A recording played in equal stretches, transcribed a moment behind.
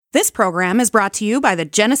This program is brought to you by the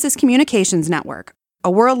Genesis Communications Network,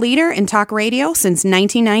 a world leader in talk radio since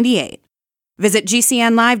 1998. Visit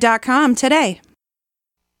GCNlive.com today.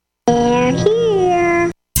 They're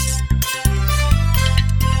here.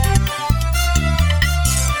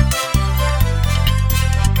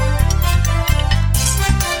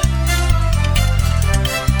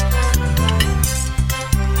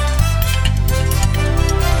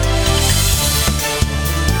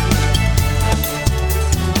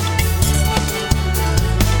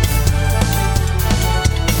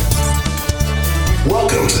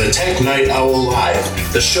 Welcome to the Tech Night Owl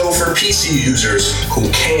Live, the show for PC users who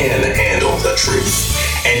can handle the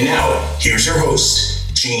truth. And now, here's your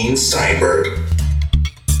host, Gene Steinberg.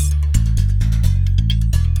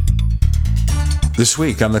 This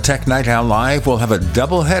week on the Tech Night Owl Live, we'll have a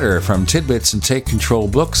double header from Tidbits and Take Control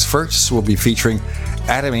Books. First, we'll be featuring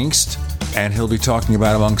Adam Engst, and he'll be talking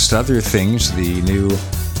about, amongst other things, the new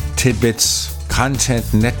Tidbits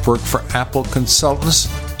Content Network for Apple Consultants.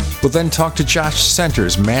 We'll then talk to Josh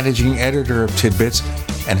Centers, managing editor of Tidbits,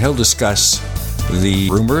 and he'll discuss the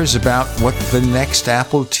rumors about what the next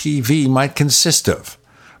Apple TV might consist of.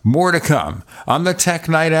 More to come on the Tech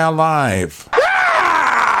Night Owl Live.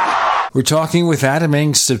 We're talking with Adam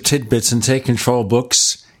Engst of Tidbits and Take Control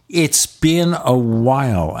Books. It's been a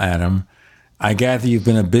while, Adam. I gather you've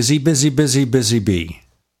been a busy bee.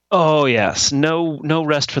 Oh, yes. No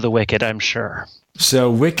rest for the wicked, I'm sure.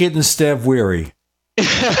 So wicked instead of weary.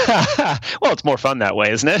 Well, it's more fun that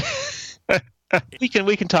way, isn't it? We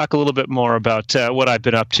can talk a little bit more about what I've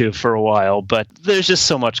been up to for a while, but there's just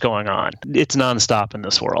so much going on. It's nonstop in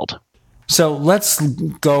this world. So let's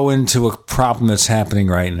go into a problem that's happening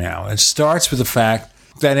right now. It starts with the fact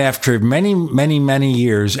that after many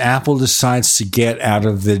years, Apple decides to get out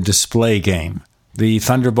of the display game. The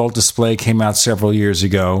Thunderbolt display came out several years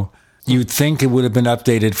ago. You'd think it would have been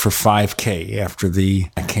updated for 5K after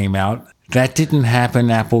it came out. That didn't happen.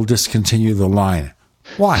 Apple discontinued the line.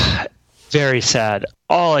 Why? Very sad.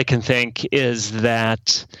 All I can think is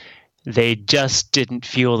that they just didn't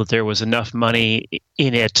feel that there was enough money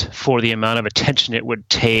in it for the amount of attention it would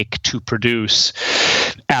take to produce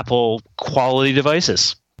Apple quality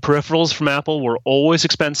devices. Peripherals from Apple were always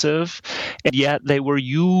expensive, and yet they were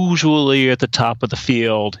usually at the top of the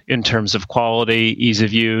field in terms of quality, ease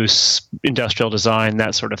of use, industrial design,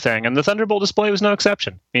 that sort of thing. And the Thunderbolt display was no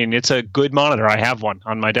exception. I mean, it's a good monitor. I have one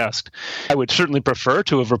on my desk. I would certainly prefer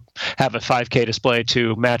to have a 5K display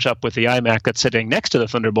to match up with the iMac that's sitting next to the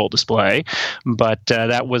Thunderbolt display, but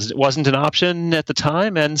that wasn't an option at the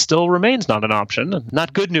time and still remains not an option.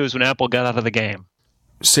 Not good news when Apple got out of the game.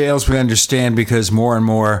 Sales, we understand, because more and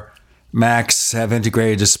more Macs have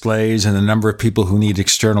integrated displays, and the number of people who need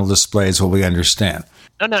external displays, we understand.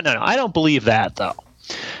 No. I don't believe that, though.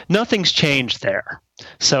 Nothing's changed there.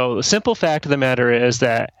 So the simple fact of the matter is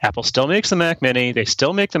that Apple still makes the Mac Mini. They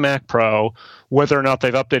still make the Mac Pro. Whether or not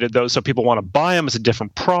they've updated those so people want to buy them is a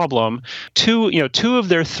different problem. Two of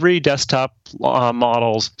their three desktop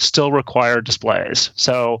models still require displays.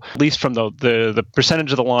 So at least from the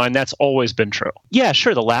percentage of the line, that's always been true. Yeah,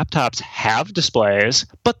 sure, the laptops have displays,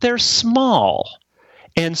 but they're small.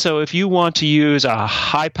 And so if you want to use a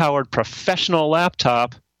high-powered professional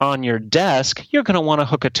laptop on your desk, you're going to want to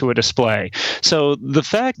hook it to a display. So the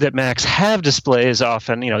fact that Macs have displays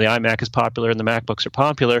often, the iMac is popular and the MacBooks are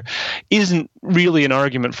popular, isn't really an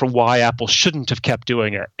argument for why Apple shouldn't have kept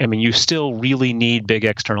doing it. I mean, you still really need big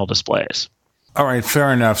external displays. All right,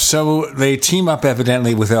 fair enough. So they team up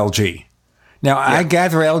evidently with LG. Now, yeah. I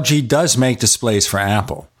gather LG does make displays for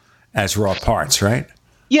Apple as raw parts, right?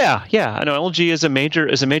 Yeah. I know LG is a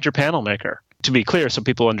major panel maker. To be clear, so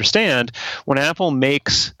people understand, when Apple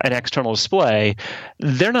makes an external display,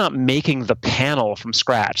 they're not making the panel from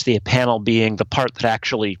scratch, the panel being the part that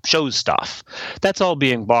actually shows stuff. That's all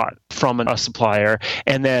being bought from a supplier,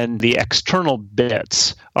 and then the external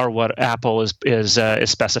bits are what Apple is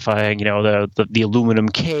specifying. The aluminum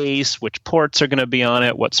case, which ports are going to be on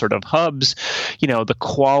it, what sort of hubs, the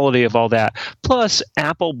quality of all that. Plus,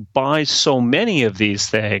 Apple buys so many of these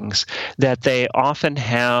things that they often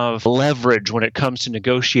have leverage when it comes to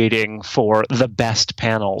negotiating for the best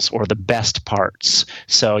panels or the best parts.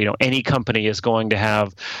 So, any company is going to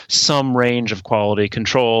have some range of quality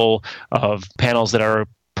control of panels that are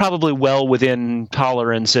probably well within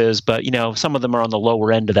tolerances, but, some of them are on the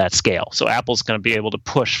lower end of that scale. So Apple's going to be able to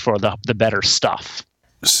push for the better stuff.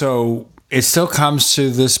 So it still comes to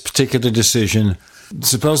this particular decision.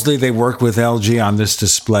 Supposedly they work with LG on this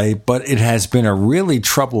display, but it has been a really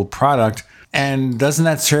troubled product. And doesn't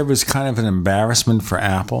that serve as kind of an embarrassment for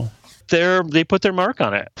Apple? they put their mark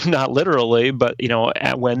on it. Not literally, but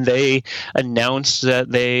when they announced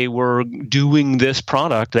that they were doing this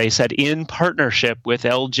product, they said in partnership with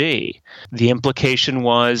LG. The implication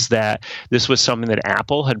was that this was something that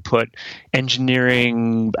Apple had put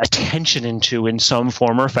engineering attention into in some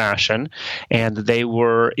form or fashion, and they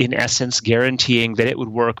were in essence guaranteeing that it would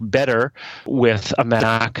work better with a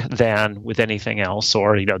Mac than with anything else,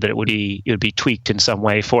 or that it would be tweaked in some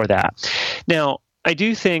way for that. Now, I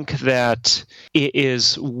do think that it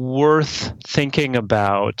is worth thinking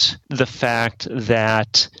about the fact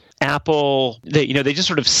that Apple, they just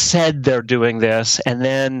sort of said they're doing this, and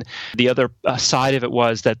then the other side of it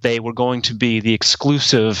was that they were going to be the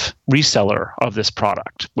exclusive reseller of this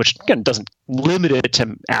product, which again doesn't limit it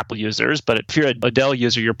to Apple users, but if you're a Dell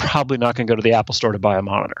user, you're probably not going to go to the Apple Store to buy a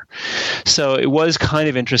monitor. So it was kind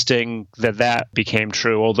of interesting that became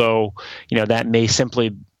true, although that may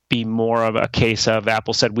simply be more of a case of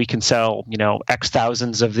Apple said we can sell X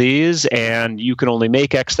thousands of these and you can only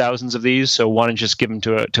make X thousands of these, so why don't you just give them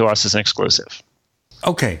to us as an exclusive.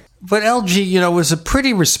 Okay, but LG was a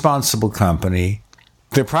pretty responsible company.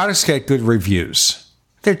 Their products get good reviews.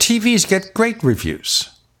 Their TVs get great reviews.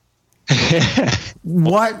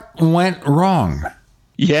 What went wrong?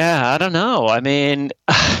 Yeah, I don't know. I mean,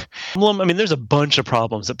 there's a bunch of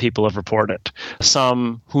problems that people have reported.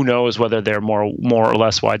 Some, who knows whether they're more or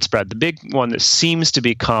less widespread. The big one that seems to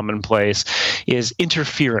be commonplace is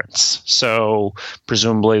interference. So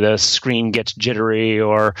presumably the screen gets jittery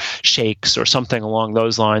or shakes or something along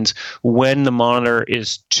those lines when the monitor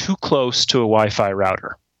is too close to a Wi-Fi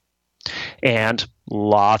router. And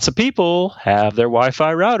lots of people have their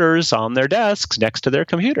Wi-Fi routers on their desks next to their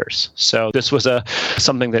computers. So this was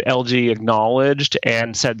something that LG acknowledged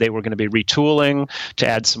and said they were going to be retooling to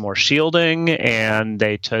add some more shielding. And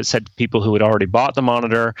they said to people who had already bought the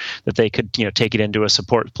monitor that they could take it into a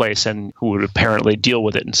support place and who would apparently deal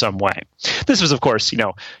with it in some way. This was, of course,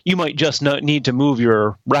 you might just need to move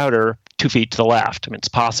your router 2 feet to the left. It's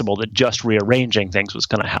possible that just rearranging things was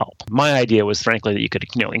going to help. My idea was, frankly, that you could,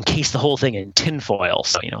 encase the whole thing in tinfoil.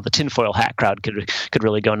 So, the tinfoil hat crowd could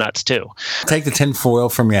really go nuts too. Take the tinfoil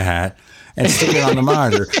from your hat and stick it on the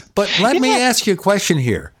monitor. But let me ask you a question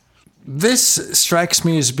here. This strikes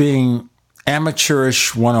me as being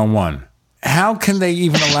amateurish 101. How can they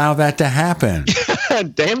even allow that to happen?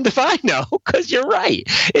 Damned if I know, because you're right.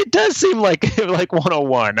 It does seem like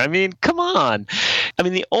 101. Come on.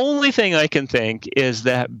 The only thing I can think is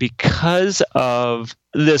that because of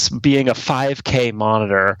this being a 5K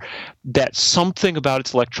monitor, that something about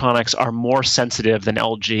its electronics are more sensitive than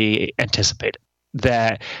LG anticipated.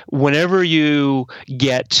 That whenever you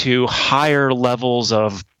get to higher levels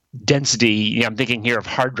of density, I'm thinking here of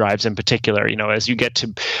hard drives in particular, as you get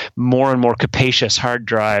to more and more capacious hard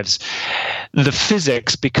drives, the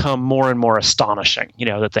physics become more and more astonishing,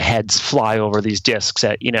 that the heads fly over these disks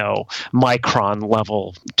at, micron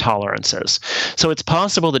level tolerances. So it's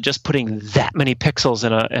possible that just putting that many pixels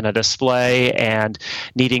in a display and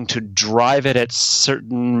needing to drive it at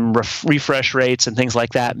certain refresh rates and things like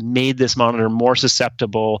that made this monitor more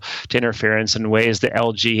susceptible to interference in ways that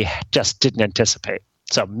LG just didn't anticipate.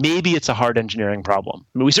 So maybe it's a hard engineering problem.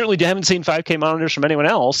 We certainly haven't seen 5K monitors from anyone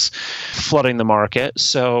else flooding the market,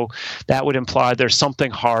 so that would imply there's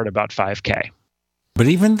something hard about 5K. But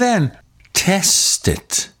even then, test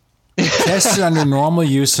it. Test it under normal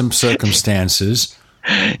use and circumstances.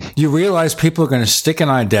 You realize people are going to stick an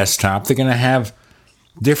iDesktop. They're going to have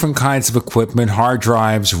different kinds of equipment, hard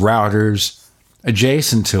drives, routers,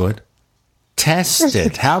 adjacent to it. Test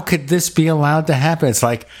it. How could this be allowed to happen? It's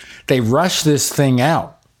like they rushed this thing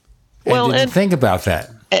out and didn't think about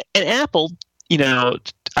that. And Apple,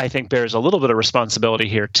 I think bears a little bit of responsibility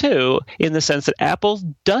here too, in the sense that Apple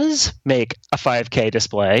does make a 5K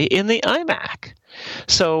display in the iMac.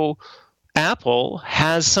 So Apple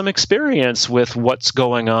has some experience with what's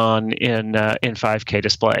going on in 5K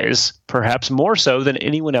displays, perhaps more so than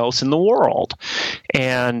anyone else in the world.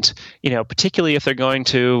 And, particularly if they're going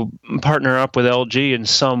to partner up with LG in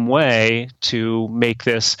some way to make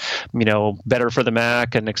this, better for the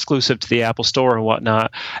Mac and exclusive to the Apple Store and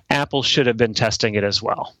whatnot, Apple should have been testing it as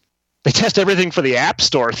well. They test everything for the App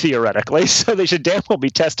Store theoretically, so they should damn well be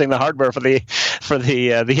testing the hardware for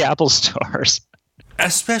the Apple stores.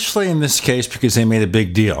 Especially in this case because they made a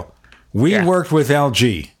big deal. We worked with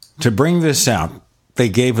LG to bring this out. They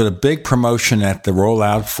gave it a big promotion at the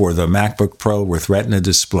rollout for the MacBook Pro with Retina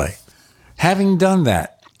display. Having done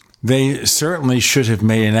that, they certainly should have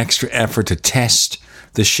made an extra effort to test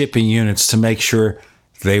the shipping units to make sure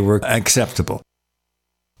they were acceptable.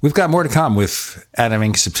 We've got more to come with Adam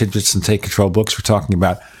Engst of Tidbits and Take Control Books. We're talking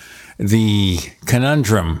about the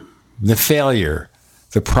conundrum the failure,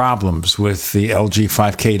 the problems with the LG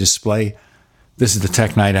 5K display. This is the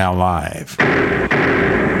Tech Night Owl Live.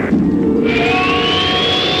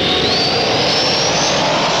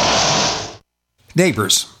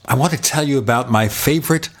 Neighbors, I want to tell you about my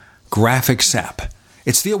favorite graphics app.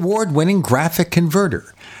 It's the award-winning Graphic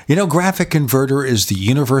Converter. You know, Graphic Converter is the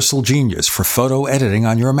universal genius for photo editing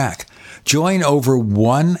on your Mac. Join over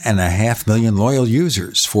 1.5 million loyal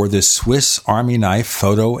users for this Swiss Army knife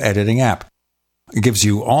photo editing app. It gives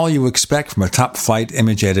you all you expect from a top-flight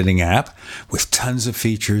image editing app with tons of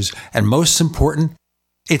features, and most important,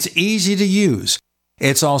 it's easy to use.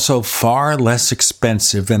 It's also far less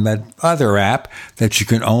expensive than that other app that you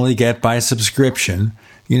can only get by subscription.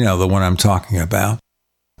 You know, the one I'm talking about.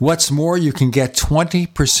 What's more, you can get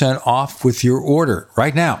 20% off with your order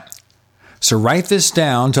right now. So write this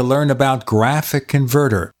down to learn about Graphic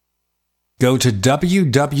Converter. Go to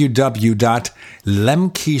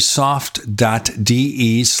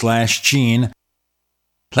www.lemkesoft.de/Gene.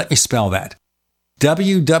 Let me spell that.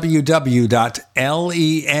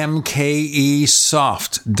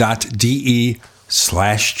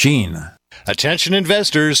 www.lemkesoft.de/Gene. Attention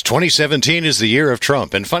investors, 2017 is the year of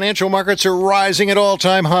Trump, and financial markets are rising at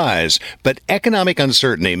all-time highs. But economic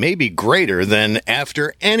uncertainty may be greater than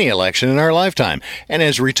after any election in our lifetime. And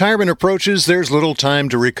as retirement approaches, there's little time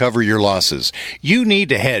to recover your losses. You need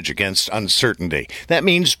to hedge against uncertainty. That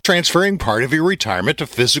means transferring part of your retirement to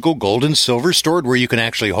physical gold and silver stored where you can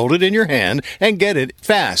actually hold it in your hand and get it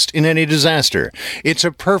fast in any disaster. It's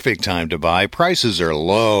a perfect time to buy. Prices are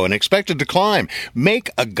low and expected to climb. Make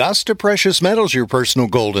Augusta Precious Metals your personal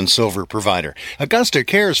gold and silver provider. Augusta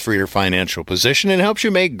cares for your financial position and helps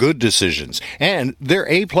you make good decisions. And they're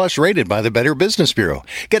A+ rated by the Better Business Bureau.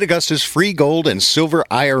 Get Augusta's free gold and silver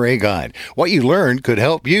IRA guide. What you learned could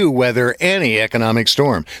help you weather any economic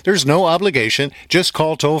storm. There's no obligation. Just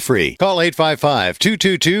call toll-free. Call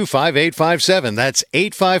 855-222-5857. That's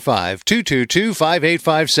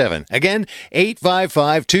 855-222-5857. Again,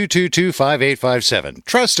 855-222-5857.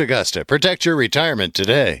 Trust Augusta. Protect your retirement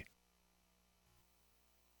today.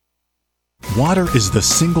 Water is the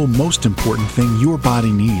single most important thing your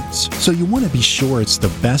body needs, so you want to be sure it's the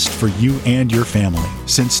best for you and your family.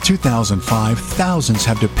 Since 2005, thousands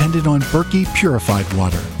have depended on Berkey purified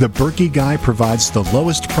water. The Berkey Guy provides the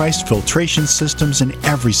lowest priced filtration systems in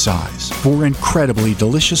every size. For incredibly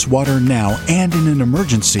delicious water now and in an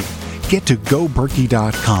emergency, get to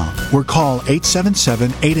GoBerkey.com or call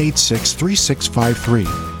 877-886-3653.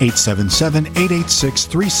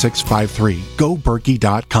 877-886-3653.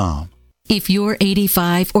 GoBerkey.com. If you're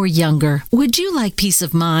 85 or younger, would you like peace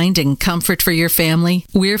of mind and comfort for your family?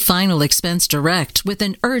 We're Final Expense Direct with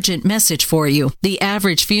an urgent message for you. The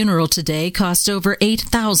average funeral today costs over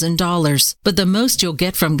 $8,000, but the most you'll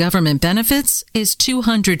get from government benefits is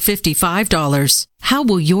 $255. How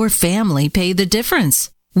will your family pay the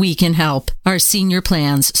difference? We can help. Our senior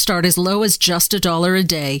plans start as low as just $1 a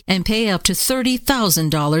day and pay up to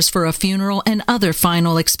 $30,000 for a funeral and other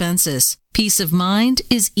final expenses. Peace of mind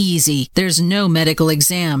is easy. There's no medical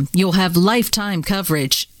exam. You'll have lifetime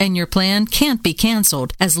coverage, and your plan can't be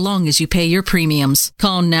canceled as long as you pay your premiums.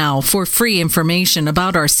 Call now for free information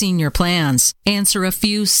about our senior plans. Answer a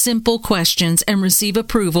few simple questions and receive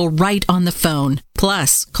approval right on the phone.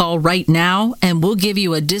 Plus, call right now and we'll give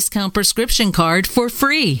you a discount prescription card for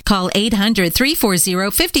free. Call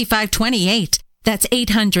 800-340-5528. That's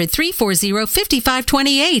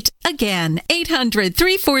 800-340-5528. Again,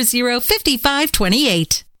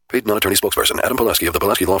 800-340-5528. Paid non-attorney spokesperson Adam Pulaski of the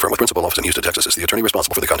Pulaski Law Firm with principal office in Houston, Texas is the attorney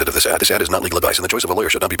responsible for the content of this ad. This ad is not legal advice, and the choice of a lawyer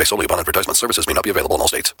should not be based solely upon advertisement. Services may not be available in all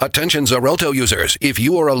states. Attention Xarelto users. If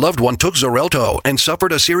you or a loved one took Xarelto and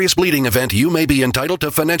suffered a serious bleeding event, you may be entitled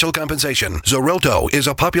to financial compensation. Xarelto is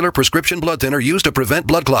a popular prescription blood thinner used to prevent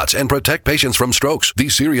blood clots and protect patients from strokes.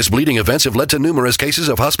 These serious bleeding events have led to numerous cases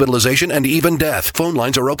of hospitalization and even death. Phone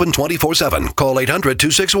lines are open 24/7. Call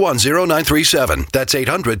 800-261-0937. That's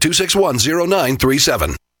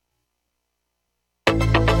 800-261-0937.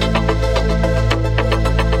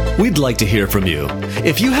 We'd like to hear from you.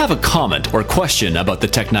 If you have a comment or question about the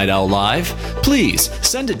Tech Night Owl Live, please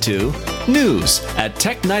send it to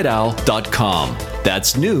news@technightowl.com.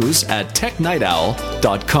 That's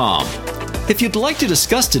news@technightowl.com. If you'd like to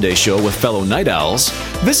discuss today's show with fellow night owls,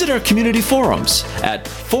 visit our community forums at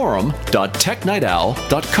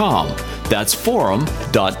forum.technightowl.com. That's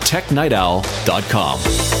forum.technightowl.com.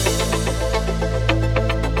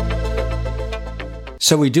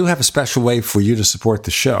 So we do have a special way for you to support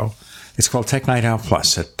the show. It's called Tech Night Owl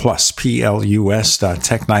Plus at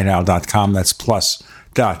plus.technightowl.com. That's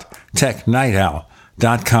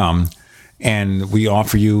plus.technightowl.com. And we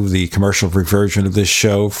offer you the commercial-free version of this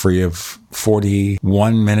show free of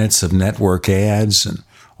 41 minutes of network ads and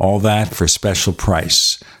all that for a special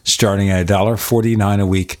price, starting at $1.49 a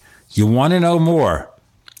week. You want to know more?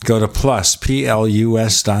 Go to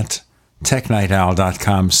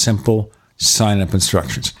plus.technightowl.com. Simple sign-up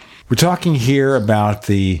instructions. We're talking here about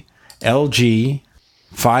the LG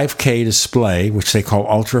 5K display, which they call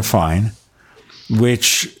ultra-fine,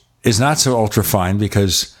 which is not so ultra-fine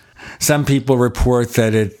because some people report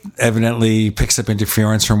that it evidently picks up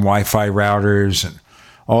interference from Wi-Fi routers and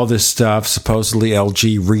all this stuff. Supposedly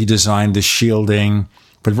LG redesigned the shielding.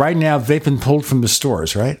 But right now, they've been pulled from the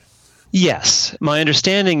stores, right? Yes. My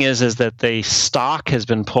understanding is that the stock has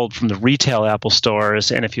been pulled from the retail Apple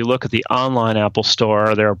stores. And if you look at the online Apple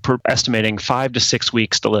store, they're estimating 5 to 6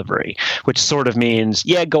 weeks delivery, which sort of means,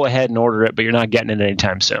 yeah, go ahead and order it, but you're not getting it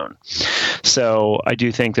anytime soon. So I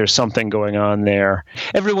do think there's something going on there.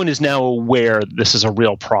 Everyone is now aware this is a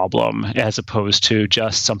real problem as opposed to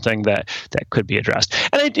just something that could be addressed.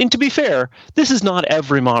 And to be fair, this is not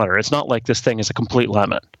every monitor. It's not like this thing is a complete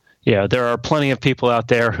lemon. Yeah, there are plenty of people out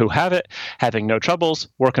there who have it, having no troubles,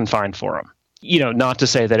 working fine for them. Not to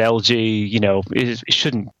say that LG,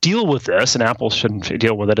 shouldn't deal with this, and Apple shouldn't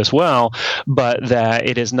deal with it as well, but that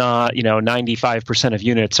it is not, 95% of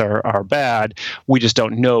units are bad. We just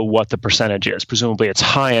don't know what the percentage is. Presumably it's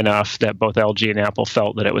high enough that both LG and Apple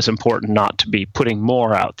felt that it was important not to be putting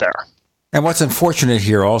more out there. And what's unfortunate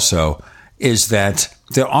here also is that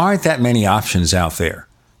there aren't that many options out there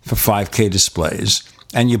for 5K displays.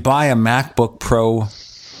 And you buy a MacBook Pro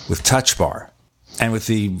with Touch Bar. And with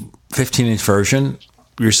the 15-inch version,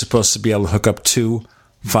 you're supposed to be able to hook up 2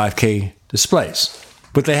 5K displays.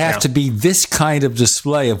 But they have to be this kind of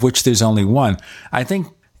display, of which there's only one. I think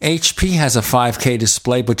HP has a 5K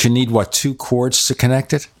display, but you need, 2 cords to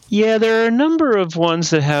connect it? Yeah, there are a number of ones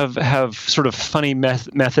that have sort of funny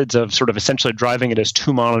methods of sort of essentially driving it as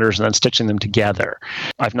 2 monitors and then stitching them together.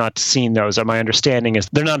 I've not seen those. My understanding is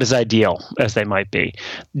they're not as ideal as they might be.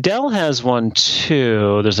 Dell has one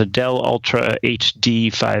too. There's a Dell Ultra HD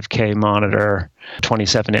 5K monitor,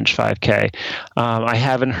 27-inch 5K. I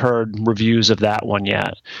haven't heard reviews of that one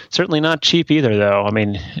yet. Certainly not cheap either, though. I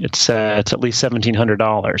mean, it's at least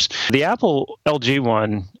 $1,700. The Apple LG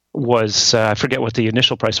one was, I forget what the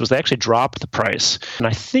initial price was. They actually dropped the price, and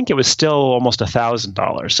I think it was still almost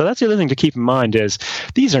 $1,000. So that's the other thing to keep in mind is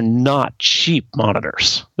these are not cheap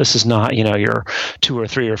monitors. This is not, your $200 or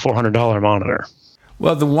 $300 or $400 monitor.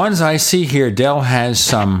 Well, the ones I see here, Dell has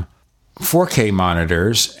some 4K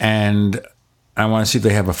monitors, and I want to see if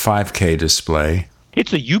they have a 5K display.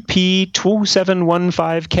 It's the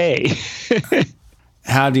UP2715K.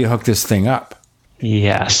 How do you hook this thing up?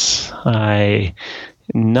 Yes,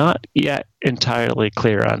 not yet entirely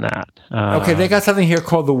clear on that. Okay, they got something here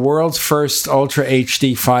called the world's first Ultra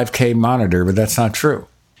HD 5K monitor, but that's not true.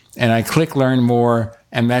 And I click Learn More,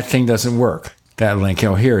 and that thing doesn't work. That link,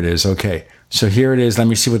 here it is. Okay, so here it is. Let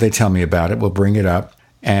me see what they tell me about it. We'll bring it up.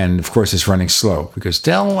 And, of course, it's running slow because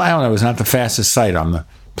Dell, I don't know, is not the fastest site on the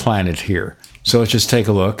planet here. So let's just take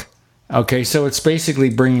a look. Okay, so it's basically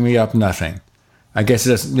bringing me up nothing. I guess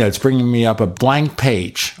it's bringing me up a blank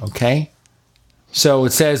page, okay? So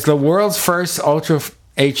it says the world's first Ultra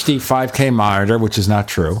HD 5K monitor, which is not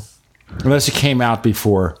true, unless it came out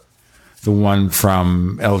before the one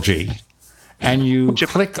from LG. And you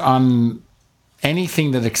click on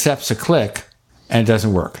anything that accepts a click, and it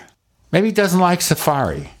doesn't work. Maybe it doesn't like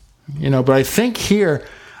Safari, but I think here,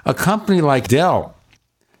 a company like Dell,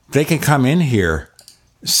 they can come in here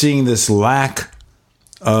seeing this lack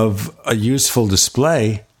of a useful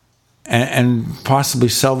display and possibly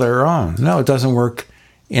sell their own. No, it doesn't work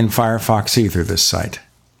in Firefox either, this site.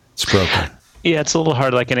 It's broken. Yeah, it's a little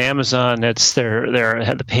hard. Like in Amazon, it's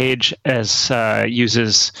the page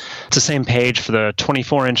uses it's the same page for the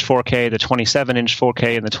 24-inch 4K, the 27-inch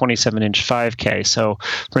 4K, and the 27-inch 5K. So,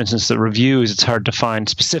 for instance, the reviews, it's hard to find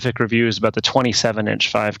specific reviews about the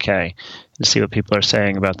 27-inch 5K to see what people are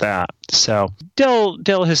saying about that. So,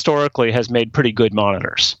 Dell historically has made pretty good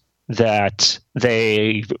monitors. That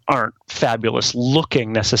they aren't fabulous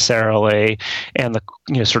looking necessarily, and the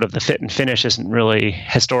sort of the fit and finish isn't really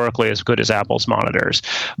historically as good as Apple's monitors.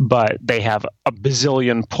 But they have a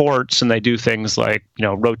bazillion ports, and they do things like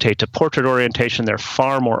rotate to portrait orientation. They're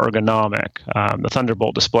far more ergonomic. The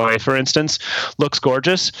Thunderbolt display, for instance, looks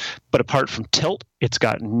gorgeous, but apart from tilt, it's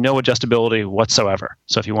got no adjustability whatsoever.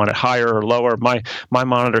 So if you want it higher or lower, my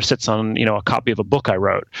monitor sits on a copy of a book I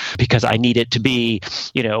wrote because I need it to be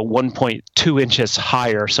 1.2 inches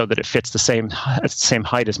higher so that it fits the same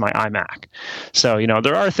height as my iMac. So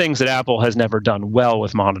there are things that Apple has never done well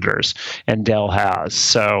with monitors, and Dell has.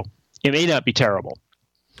 So It may not be terrible.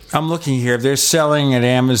 I'm looking here. They're selling at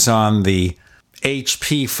Amazon the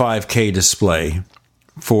HP 5K display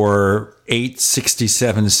for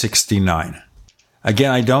 $867.69.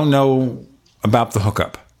 Again, I don't know about the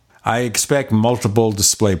hookup. I expect multiple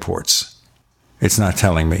display ports. It's not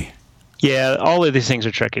telling me. Yeah, all of these things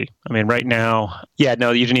are tricky. I mean, right now, you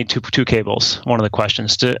need two cables. One of the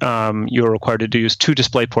questions, you're required to use two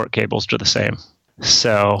DisplayPort cables to the same.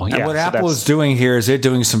 So, and what Apple is doing here is they're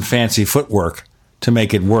doing some fancy footwork to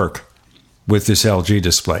make it work with this LG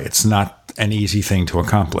display. It's not an easy thing to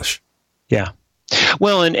accomplish. Yeah.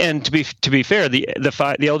 Well, and to be fair, the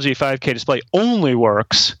LG 5K display only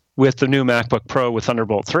works with the new MacBook Pro with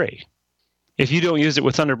Thunderbolt 3. If you don't use it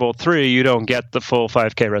with Thunderbolt 3, you don't get the full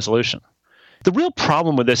 5K resolution. The real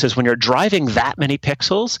problem with this is when you're driving that many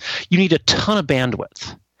pixels, you need a ton of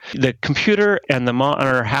bandwidth. The computer and the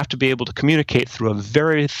monitor have to be able to communicate through a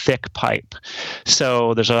very thick pipe.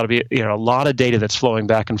 So there's got to be a lot of data that's flowing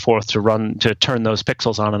back and forth to turn those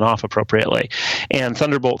pixels on and off appropriately. And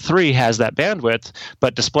Thunderbolt 3 has that bandwidth,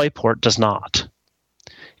 but DisplayPort does not.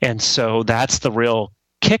 And so that's the real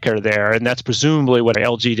kicker there, and that's presumably what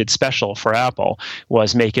LG did special for Apple,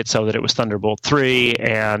 was make it so that it was Thunderbolt 3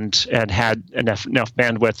 and had enough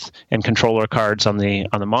bandwidth and controller cards on the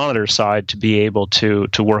monitor side to be able to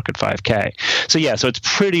work at 5K. So it's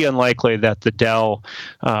pretty unlikely that the Dell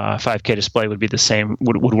 5K display would be the same,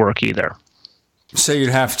 would work either. So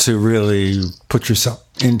you'd have to really put yourself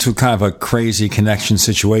into kind of a crazy connection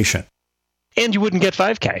situation. And you wouldn't get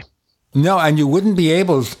 5K. No, and you wouldn't be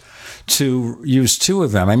able to use two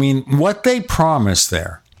of them. I mean, what they promised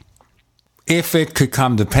there, if it could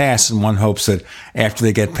come to pass, and one hopes that after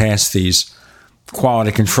they get past these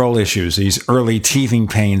quality control issues, these early teething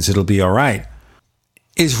pains, it'll be all right,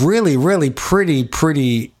 is really, really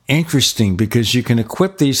pretty interesting, because you can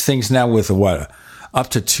equip these things now with up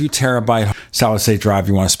to 2 terabyte solid state drive.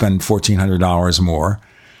 You want to spend $1,400 more.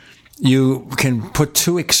 You can put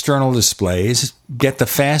 2 external displays, get the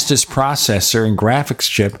fastest processor and graphics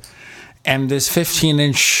chip, and this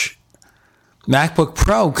 15-inch MacBook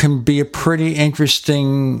Pro can be a pretty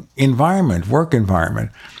interesting work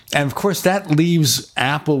environment. And of course, that leaves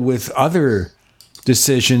Apple with other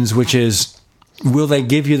decisions, which is, will they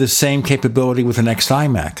give you the same capability with the next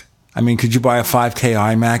iMac? I mean, could you buy a 5K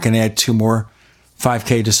iMac and add 2 more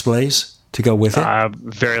 5K displays to go with it?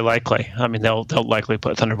 Very likely. I mean, they'll likely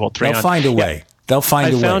put Thunderbolt 3 on. They'll find a way. Yeah. They'll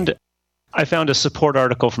find a way. I found a support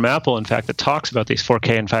article from Apple, in fact, that talks about these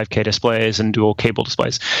 4K and 5K displays and dual cable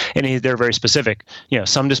displays. And they're very specific.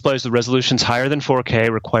 Some displays with resolutions higher than 4K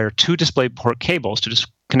require 2 DisplayPort cables to just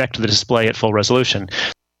connect to the display at full resolution.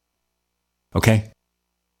 Okay.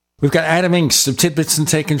 We've got Adam Engst of Tidbits and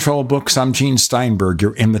Take Control Books. I'm Gene Steinberg.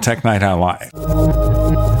 You're in the Tech Night Owl Live.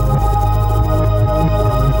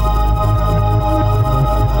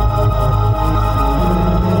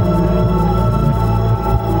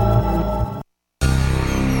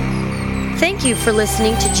 Thank you for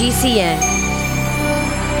listening to GCN.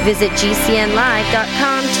 Visit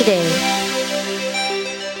GCNlive.com today.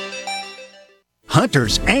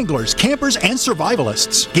 Hunters, anglers, campers, and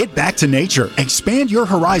survivalists. Get back to nature. Expand your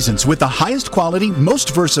horizons with the highest quality,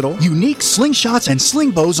 most versatile, unique slingshots and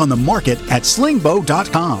sling bows on the market at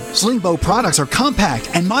slingbow.com. Slingbow products are compact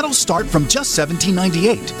and models start from just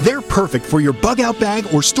 $17.98. They're perfect for your bug out bag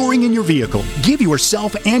or storing in your vehicle. Give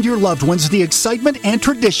yourself and your loved ones the excitement and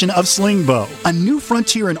tradition of Slingbow, a new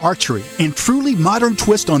frontier in archery and truly modern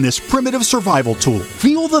twist on this primitive survival tool.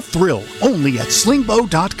 Feel the thrill only at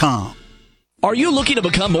slingbow.com. Are you looking to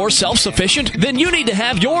become more self-sufficient? Then you need to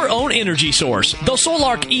have your own energy source. The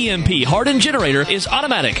SolarArc EMP hardened generator is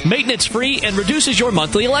automatic, maintenance-free, and reduces your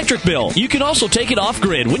monthly electric bill. You can also take it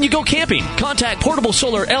off-grid when you go camping. Contact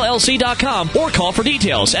PortableSolarLLC.com or call for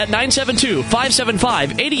details at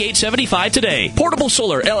 972-575-8875 today. Portable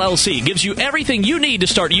Solar LLC gives you everything you need to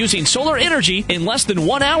start using solar energy in less than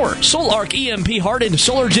 1 hour. SolarArc EMP hardened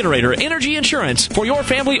solar generator energy insurance for your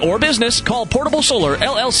family or business. Call Portable Solar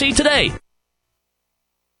LLC today.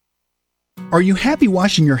 Are you happy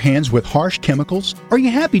washing your hands with harsh chemicals? Are you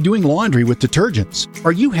happy doing laundry with detergents?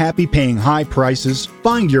 Are you happy paying high prices?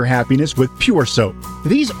 Find your happiness with Pure Soap.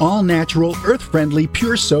 These all-natural, earth-friendly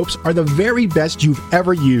Pure Soaps are the very best you've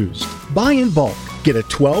ever used. Buy in bulk. Get a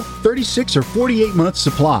 12, 36, or 48-month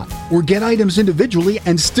supply. Or get items individually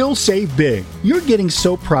and still save big. You're getting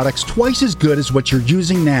soap products twice as good as what you're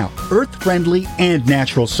using now. Earth-friendly and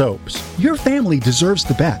natural soaps. Your family deserves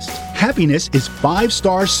the best. Happiness is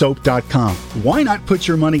 5starsoap.com. Why not put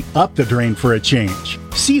your money up the drain for a change?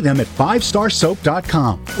 See them at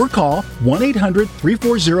 5starsoap.com or call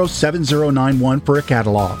 1-800-340-7091 for a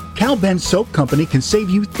catalog. Cal Ben Soap Company can save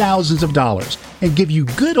you thousands of dollars and give you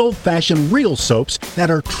good old-fashioned real soaps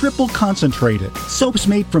that are triple concentrated. Soaps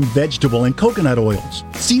made from vegetable and coconut oils.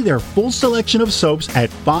 See their full selection of soaps at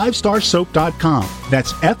 5starsoap.com.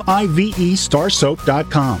 That's F-I-V-E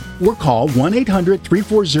starsoap.com. Or call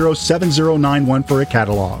 1-800-340-7091 for a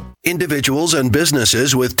catalog. Individuals and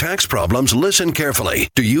businesses with tax problems, listen carefully.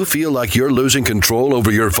 Do you feel like you're losing control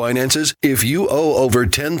over your finances? If you owe over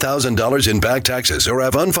 $10,000 in back taxes or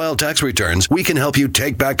have unfiled tax returns, we can help you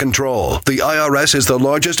take back control. The IRS is the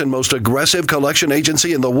largest and most aggressive collection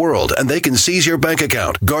agency in the world, and they can seize your bank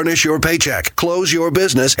account, garnish your paycheck, close your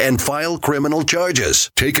business, and file criminal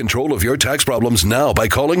charges. Take control of your tax problems now by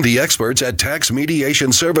calling the experts at Tax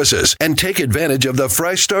Mediation Services and take advantage of the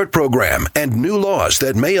Fresh Start program and new laws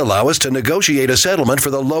that may allow us to negotiate a settlement for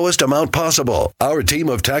the lowest amount possible. Our team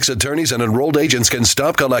of tax attorneys and enrolled agents can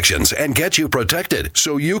stop collections and get you protected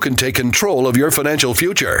so you can take control of your financial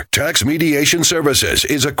future. Tax Mediation Services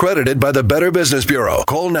is accredited by the Better Business Bureau.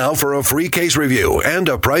 Call now for a free case review and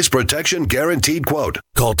a price protection guaranteed quote.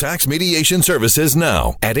 Call Tax Mediation Services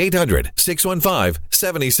now at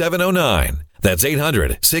 800-615-7709. That's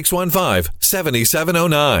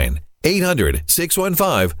 800-615-7709.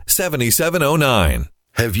 800-615-7709.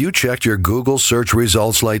 Have you checked your Google search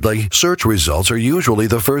results lately? Search results are usually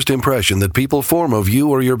the first impression that people form of you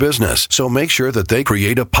or your business, so make sure that they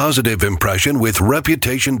create a positive impression with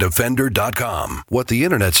ReputationDefender.com. What the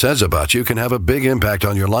internet says about you can have a big impact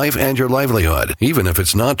on your life and your livelihood, even if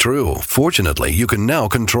it's not true. Fortunately, you can now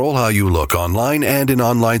control how you look online and in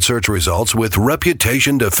online search results with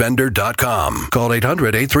ReputationDefender.com. Call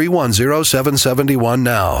 800-831-0771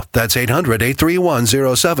 now. That's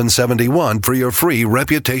 800-831-0771 for your free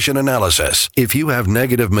reputation analysis. If you have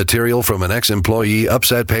negative material from an ex-employee,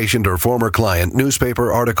 upset patient, or former client,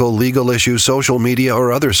 newspaper article, legal issue, social media,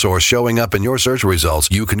 or other source showing up in your search results,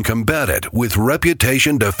 you can combat it with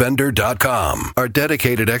ReputationDefender.com. Our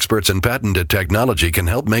dedicated experts in patented technology can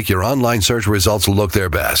help make your online search results look their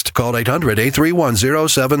best. Call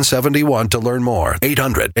 800-831-0771 to learn more.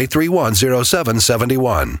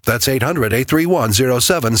 800-831-0771. That's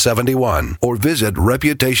 800-831-0771. Or visit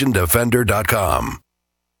ReputationDefender.com.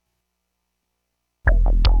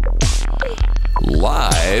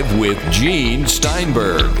 Live with Gene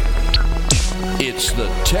Steinberg. It's the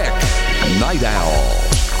Tech Night Owl.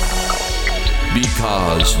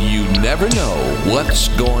 Because you never know what's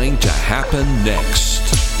going to happen next.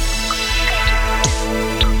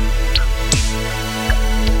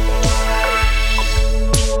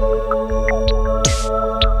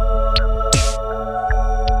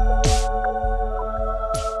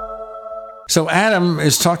 So Adam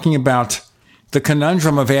is talking about the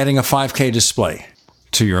conundrum of adding a 5K display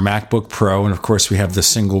to your MacBook Pro. And of course, we have the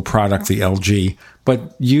single product, the LG.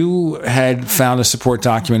 But you had found a support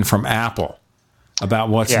document from Apple about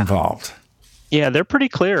what's involved. Yeah, they're pretty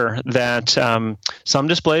clear that some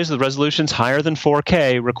displays with resolutions higher than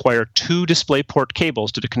 4K require 2 DisplayPort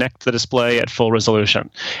cables to connect the display at full resolution.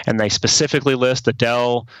 And they specifically list the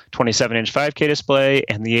Dell 27-inch 5K display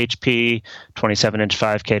and the HP 27-inch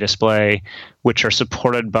 5K display, which are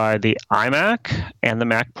supported by the iMac and the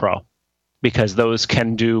Mac Pro, because those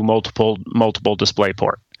can do multiple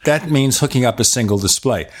DisplayPort. That means hooking up a single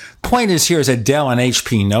display. Point is here is that Dell and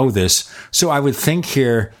HP know this. So I would think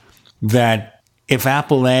here that if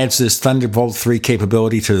Apple adds this Thunderbolt 3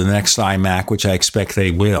 capability to the next iMac, which I expect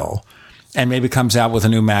they will, and maybe comes out with a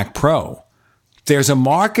new Mac Pro, there's a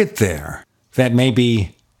market there that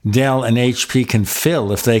maybe Dell and HP can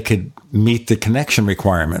fill if they could meet the connection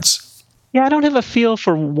requirements. Yeah, I don't have a feel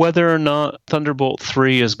for whether or not Thunderbolt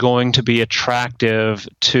 3 is going to be attractive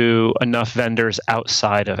to enough vendors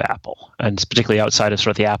outside of Apple, and particularly outside of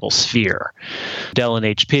sort of the Apple sphere. Dell and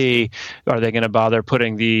HP, are they going to bother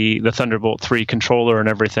putting the Thunderbolt 3 controller and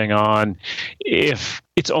everything on if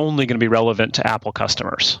it's only going to be relevant to Apple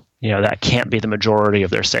customers? You know, that can't be the majority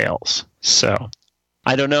of their sales. So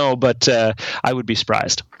I don't know, but I would be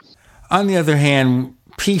surprised. On the other hand,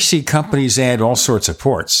 PC companies add all sorts of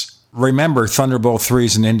ports. Remember, Thunderbolt 3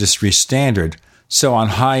 is an industry standard, so on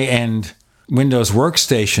high-end Windows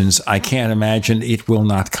workstations, I can't imagine it will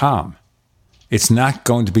not come. It's not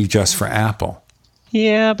going to be just for Apple.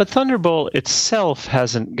 Yeah, but Thunderbolt itself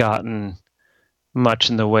hasn't gotten much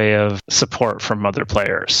in the way of support from other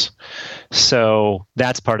players. So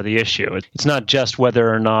that's part of the issue. It's not just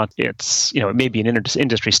whether or not it's, it may be an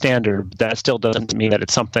industry standard, but that still doesn't mean that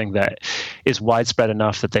it's something that is widespread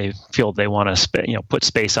enough that they feel they want to put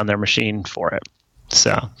space on their machine for it.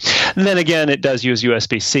 So, and then again, it does use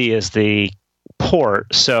USB-C as the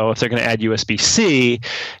port. So if they're going to add USB-C,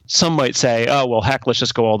 some might say, oh, well, heck, let's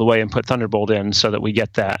just go all the way and put Thunderbolt in so that we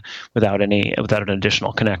get that without an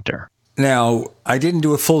additional connector. Now, I didn't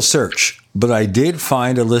do a full search, but I did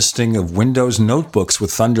find a listing of Windows notebooks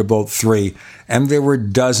with Thunderbolt 3, and there were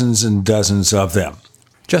dozens and dozens of them.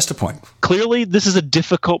 Just a point. Clearly, this is a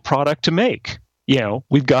difficult product to make.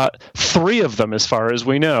 We've got 3 of them as far as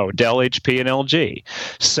we know, Dell, HP, and LG.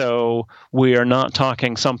 So we are not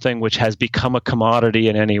talking something which has become a commodity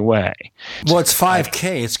in any way. Well, it's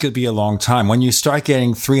 $5K. It's going to be a long time. When you start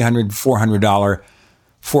getting $300, $400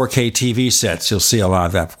 4K TV sets, you'll see a lot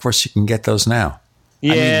of that. Of course, you can get those now.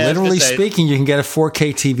 Yeah, literally speaking, you can get a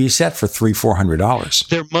 4K TV set for $300-$400.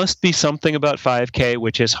 There must be something about 5K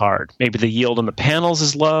which is hard. Maybe the yield on the panels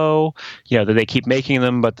is low. That they keep making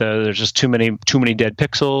them, but there's just too many dead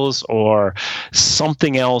pixels, or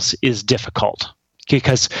something else is difficult.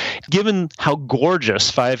 Because given how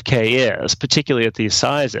gorgeous 5K is, particularly at these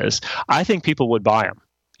sizes, I think people would buy them.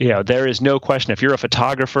 There is no question. If you're a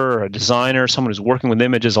photographer or a designer, someone who's working with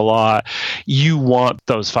images a lot, you want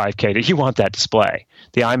those 5K. You want that display.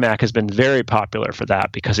 The iMac has been very popular for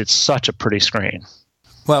that because it's such a pretty screen.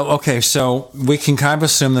 Well, okay, so we can kind of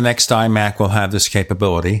assume the next iMac will have this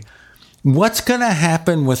capability. What's going to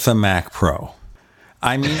happen with the Mac Pro?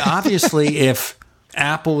 I mean, obviously, if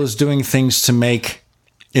Apple is doing things to make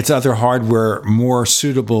its other hardware more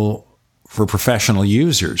suitable for professional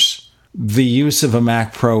users, the use of a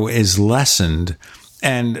Mac Pro is lessened.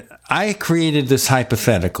 And I created this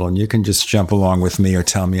hypothetical, and you can just jump along with me or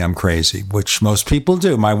tell me I'm crazy, which most people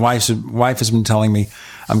do. My wife has been telling me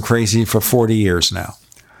I'm crazy for 40 years now.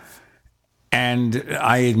 And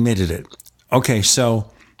I admitted it. Okay,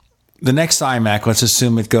 so the next iMac, let's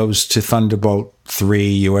assume it goes to Thunderbolt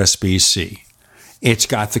 3 USB-C. It's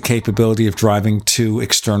got the capability of driving 2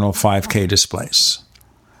 external 5K displays.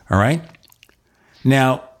 All right?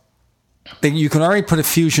 Now, you can already put a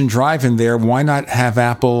Fusion drive in there. Why not have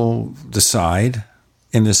Apple decide,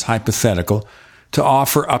 in this hypothetical, to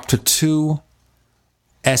offer up to 2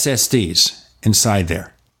 SSDs inside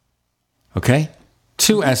there? Okay?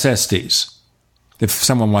 2 SSDs, if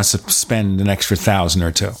someone wants to spend an extra $1,000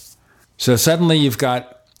 or $2,000. So suddenly you've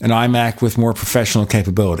got an iMac with more professional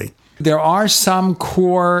capability. There are some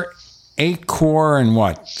 8-core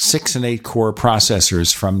and 6 and 8-core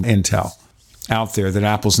processors from Intel out there that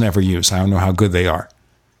Apple's never used. I don't know how good they are.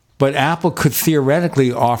 But Apple could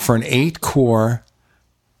theoretically offer an 8-core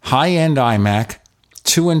high-end iMac,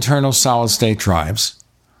 2 internal solid-state drives,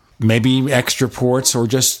 maybe extra ports or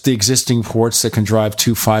just the existing ports that can drive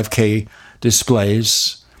 2 5K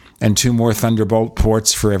displays and 2 more Thunderbolt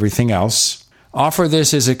ports for everything else. Offer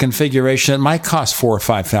this as a configuration that might cost $4,000 or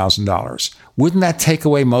 $5,000. Wouldn't that take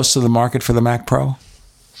away most of the market for the Mac Pro?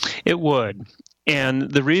 It would.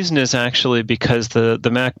 And the reason is actually because the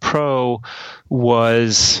Mac Pro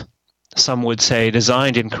was, some would say,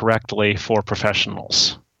 designed incorrectly for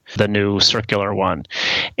professionals, the new circular one.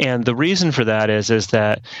 And the reason for that is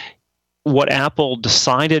that what Apple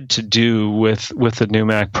decided to do with the new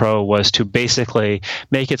Mac Pro was to basically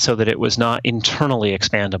make it so that it was not internally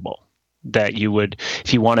expandable. That you would,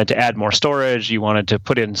 if you wanted to add more storage, you wanted to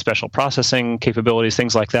put in special processing capabilities,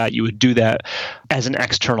 things like that, you would do that as an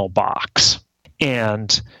external box.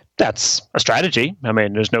 And that's a strategy. I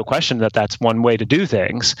mean, there's no question that that's one way to do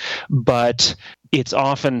things, but it's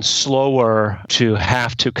often slower to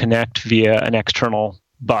have to connect via an external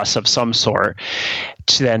bus of some sort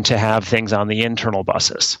than to have things on the internal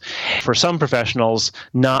buses. For some professionals,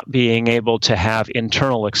 not being able to have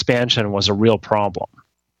internal expansion was a real problem.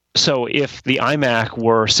 So if the iMac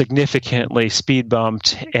were significantly speed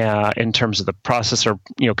bumped in terms of the processor,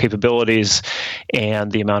 capabilities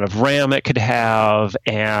and the amount of RAM it could have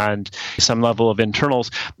and some level of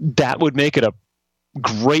internals, that would make it a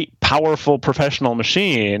great, powerful professional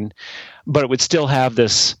machine, but it would still have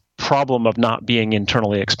this problem of not being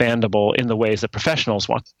internally expandable in the ways that professionals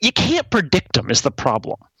want. You can't predict them is the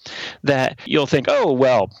problem. That you'll think, oh,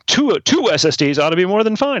 well, two SSDs ought to be more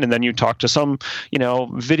than fine. And then you talk to some,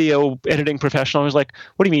 video editing professional who's like,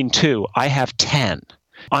 what do you mean 2? I have 10.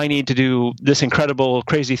 I need to do this incredible,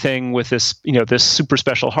 crazy thing with this, this super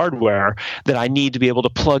special hardware that I need to be able to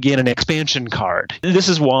plug in an expansion card. This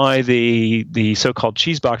is why the so-called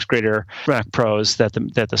cheese box grater Mac Pros that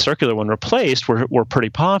the circular one replaced were pretty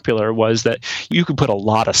popular, was that you could put a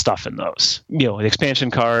lot of stuff in those,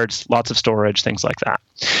 expansion cards, lots of storage, things like that.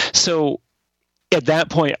 So at that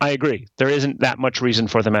point, I agree. There isn't that much reason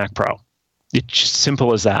for the Mac Pro. It's just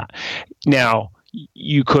simple as that. Now,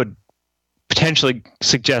 you could potentially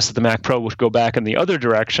suggest that the Mac Pro would go back in the other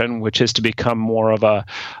direction, which is to become more of a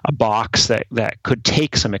box that could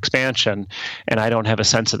take some expansion, and I don't have a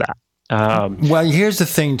sense of that. Well, here's the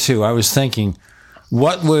thing, too. I was thinking,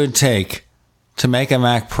 what would it take to make a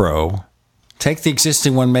Mac Pro, take the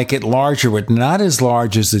existing one, make it larger, but not as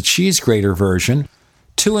large as the cheese grater version,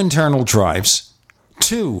 2 internal drives,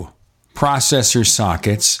 2 processor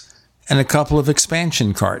sockets, and a couple of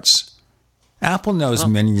expansion cards. Apple knows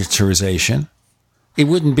miniaturization. It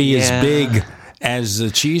wouldn't be as big as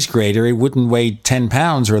the cheese grater. It wouldn't weigh 10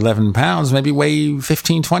 pounds or 11 pounds, maybe weigh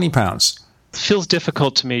 15, 20 pounds. It feels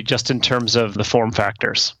difficult to me just in terms of the form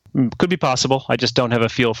factors. Could be possible. I just don't have a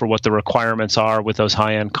feel for what the requirements are with those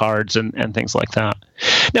high-end cards and things like that.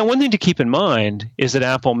 Now, one thing to keep in mind is that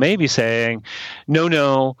Apple may be saying,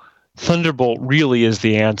 no, Thunderbolt really is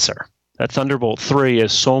the answer. That Thunderbolt 3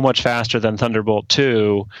 is so much faster than Thunderbolt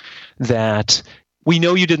 2 that we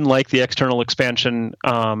know you didn't like the external expansion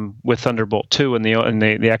with Thunderbolt 2 and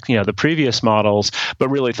the previous models, but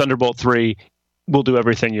really Thunderbolt 3 will do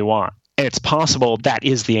everything you want. And it's possible that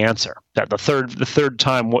is the answer, that the third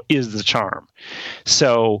time is the charm.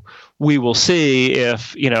 So we will see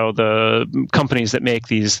if, the companies that make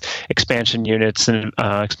these expansion units and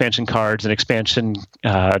expansion cards and expansion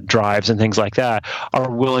drives and things like that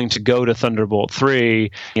are willing to go to Thunderbolt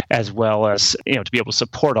 3 as well as, to be able to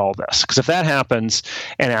support all this. Because if that happens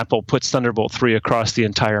and Apple puts Thunderbolt 3 across the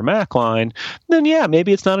entire Mac line, then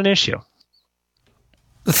maybe it's not an issue.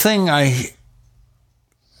 The thing I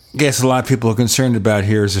guess a lot of people are concerned about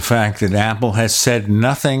here is the fact that Apple has said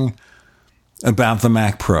nothing about the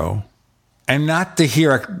Mac Pro, and not to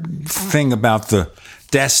hear a thing about the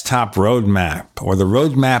desktop roadmap or the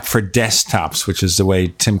roadmap for desktops, which is the way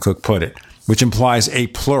Tim Cook put it, which implies a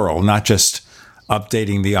plural, not just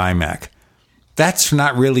updating the iMac. That's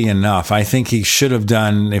not really enough. I think he should have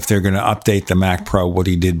done, if they're going to update the Mac Pro, what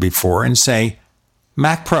he did before and say,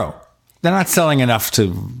 Mac Pro. They're not selling enough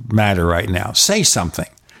to matter right now. Say something.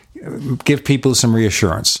 Give people some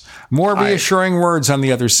reassurance. More reassuring words on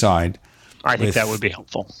the other side. I think that would be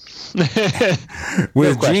helpful.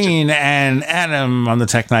 With Gene and Adam on the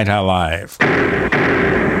Tech Night Owl Live.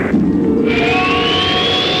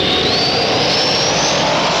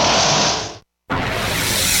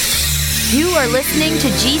 You are listening to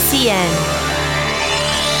GCN.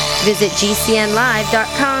 Visit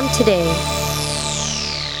GCNlive.com today.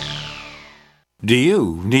 Do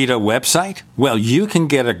you need a website? Well, you can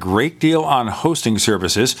get a great deal on hosting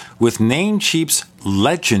services with Namecheap's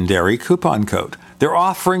legendary coupon code. They're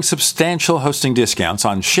offering substantial hosting discounts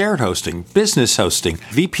on shared hosting, business hosting,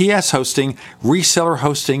 VPS hosting, reseller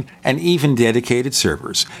hosting, and even dedicated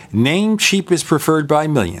servers. Namecheap is preferred by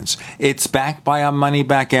millions. It's backed by a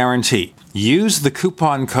money-back guarantee. Use the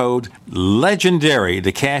coupon code LEGENDARY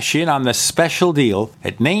to cash in on the special deal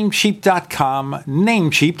at Namecheap.com,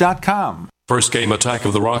 Namecheap.com. First came Attack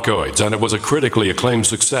of the Rockoids, and it was a critically acclaimed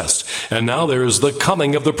success. And now there's The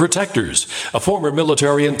Coming of the Protectors. A former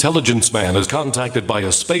military intelligence man is contacted by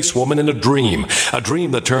a space woman in a dream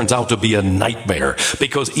that turns out to be a nightmare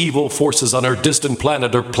because evil forces on her distant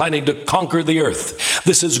planet are planning to conquer the Earth.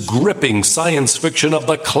 This is gripping science fiction of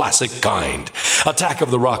the classic kind. Attack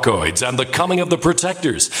of the Rockoids and The Coming of the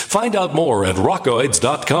Protectors. Find out more at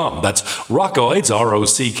rockoids.com. That's Rockoids,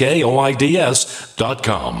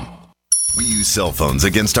 ROCKOIDS.com. We use cell phones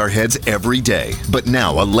against our heads every day, but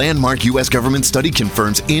now a landmark U.S. government study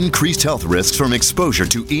confirms increased health risks from exposure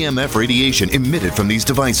to EMF radiation emitted from these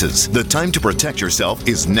devices. The time to protect yourself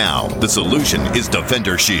is now. The solution is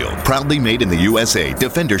Defender Shield. Proudly made in the USA,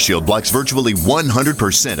 Defender Shield blocks virtually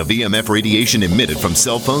 100% of EMF radiation emitted from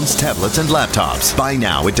cell phones, tablets, and laptops. Buy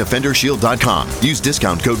now at DefenderShield.com. Use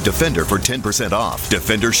discount code DEFENDER for 10% off.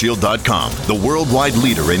 DefenderShield.com, the worldwide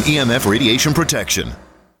leader in EMF radiation protection.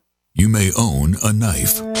 You may own a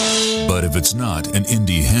knife, but if it's not an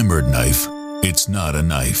indie hammered knife, it's not a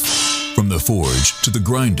knife. From the forge to the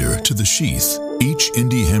grinder to the sheath, each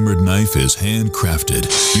indie hammered knife is handcrafted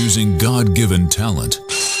using God-given talent.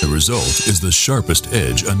 The result is the sharpest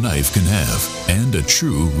edge a knife can have and a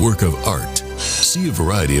true work of art. See a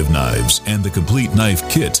variety of knives and the complete knife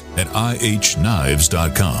kit at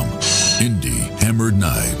ihknives.com. Indie hammered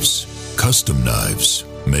knives, custom knives,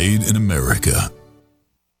 Made in America.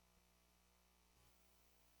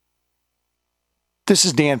 This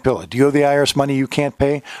is Dan Pilla. Do you owe the IRS money you can't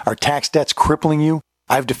pay? Are tax debts crippling you?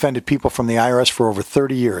 I've defended people from the IRS for over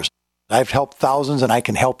 30 years. I've helped thousands, and I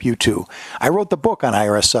can help you too. I wrote the book on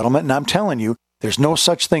IRS settlement, and I'm telling you, there's no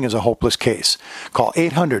such thing as a hopeless case. Call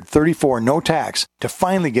 800-34-NO-TAX to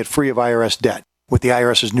finally get free of IRS debt. With the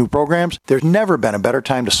IRS's new programs, there's never been a better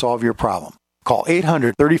time to solve your problem. Call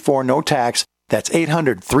 800-34-NO-TAX. That's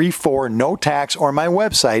 800-34-NO-TAX, or my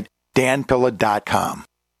website, danpilla.com.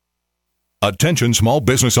 Attention small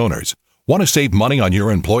business owners. Want to save money on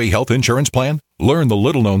your employee health insurance plan? Learn the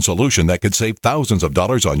little-known solution that could save thousands of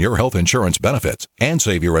dollars on your health insurance benefits and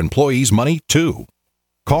save your employees money, too.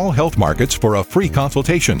 Call Health Markets for a free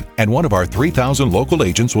consultation, and one of our 3,000 local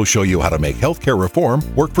agents will show you how to make healthcare reform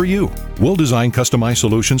work for you. We'll design customized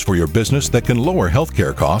solutions for your business that can lower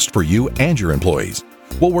healthcare costs for you and your employees.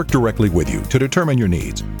 We'll work directly with you to determine your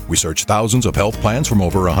needs. We search thousands of health plans from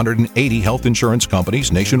over 180 health insurance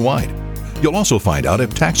companies nationwide. You'll also find out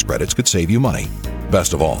if tax credits could save you money.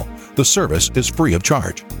 Best of all, the service is free of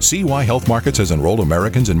charge. See why Health Markets has enrolled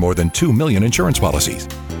Americans in more than 2 million insurance policies.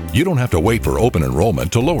 You don't have to wait for open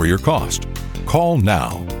enrollment to lower your cost. Call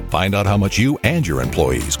now. Find out how much you and your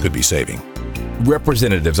employees could be saving.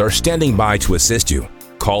 Representatives are standing by to assist you.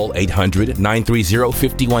 Call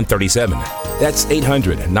 800-930-5137. That's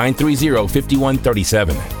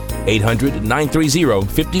 800-930-5137.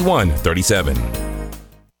 800-930-5137.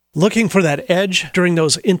 Looking for that edge during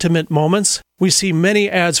those intimate moments? We see many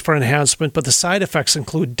ads for enhancement, but the side effects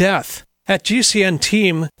include death. At GCN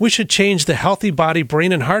Team, we should change the Healthy Body,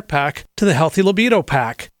 Brain, and Heart Pack to the Healthy Libido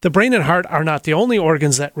Pack. The brain and heart are not the only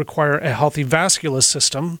organs that require a healthy vascular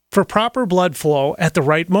system. For proper blood flow at the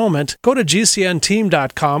right moment, go to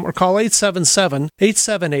GCNteam.com or call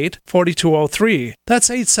 877-878-4203. That's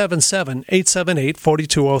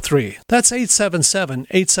 877-878-4203. That's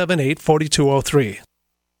 877-878-4203.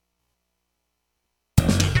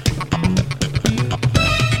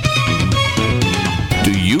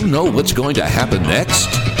 Do you know what's going to happen next?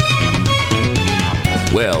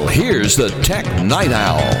 Well, here's the Tech Night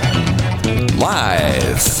Owl.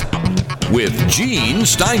 Live with Gene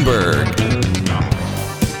Steinberg.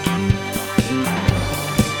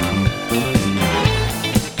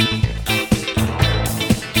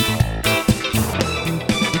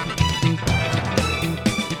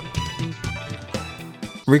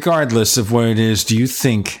 Regardless of what it is, do you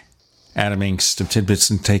think, Adam Engst of Tidbits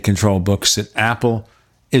and Take Control Books, that Apple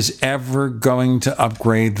is ever going to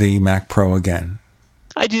upgrade the Mac Pro again?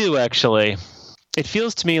 I do, actually. It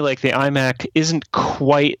feels to me like the iMac isn't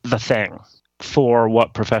quite the thing for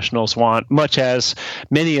what professionals want, much as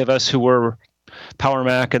many of us who were Power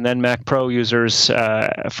Mac and then Mac Pro users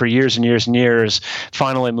for years and years and years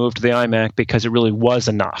finally moved to the iMac because it really was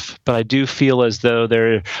enough. But I do feel as though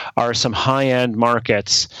there are some high-end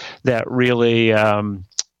markets that really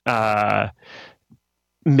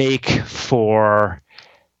make for,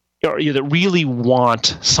 or that really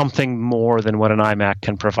want something more than what an iMac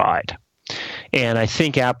can provide. And I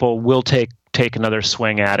think Apple will take another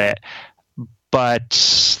swing at it,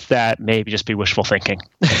 but that may just be wishful thinking.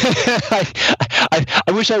 I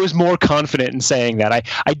wish I was more confident in saying that.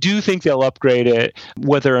 I do think they'll upgrade it.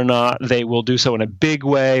 Whether or not they will do so in a big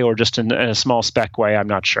way or just in a small spec way, I'm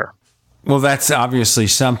not sure. Well, that's obviously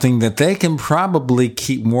something that they can probably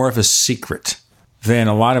keep more of a secret than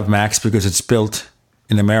a lot of Macs because it's built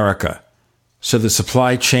in America. So the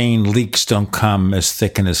supply chain leaks don't come as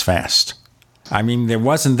thick and as fast. I mean, there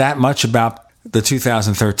wasn't that much about the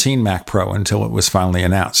 2013 Mac Pro until it was finally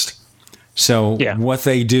announced. So what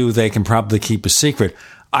they do, they can probably keep a secret.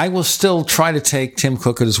 I will still try to take Tim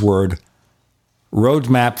Cook at his word.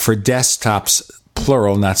 Roadmap for desktops,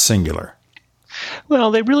 plural, not singular.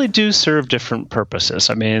 Well, they really do serve different purposes.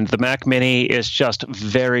 I mean, the Mac Mini is just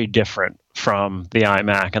very different from the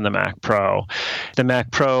iMac and the Mac Pro. The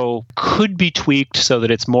Mac Pro could be tweaked so that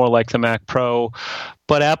it's more like the Mac Pro,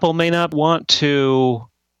 but Apple may not want to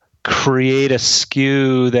create a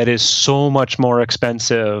SKU that is so much more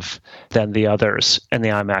expensive than the others in the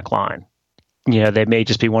iMac line. You know, they may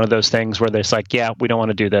just be one of those things where it's like, yeah, we don't want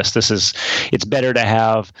to do this. It's better to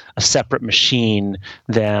have a separate machine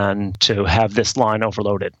than to have this line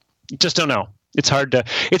overloaded. Just don't know. It's hard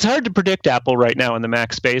to predict Apple right now in the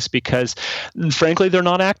Mac space because, frankly, they're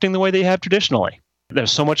not acting the way they have traditionally.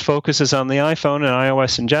 There's so much focus is on the iPhone and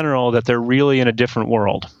iOS in general that they're really in a different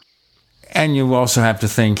world. And you also have to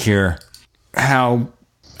think here how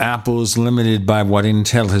Apple is limited by what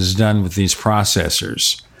Intel has done with these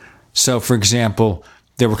processors. So, for example,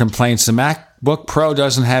 there were complaints the MacBook Pro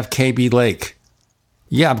doesn't have Kaby Lake.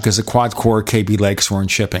 Yeah, because the quad-core Kaby Lakes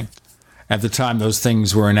weren't shipping at the time those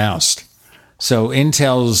things were announced. So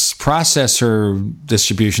Intel's processor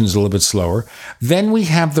distribution is a little bit slower. Then we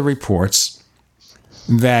have the reports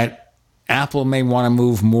that Apple may want to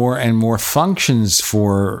move more and more functions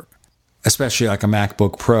for, especially like a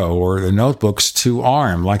MacBook Pro or the notebooks, to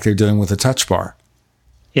ARM, like they're doing with the Touch Bar.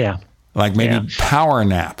 Yeah. Like maybe Power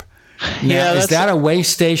Nap. Now, is that a way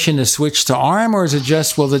station to switch to ARM, or is it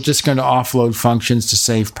just, well, they're just going to offload functions to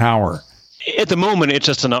save power? At the moment, it's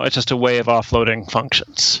just a way of offloading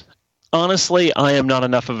functions. Honestly, I am not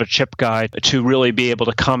enough of a chip guy to really be able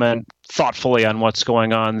to comment thoughtfully on what's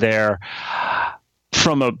going on there.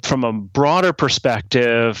 From a broader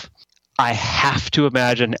perspective, I have to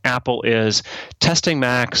imagine Apple is testing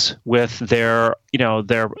Macs with their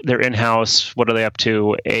in-house, what are they up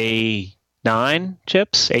to, A9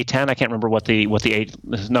 chips, A10. I can't remember what the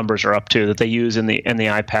numbers are up to that they use in the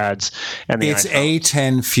iPads and the It's iPhone.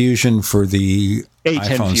 A10 Fusion for the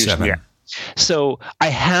iPhone Fusion, 7. yeah. So I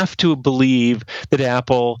have to believe that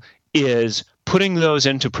Apple is putting those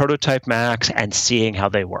into prototype Macs and seeing how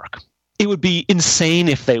they work. It would be insane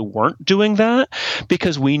if they weren't doing that,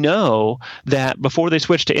 because we know that before they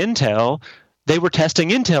switched to Intel, they were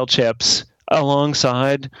testing Intel chips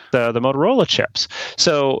alongside the Motorola chips.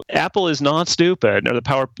 So Apple is not stupid, or the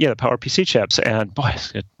Power PC chips. And boy,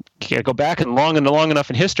 I go back and long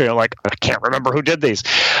enough in history, I'm like, I can't remember who did these.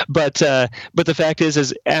 But the fact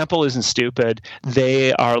is Apple isn't stupid.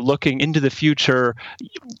 They are looking into the future,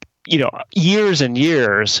 years and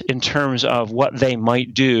years in terms of what they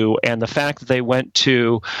might do. And the fact that they went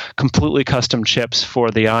to completely custom chips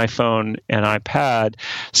for the iPhone and iPad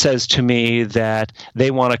says to me that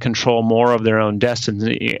they want to control more of their own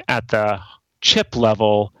destiny at the chip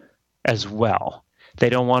level as well. They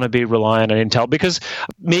don't want to be reliant on Intel, because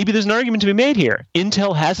maybe there's an argument to be made here.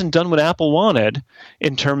 Intel hasn't done what Apple wanted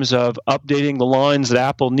in terms of updating the lines that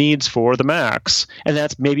Apple needs for the Macs. And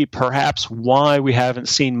that's perhaps why we haven't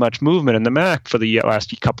seen much movement in the Mac for the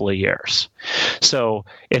last couple of years. So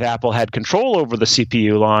if Apple had control over the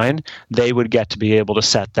CPU line, they would get to be able to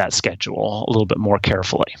set that schedule a little bit more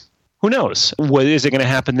carefully. Who knows? Is it going to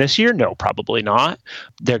happen this year? No, probably not.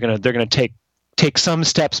 They're going to take some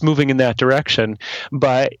steps moving in that direction.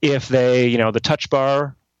 But if they, the Touch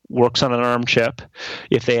Bar works on an ARM chip,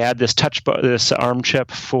 if they add this ARM chip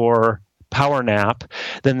for Power Nap,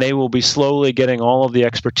 then they will be slowly getting all of the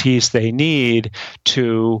expertise they need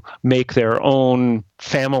to make their own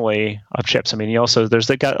family of chips. I mean,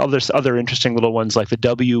 they got other interesting little ones like the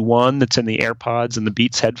W1 that's in the AirPods and the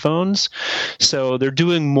Beats headphones. So they're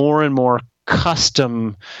doing more and more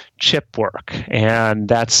custom chip work,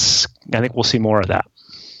 and I think we'll see more of that.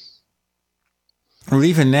 Well,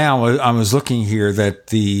 even now, I was looking here that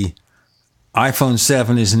the iPhone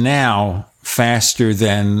 7 is now faster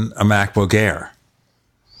than a MacBook Air.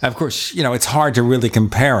 Of course, it's hard to really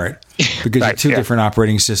compare it because Right, of two different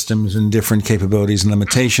operating systems and different capabilities and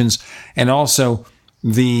limitations. And also,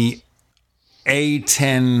 the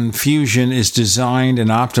A10 Fusion is designed and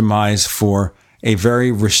optimized for a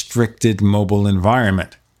very restricted mobile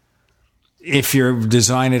environment. If you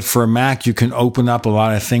design it for a Mac, you can open up a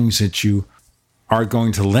lot of things that you are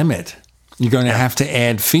going to limit. You're going to have to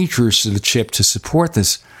add features to the chip to support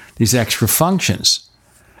these extra functions.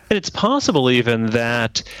 And it's possible even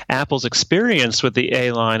that Apple's experience with the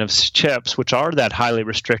A line of chips, which are that highly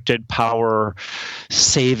restricted power-saving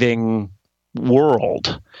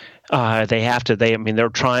world, they're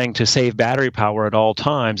trying to save battery power at all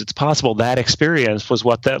times. It's possible that experience was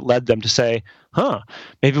what that led them to say,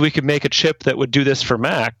 maybe we could make a chip that would do this for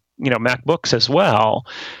MacBooks as well.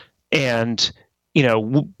 And,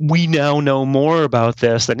 we now know more about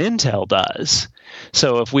this than Intel does.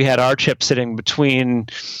 So if we had our chip sitting in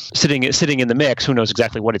the mix, who knows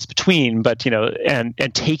exactly what it's between, but and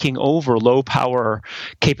taking over low power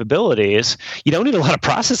capabilities, you don't need a lot of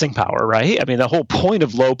processing power, right? I mean, the whole point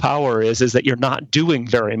of low power is that you're not doing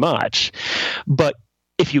very much. But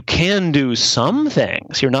if you can do some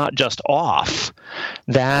things, you're not just off.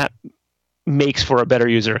 That makes for a better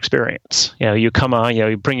user experience. You come on,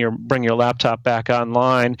 you bring your laptop back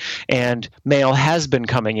online, and mail has been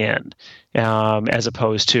coming in, as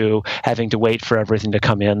opposed to having to wait for everything to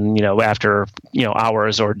come in, after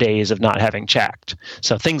hours or days of not having checked.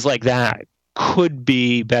 So things like that could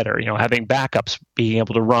be better. Having backups, being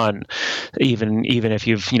able to run, even if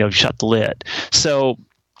you've shut the lid. So.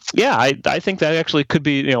 Yeah, I think that actually could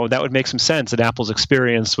be, that would make some sense. That Apple's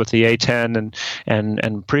experience with the A10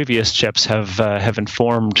 and previous chips have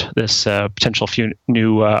informed this potential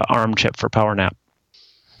new ARM chip for Power Nap.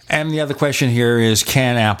 And the other question here is,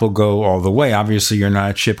 can Apple go all the way? Obviously, you're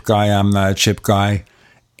not a chip guy. I'm not a chip guy.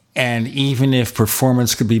 And even if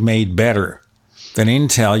performance could be made better than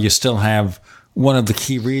Intel, you still have one of the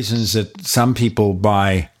key reasons that some people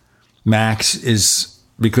buy Macs is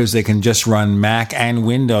because they can just run Mac and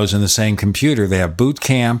Windows in the same computer. They have Boot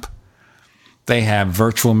Camp, they have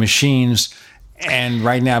virtual machines, and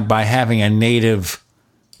right now by having a native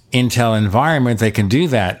Intel environment, they can do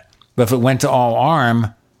that. But if it went to all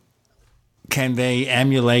ARM, can they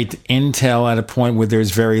emulate Intel at a point where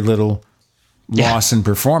there's very little loss in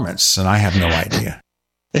performance? And I have no idea.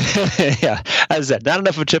 Yeah, as I said, not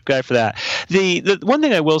enough of a chip guy for that. The one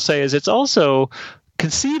thing I will say is it's also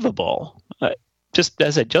conceivable, just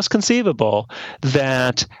conceivable,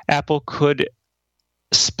 that Apple could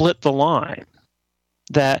split the line.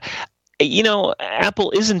 That,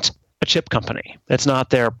 Apple isn't a chip company. That's not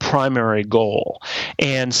their primary goal.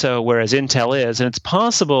 And so whereas Intel is, and it's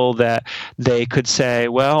possible that they could say,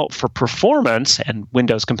 well, for performance and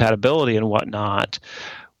Windows compatibility and whatnot,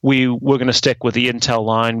 we're going to stick with the Intel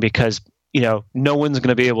line because, no one's going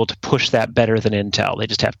to be able to push that better than Intel. They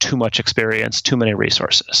just have too much experience, too many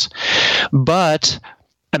resources. But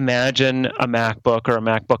imagine a MacBook or a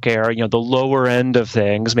MacBook Air, the lower end of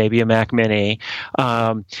things, maybe a Mac Mini.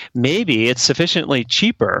 Maybe it's sufficiently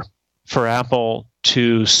cheaper for Apple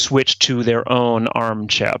to switch to their own ARM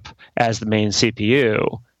chip as the main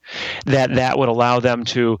CPU, that would allow them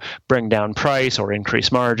to bring down price or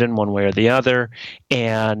increase margin one way or the other.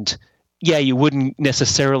 And yeah, you wouldn't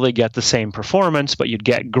necessarily get the same performance, but you'd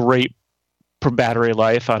get great battery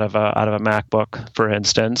life out of a MacBook, for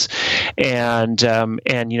instance, and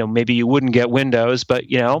maybe you wouldn't get Windows, but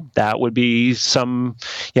that would be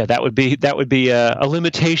that would be a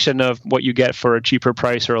limitation of what you get for a cheaper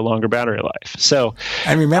price or a longer battery life. So,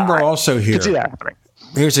 and remember also here, could see that happening.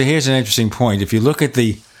 Here's an interesting point. If you look at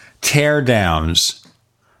the teardowns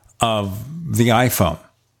of the iPhone,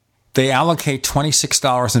 they allocate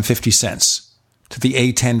 $26.50 to the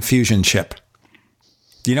A10 Fusion chip.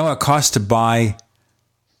 Do you know what it costs to buy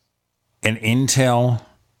an Intel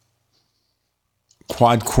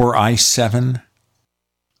quad-core i7?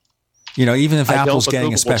 Even if Apple's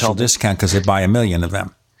getting a special discount because they buy 1 million of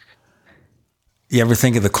them. You ever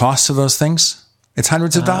think of the cost of those things? It's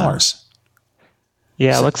hundreds of dollars.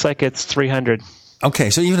 Yeah, it looks like it's $300.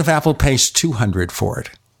 Okay, so even if Apple pays $200 for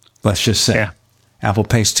it, let's just say Apple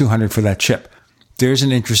pays $200 for that chip. There's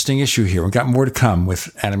an interesting issue here. We've got more to come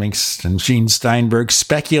with Adam Engst and Gene Steinberg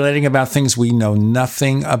speculating about things we know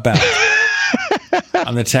nothing about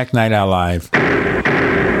on the Tech Night Owl Live.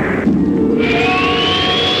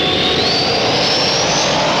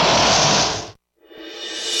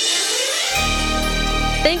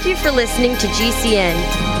 Thank you for listening to GCN.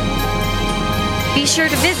 Be sure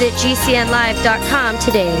to visit GCNlive.com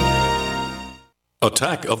today.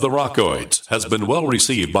 Attack of the Rockoids has been well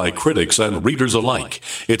received by critics and readers alike.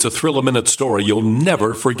 It's a thrill-a-minute story you'll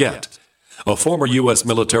never forget. A former U.S.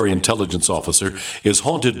 military intelligence officer is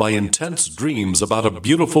haunted by intense dreams about a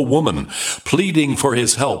beautiful woman pleading for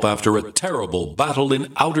his help after a terrible battle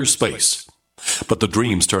in outer space. But the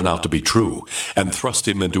dreams turn out to be true and thrust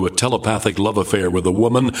him into a telepathic love affair with a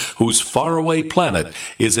woman whose faraway planet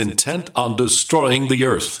is intent on destroying the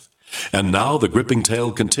Earth. And now the gripping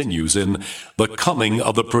tale continues in The Coming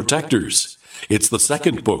of the Protectors. It's the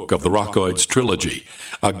second book of the Rockoids trilogy,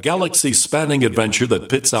 a galaxy-spanning adventure that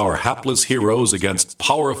pits our hapless heroes against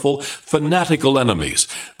powerful, fanatical enemies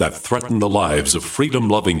that threaten the lives of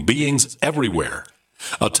freedom-loving beings everywhere.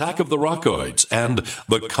 Attack of the Rockoids and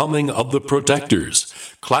The Coming of the Protectors.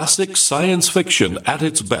 Classic science fiction at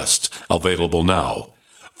its best, available now.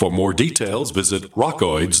 For more details, visit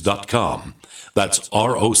rockoids.com. That's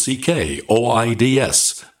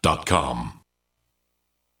ROCKOIDS.com.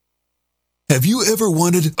 Have you ever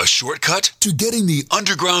wanted a shortcut to getting the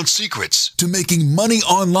underground secrets to making money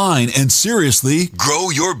online and seriously grow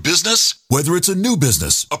your business? Whether it's a new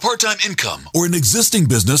business, a part-time income, or an existing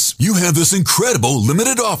business, you have this incredible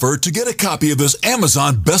limited offer to get a copy of this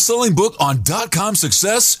Amazon best-selling book on .com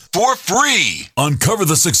success for free. Uncover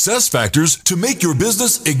the success factors to make your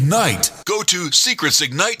business ignite. Go to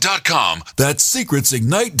secretsignite.com. That's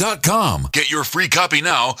secretsignite.com. Get your free copy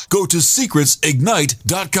now. Go to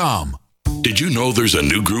secretsignite.com. Did you know there's a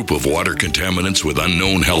new group of water contaminants with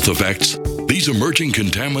unknown health effects? These emerging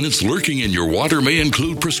contaminants lurking in your water may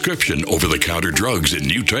include prescription, over-the-counter drugs, and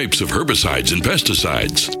new types of herbicides and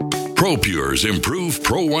pesticides. ProPure's improved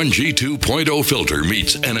Pro 1G 2.0 filter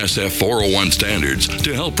meets NSF 401 standards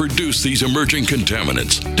to help reduce these emerging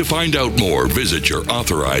contaminants. To find out more, visit your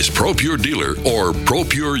authorized ProPure dealer or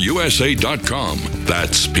ProPureUSA.com.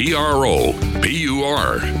 That's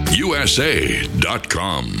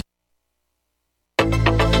PROPURUSA.com.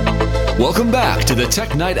 Welcome back to the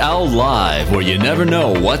Tech Night Owl Live, where you never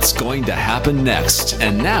know what's going to happen next.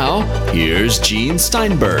 And now, here's Gene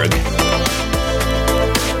Steinberg.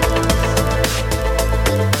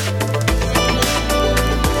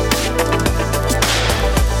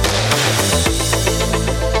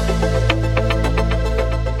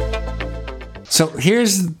 So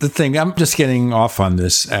here's the thing. I'm just getting off on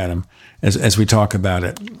this, Adam, as we talk about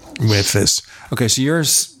it with this. Okay, so you're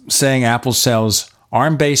saying Apple sells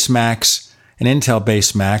ARM-based Macs and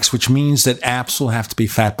Intel-based Macs, which means that apps will have to be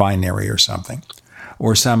fat binary or something,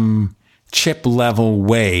 or some chip-level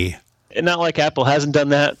way. And not like Apple hasn't done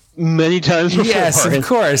that many times before. Yes, of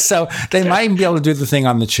course. So they might be able to do the thing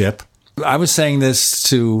on the chip. I was saying this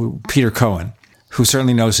to Peter Cohen, who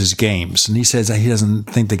certainly knows his games. And he says that he doesn't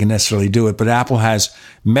think they can necessarily do it. But Apple has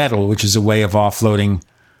Metal, which is a way of offloading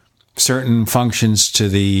certain functions to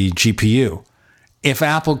the GPU. If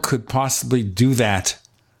Apple could possibly do that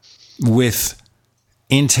with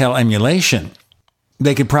Intel emulation,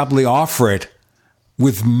 they could probably offer it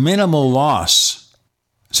with minimal loss.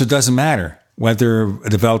 So it doesn't matter whether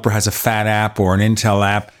a developer has a fat app or an Intel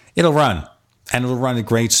app. It'll run, and it'll run at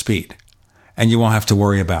great speed, and you won't have to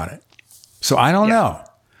worry about it. So I don't know.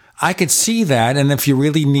 I could see that. And if you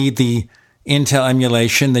really need the Intel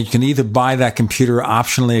emulation, then you can either buy that computer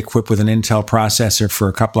optionally equipped with an Intel processor for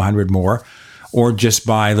a couple of $100 more, or just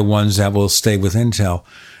buy the ones that will stay with Intel.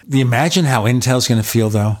 You imagine how Intel's going to feel,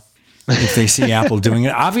 though, if they see Apple doing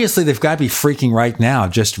it. Obviously, they've got to be freaking right now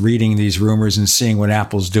just reading these rumors and seeing what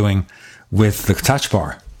Apple's doing with the Touch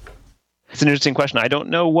Bar. It's an interesting question. I don't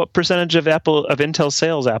know what percentage of Intel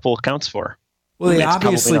sales Apple accounts for. Well, they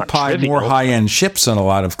obviously buy more high-end chips than a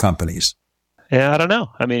lot of companies. Yeah, I don't know.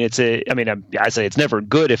 I mean, I say it's never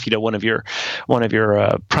good if one of your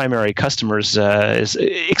primary customers is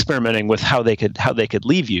experimenting with how they could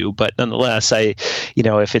leave you. But nonetheless, if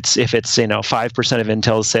it's 5% of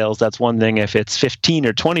Intel's sales, that's one thing. If it's 15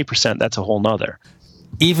 or 20%, that's a whole nother.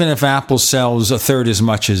 Even if Apple sells a third as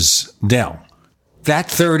much as Dell, that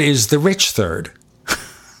third is the rich third.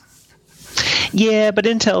 Yeah, but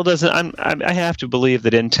Intel doesn't. I have to believe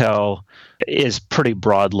that Intel is pretty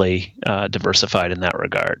broadly diversified in that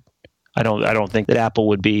regard. I don't think that Apple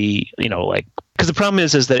would be, because the problem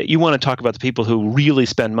is that you want to talk about the people who really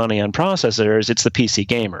spend money on processors. It's the PC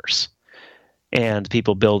gamers and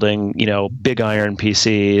people building, big iron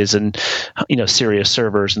PCs and, serious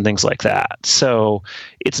servers and things like that. So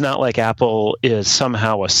it's not like Apple is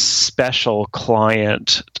somehow a special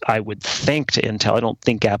client, I would think, to Intel. I don't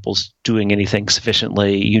think Apple's doing anything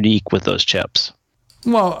sufficiently unique with those chips.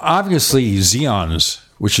 Well, obviously Xeons,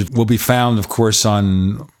 which will be found, of course,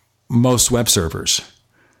 on most web servers,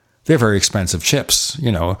 they're very expensive chips.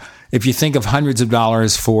 If you think of hundreds of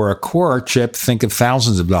dollars for a Core chip, think of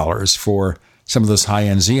thousands of dollars for some of those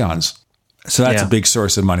high-end Xeons. So that's a big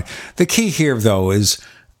source of money. The key here, though, is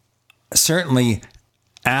certainly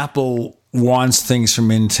Apple wants things from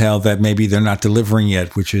Intel that maybe they're not delivering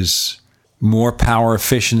yet, which is more power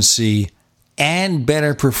efficiency and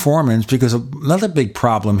better performance. Because another big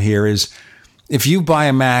problem here is if you buy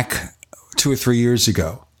a Mac 2 or 3 years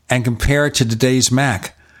ago and compare it to today's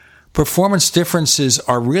Mac, performance differences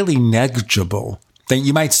are really negligible.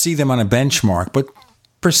 You might see them on a benchmark, but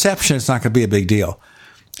perception, it's not going to be a big deal.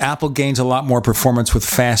 Apple gains a lot more performance with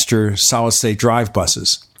faster solid-state drive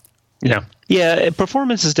buses. Yeah.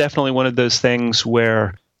 Performance is definitely one of those things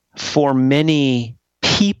where, for many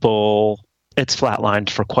people, it's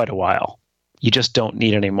flatlined for quite a while. You just don't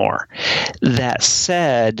need any more. That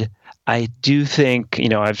said, I do think,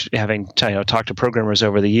 having talked to programmers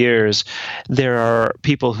over the years, there are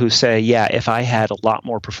people who say, yeah, if I had a lot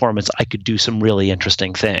more performance, I could do some really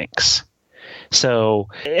interesting things. So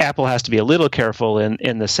Apple has to be a little careful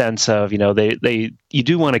in the sense of, you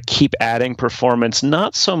do want to keep adding performance,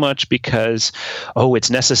 not so much because,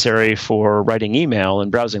 it's necessary for writing email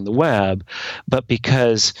and browsing the web, but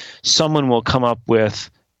because someone will come up with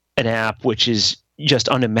an app which is just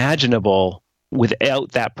unimaginable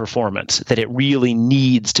without that performance, that it really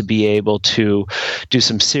needs to be able to do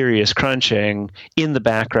some serious crunching in the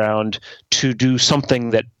background to do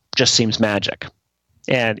something that just seems magic.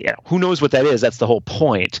 And who knows what that is? That's the whole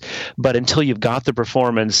point. But until you've got the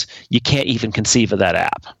performance, you can't even conceive of that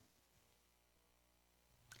app.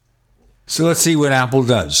 So let's see what Apple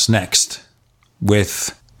does next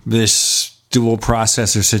with this dual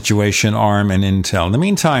processor situation, ARM and Intel. In the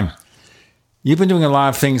meantime, you've been doing a lot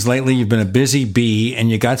of things lately. You've been a busy bee, and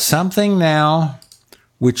you got something now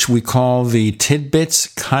which we call the Tidbits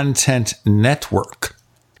Content Network.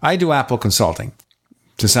 I do Apple consulting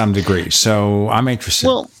to some degree, so I'm interested.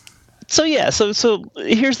 Well, so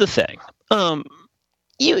here's the thing.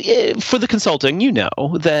 for the consulting,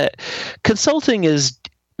 that consulting is,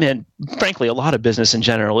 and frankly, a lot of business in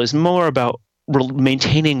general is more about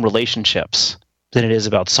maintaining relationships than it is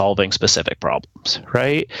about solving specific problems,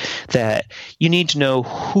 right? That you need to know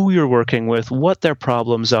who you're working with, what their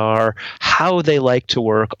problems are, how they like to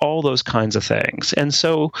work, all those kinds of things. And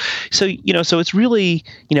so it's really,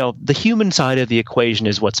 the human side of the equation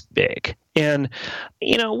is what's big. And,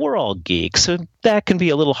 we're all geeks, so that can be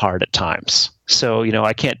a little hard at times. So,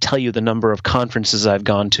 I can't tell you the number of conferences I've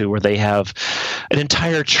gone to where they have an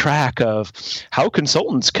entire track of how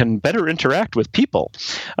consultants can better interact with people,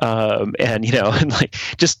 and like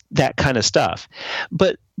just that kind of stuff.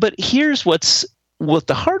 But here's what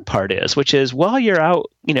the hard part is, which is while you're out,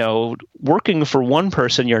 working for one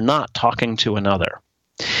person, you're not talking to another.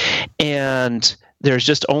 And there's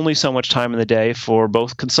just only so much time in the day for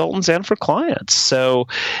both consultants and for clients. So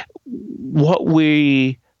what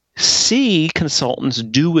we see consultants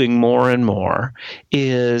doing more and more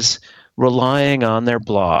is relying on their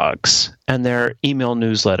blogs and their email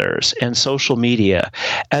newsletters and social media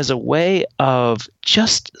as a way of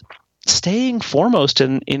just staying foremost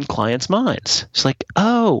in clients' minds. It's like,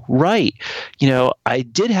 oh, right, I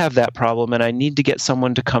did have that problem and I need to get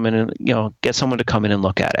someone to come in and,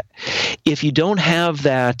 look at it. If you don't have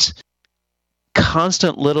that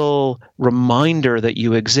constant little reminder that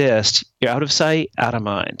you exist, you're out of sight, out of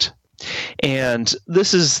mind. And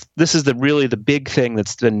this is the big thing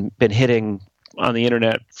that's been hitting on the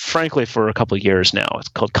internet, frankly, for a couple of years now. It's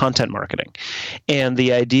called content marketing. And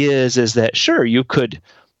the idea is that, sure, you could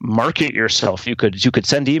market yourself. You could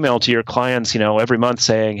send email to your clients, every month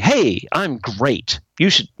saying, "Hey, I'm great. You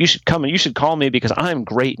should come and you should call me because I'm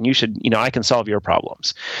great and you should, I can solve your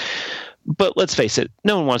problems." But let's face it,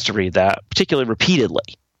 no one wants to read that, particularly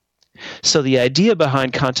repeatedly. So the idea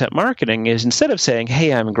behind content marketing is instead of saying,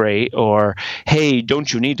 "Hey, I'm great," or "Hey,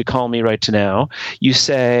 don't you need to call me right now?" you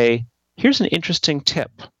say, "Here's an interesting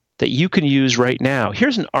tip that you can use right now.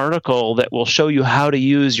 Here's an article that will show you how to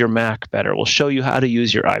use your Mac better. Will show you how to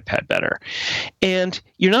use your iPad better." And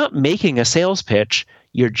you're not making a sales pitch.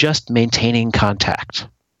 You're just maintaining contact.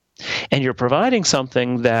 And you're providing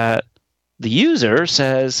something that the user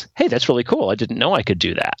says, "Hey, that's really cool. I didn't know I could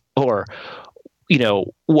do that." Or,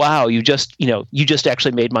 "Wow, you just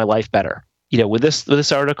actually made my life better. With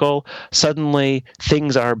this article, suddenly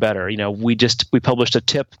things are better. We published a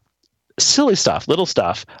tip, silly stuff, little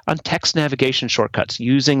stuff on text navigation shortcuts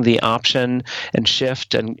using the Option and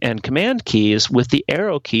Shift and Command keys with the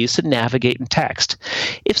arrow keys to navigate in text."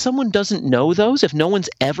 If someone doesn't know those, if no one's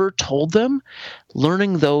ever told them,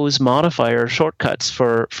 learning those modifier shortcuts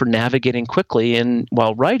for navigating quickly and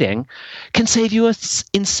while writing can save you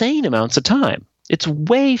insane amounts of time. It's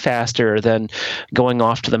way faster than going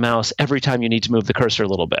off to the mouse every time you need to move the cursor a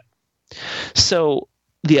little bit. So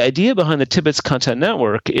the idea behind the Tidbits Content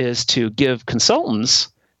Network is to give consultants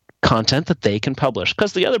content that they can publish.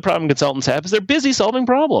 Because the other problem consultants have is they're busy solving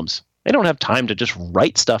problems. They don't have time to just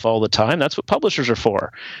write stuff all the time. That's what publishers are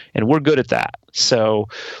for, and we're good at that. So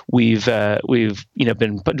we've been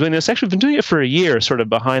doing this. Actually, we've been doing it for a year, sort of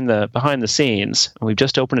behind the scenes. And we've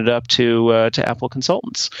just opened it up to Apple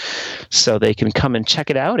consultants, so they can come and check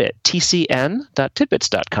it out at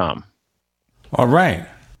tcn.tidbits.com. All right.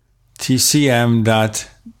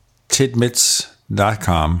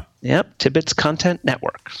 tcm.tidbits.com. Yep, Tidbits Content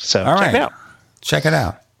Network. So check it out. Check it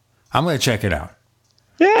out. I'm going to check it out.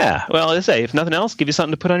 Yeah. Well, as I say, if nothing else, give you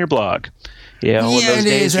something to put on your blog. Yeah, it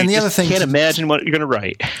is. And the other thing, can't imagine what you're going to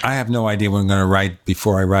write. I have no idea what I'm going to write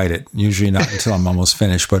before I write it. Usually not until I'm almost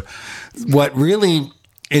finished. But what really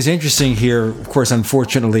is interesting here, of course,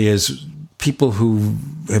 unfortunately, is people who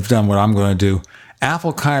have done what I'm going to do.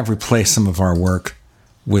 Apple kind of replaced some of our work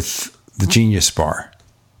with the Genius Bar,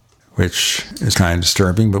 which is kind of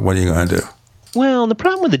disturbing. But what are you going to do? Well, the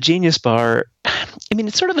problem with the Genius Bar,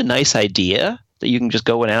 it's sort of a nice idea that you can just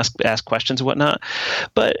go and ask questions and whatnot.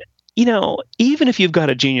 But, even if you've got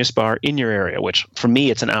a Genius Bar in your area, which for me,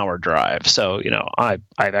 it's an hour drive. So, I've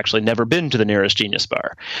actually never been to the nearest Genius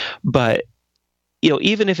Bar. But,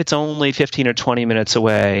 even if it's only 15 or 20 minutes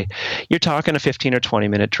away, you're talking a 15 or 20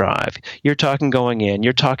 minute drive. You're talking going in.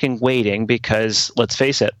 You're talking waiting because, let's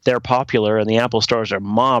face it, they're popular and the Apple stores are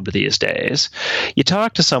mobbed these days. You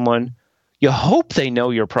talk to someone, you hope they know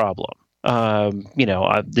your problem.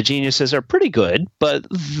 The geniuses are pretty good, but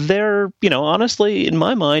they're, honestly, in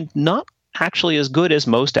my mind, not actually as good as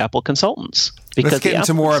most Apple consultants. Let's get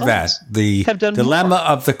into more of that. The dilemma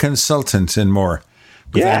of the consultant and more.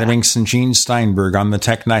 With Adam Engst and Gene Steinberg on the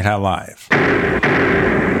Tech Night Owl Live.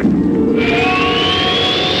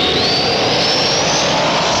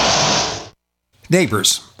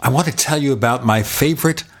 Neighbors, I want to tell you about my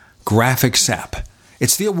favorite graphics app.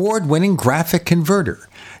 It's the award-winning Graphic Converter.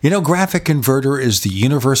 You know, Graphic Converter is the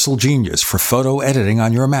universal genius for photo editing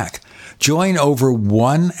on your Mac. Join over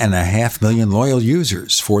 1.5 million loyal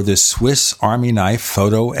users for this Swiss Army knife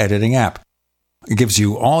photo editing app. It gives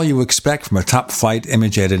you all you expect from a top-flight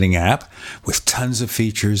image editing app with tons of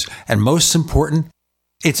features, and most important,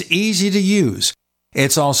 it's easy to use.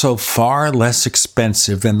 It's also far less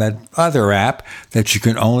expensive than that other app that you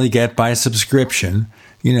can only get by subscription.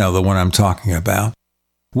 You know, the one I'm talking about.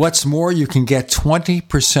 What's more, you can get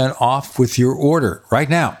 20% off with your order right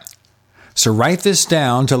now. So write this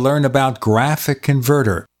down to learn about Graphic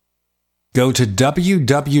Converter. Go to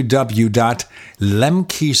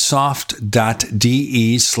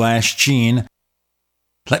www.lemkesoft.de/Gene.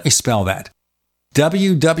 Let me spell that.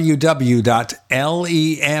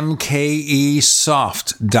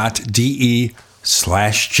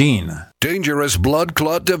 www.lemkesoft.de/Gene. Dangerous blood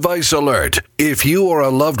clot device alert. If you or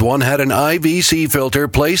a loved one had an IVC filter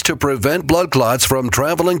placed to prevent blood clots from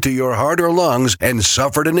traveling to your heart or lungs and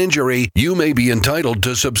suffered an injury, you may be entitled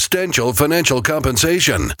to substantial financial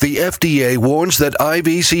compensation. The FDA warns that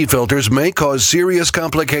IVC filters may cause serious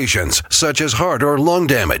complications, such as heart or lung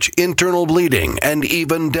damage, internal bleeding, and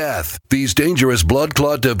even death. These dangerous blood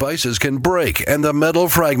clot devices can break, and the metal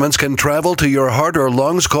fragments can travel to your heart or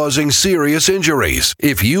lungs, causing serious injuries.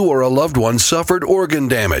 If you or a loved one suffered organ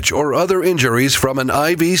damage or other injuries from an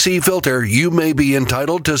IVC filter, you may be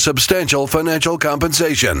entitled to substantial financial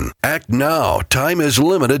compensation. Act now. Time is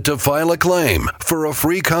limited to file a claim. For a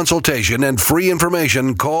free consultation and free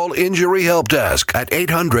information, call Injury Help Desk at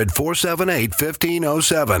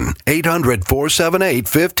 800-478-1507.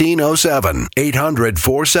 800-478-1507.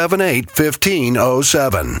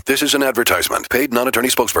 800-478-1507. This is an advertisement. Paid non-attorney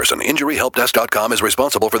spokesperson. InjuryHelpDesk.com is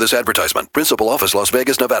responsible for this advertisement. Principal office, Las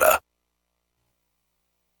Vegas, Nevada.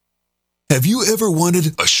 Have you ever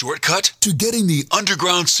wanted a shortcut to getting the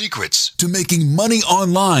underground secrets to making money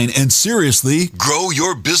online and seriously grow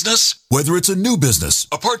your business? Whether it's a new business,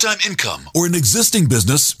 a part-time income, or an existing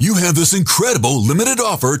business, you have this incredible limited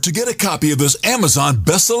offer to get a copy of this Amazon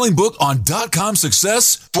best-selling book on .com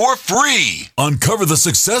success for free. Uncover the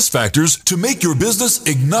success factors to make your business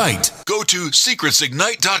ignite. Go to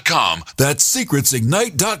secretsignite.com. That's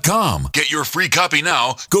secretsignite.com. Get your free copy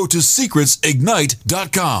now. Go to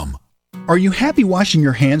secretsignite.com. Are you happy washing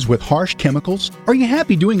your hands with harsh chemicals? Are you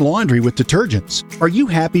happy doing laundry with detergents? Are you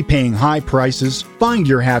happy paying high prices? Find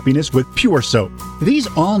your happiness with Pure Soap. These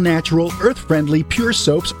all-natural, earth-friendly Pure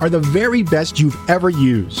Soaps are the very best you've ever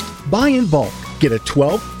used. Buy in bulk. Get a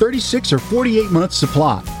 12, 36, or 48-month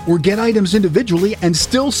supply, or get items individually and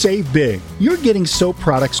still save big. You're getting soap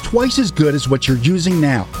products twice as good as what you're using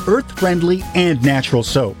now, earth-friendly and natural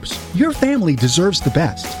soaps. Your family deserves the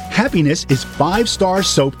best. Happiness is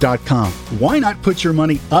 5starsoap.com. Why not put your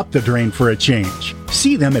money up the drain for a change?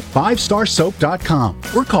 See them at 5starsoap.com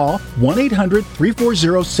or call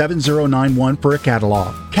 1-800-340-7091 for a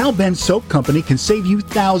catalog. Cal Ben Soap Company can save you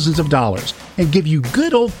thousands of dollars and give you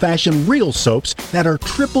good old-fashioned real soaps that are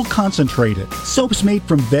triple concentrated. Soaps made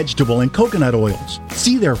from vegetable and coconut oils.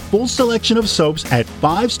 See their full selection of soaps at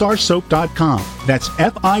 5starsoap.com. That's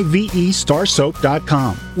F-I-V-E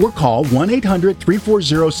starsoap.com or call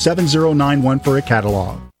 1-800-340-7091 for a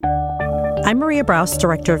catalog. I'm Maria Brous,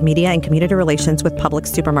 Director of Media and Community Relations with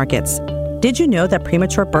Publix Supermarkets. Did you know that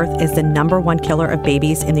premature birth is the #1 killer of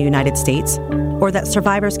babies in the United States? Or that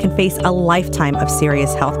survivors can face a lifetime of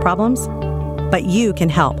serious health problems? But you can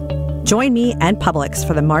help. Join me and Publix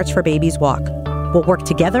for the March for Babies Walk. We'll work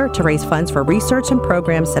together to raise funds for research and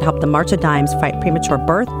programs that help the March of Dimes fight premature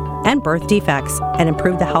birth and birth defects and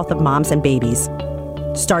improve the health of moms and babies.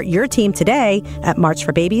 Start your team today at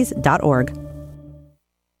marchforbabies.org.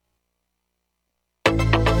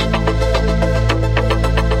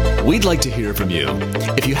 We'd like to hear from you.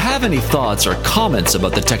 If you have any thoughts or comments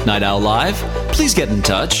about the Tech Night Owl Live, please get in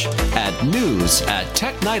touch at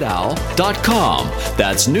news@technightowl.com.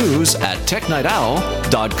 That's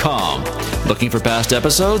news@technightowl.com. Looking for past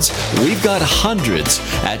episodes? We've got hundreds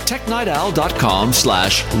at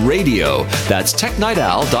technightowl.com/radio. That's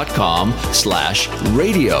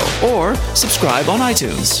technightowl.com/radio. Or subscribe on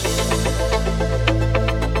iTunes.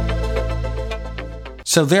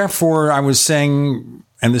 So therefore, I was saying,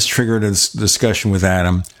 and this triggered a discussion with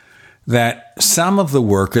Adam, that some of the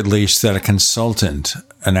work, at least that a consultant,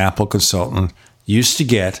 an Apple consultant, used to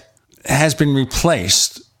get has been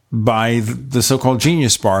replaced by the so-called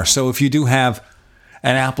Genius Bar. So if you do have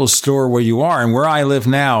an Apple store where you are, and where I live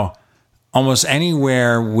now, almost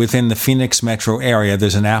anywhere within the Phoenix metro area,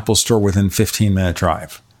 there's an Apple store within 15-minute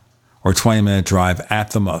drive or 20-minute drive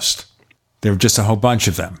at the most. There are just a whole bunch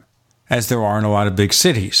of them, as there are in a lot of big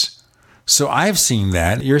cities. So I've seen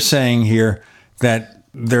that. You're saying here that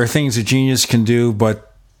there are things a Genius can do,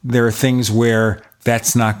 but there are things where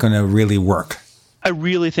that's not going to really work. I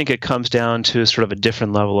really think it comes down to sort of a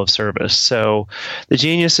different level of service. So the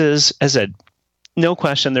Geniuses, as I said, no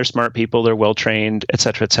question, they're smart people, they're well-trained, et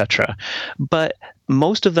cetera, et cetera. But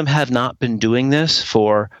most of them have not been doing this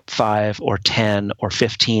for 5 or 10 or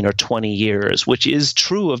 15 or 20 years, which is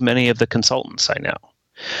true of many of the consultants I know.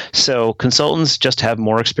 So consultants just have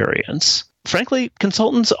more experience. Frankly,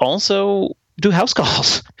 consultants also do house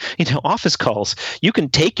calls, office calls. You can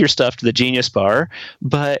take your stuff to the Genius Bar,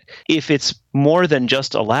 but if it's more than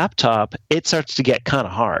just a laptop, it starts to get kind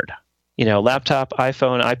of hard. Laptop,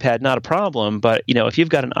 iPhone, iPad, not a problem. But, if you've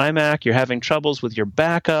got an iMac, you're having troubles with your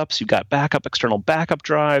backups, you've got external backup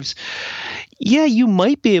drives. Yeah, you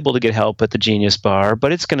might be able to get help at the Genius Bar,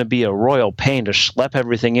 but it's going to be a royal pain to schlep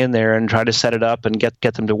everything in there and try to set it up and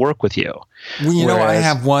get them to work with you. Well, I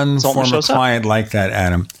have one former client like that,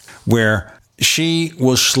 Adam, where she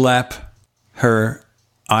will schlep her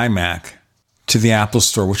iMac to the Apple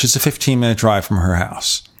Store, which is a 15-minute drive from her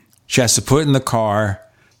house. She has to put it in the car,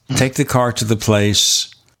 take the car to the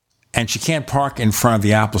place, and she can't park in front of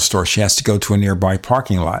the Apple Store. She has to go to a nearby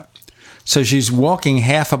parking lot. So she's walking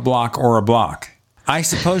half a block or a block. I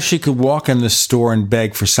suppose she could walk in the store and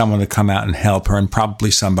beg for someone to come out and help her, and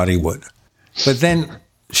probably somebody would. But then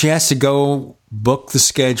she has to go book the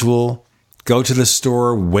schedule, go to the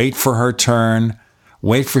store, wait for her turn,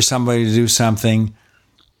 wait for somebody to do something.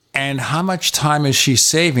 And how much time is she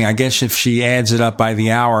saving? I guess if she adds it up by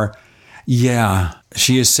the hour, yeah,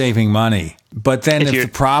 she is saving money. But then if the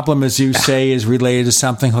problem, as you say, is related to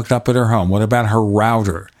something hooked up at her home, what about her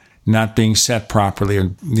router not being set properly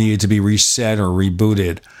or needed to be reset or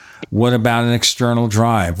rebooted? What about an external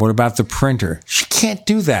drive? What about the printer? She can't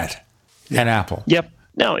do that at Apple. Yep.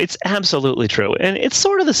 No, it's absolutely true. And it's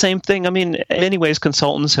sort of the same thing. I mean, in many ways,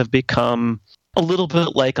 consultants have become a little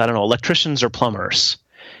bit like, electricians or plumbers.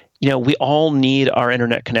 We all need our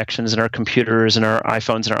internet connections and our computers and our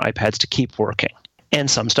iPhones and our iPads to keep working. And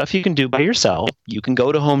some stuff you can do by yourself. You can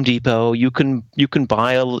go to Home Depot. You can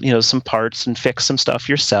buy some parts and fix some stuff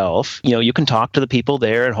yourself. You can talk to the people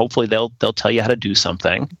there, and hopefully they'll tell you how to do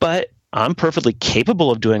something. But I'm perfectly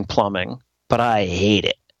capable of doing plumbing, but I hate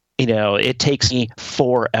it. It takes me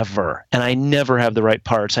forever, and I never have the right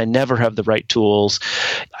parts. I never have the right tools.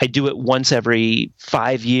 I do it once every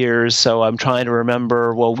 5 years, so I'm trying to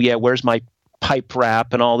remember, where's my pipe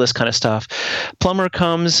wrap and all this kind of stuff. Plumber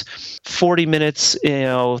comes, 40 minutes,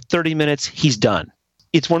 30 minutes, he's done.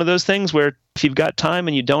 It's one of those things where if you've got time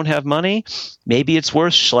and you don't have money, maybe it's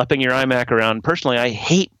worth schlepping your iMac around. Personally, I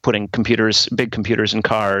hate putting big computers in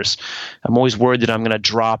cars. I'm always worried that I'm going to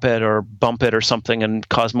drop it or bump it or something and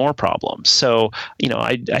cause more problems. So,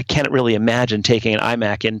 I can't really imagine taking an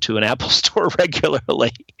iMac into an Apple store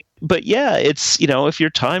regularly. But yeah, it's, if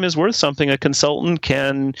your time is worth something, a consultant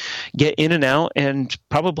can get in and out and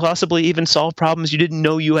possibly even solve problems you didn't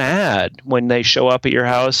know you had when they show up at your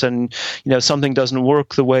house and, something doesn't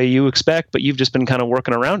work the way you expect, but you've just been kind of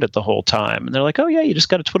working around it the whole time. And they're like, oh yeah, you just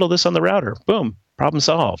got to twiddle this on the router. Boom. Problem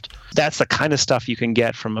solved. That's the kind of stuff you can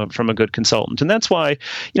get from a good consultant. And that's why,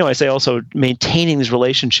 I say also maintaining these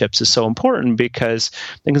relationships is so important, because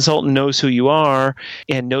the consultant knows who you are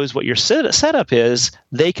and knows what your setup is.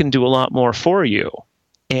 They can do a lot more for you.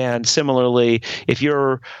 And similarly, if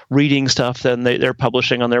you're reading stuff then they're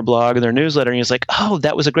publishing on their blog and their newsletter, and it's like, oh,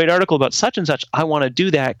 that was a great article about such and such. I want to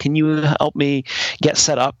do that. Can you help me get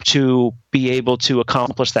set up to be able to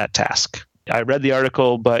accomplish that task? I read the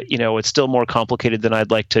article, but, it's still more complicated than I'd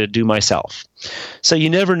like to do myself. So you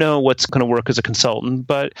never know what's going to work as a consultant,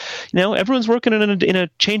 but, everyone's working in a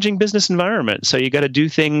changing business environment. So you got to do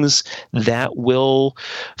things that will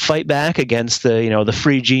fight back against the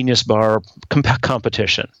free Genius Bar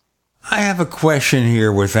competition. I have a question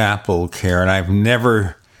here with Apple Care, and I've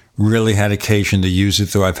never really had occasion to use it,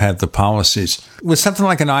 though I've had the policies. With something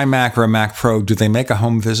like an iMac or a Mac Pro, do they make a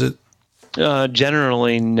home visit?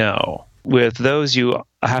 Generally, no. With those, you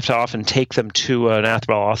have to often take them to an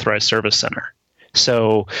Apple authorized service center.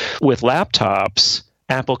 So with laptops,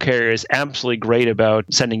 Apple Care is absolutely great about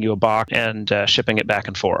sending you a box and shipping it back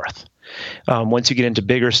and forth. Once you get into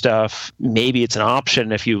bigger stuff, maybe it's an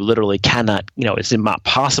option if you literally cannot, it's not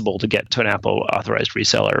possible to get to an Apple authorized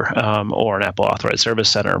reseller or an Apple authorized service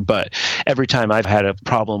center. But every time I've had a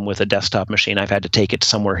problem with a desktop machine, I've had to take it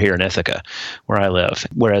somewhere here in Ithaca where I live.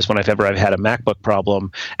 Whereas whenever I've had a MacBook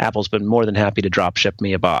problem, Apple's been more than happy to drop ship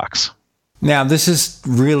me a box. Now, this is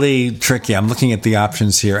really tricky. I'm looking at the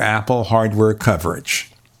options here. Apple hardware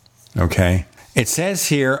coverage. Okay. It says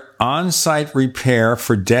here, on-site repair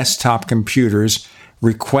for desktop computers.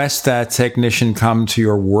 Request that technician come to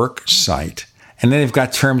your work site. And then they've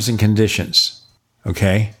got terms and conditions.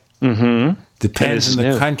 Okay? Mm-hmm. Depends on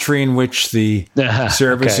the country in which the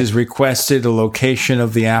service is requested, the location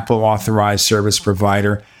of the Apple authorized service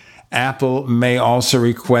provider. Apple may also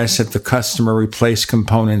request that the customer replace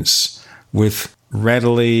components with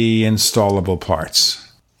readily installable parts.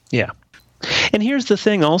 Yeah. And here's the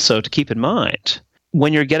thing also to keep in mind.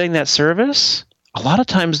 When you're getting that service, a lot of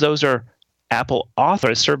times those are Apple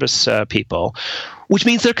authorized service people, which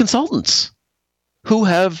means they're consultants who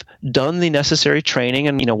have done the necessary training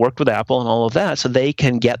and, worked with Apple and all of that so they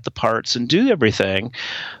can get the parts and do everything.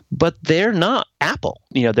 But they're not Apple.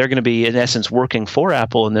 They're going to be, in essence, working for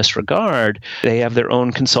Apple in this regard. They have their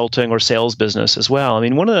own consulting or sales business as well. I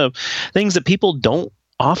mean, one of the things that people don't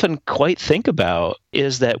often quite think about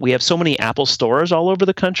is that we have so many Apple stores all over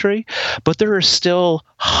the country, but there are still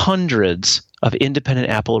hundreds of independent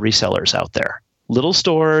Apple resellers out there. Little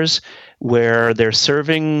stores where they're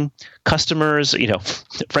serving customers.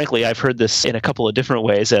 Frankly, I've heard this in a couple of different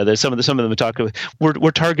ways. There's some of them talk.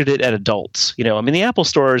 We're targeted at adults. The Apple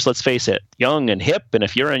stores, let's face it, young and hip. And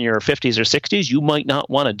if you're in your 50s or 60s, you might not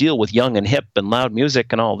want to deal with young and hip and loud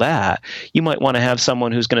music and all that. You might want to have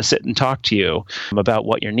someone who's going to sit and talk to you about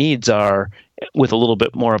what your needs are with a little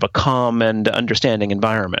bit more of a calm and understanding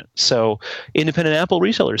environment. So independent Apple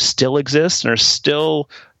resellers still exist and are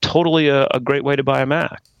still totally a great way to buy a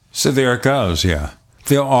Mac. So there it goes, yeah.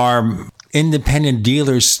 There are independent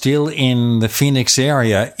dealers still in the Phoenix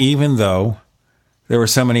area, even though there were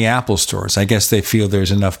so many Apple stores. I guess they feel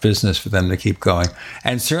there's enough business for them to keep going.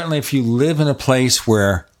 And certainly if you live in a place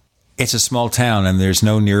where it's a small town and there's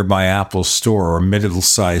no nearby Apple store or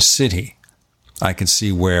middle-sized city, I can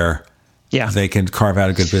see where they can carve out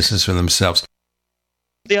a good business for themselves.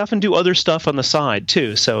 They often do other stuff on the side,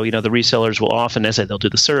 too. So, the resellers will often, as I say, they'll do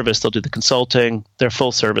the service, they'll do the consulting. They're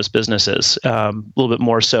full-service businesses, a little bit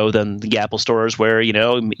more so than the Apple stores where, you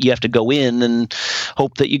have to go in and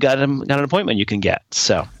hope that you got an appointment you can get.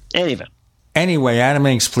 So, Anyway, Adam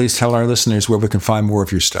Inks, please tell our listeners where we can find more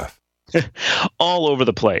of your stuff. All over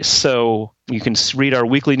the place. So you can read our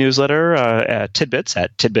weekly newsletter at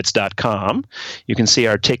tidbits.com. You can see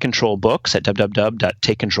our Take Control books at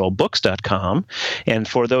www.takecontrolbooks.com. And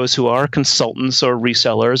for those who are consultants or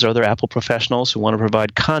resellers or other Apple professionals who want to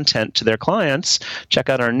provide content to their clients, check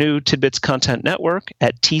out our new Tidbits Content Network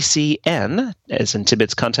at TCN, as in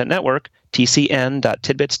Tidbits Content Network,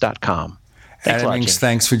 tcn.tidbits.com. Adam Inks,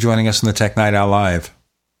 thanks for joining us on the Tech Night Owl Live.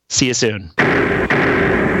 See you soon.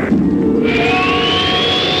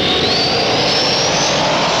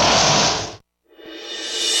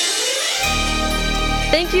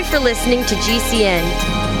 Thank you for listening to GCN.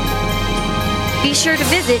 Be sure to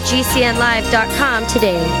visit GCNlive.com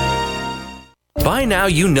today. By now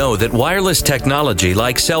you know that wireless technology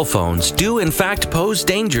like cell phones do in fact pose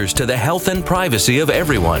dangers to the health and privacy of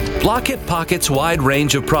everyone. Blockit Pocket's wide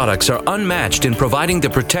range of products are unmatched in providing the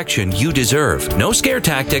protection you deserve. No scare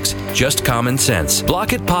tactics, just common sense.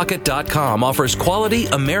 BlockitPocket.com offers quality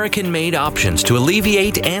American-made options to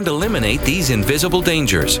alleviate and eliminate these invisible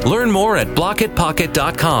dangers. Learn more at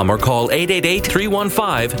BlockitPocket.com or call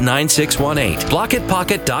 888-315-9618.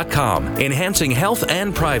 BlockitPocket.com, enhancing health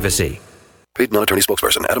and privacy. Paid non-attorney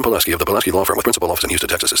spokesperson Adam Pulaski of the Pulaski Law Firm with principal office in Houston,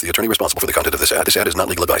 Texas is the attorney responsible for the content of this ad. This ad is not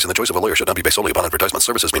legal advice, and the choice of a lawyer should not be based solely upon advertisement.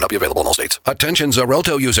 Services may not be available in all states. Attention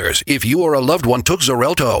Xarelto users. If you or a loved one took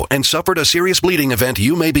Xarelto and suffered a serious bleeding event,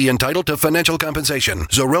 you may be entitled to financial compensation.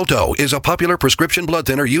 Xarelto is a popular prescription blood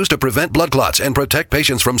thinner used to prevent blood clots and protect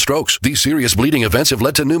patients from strokes. These serious bleeding events have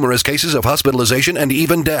led to numerous cases of hospitalization and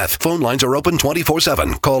even death. Phone lines are open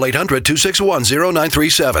 24/7. Call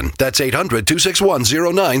 800-261-0937. That's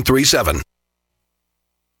 800-261-0937.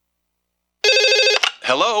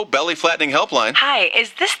 Hello, Belly Flattening Helpline. Hi,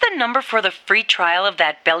 is this the number for the free trial of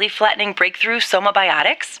that belly flattening breakthrough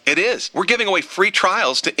Somabiotics? It is. We're giving away free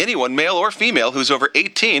trials to anyone, male or female, who's over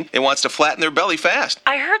 18 and wants to flatten their belly fast.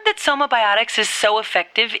 I heard that Somabiotics is so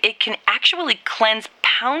effective it can actually cleanse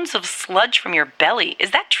pounds of sludge from your belly.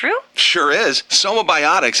 Is that true? Sure is.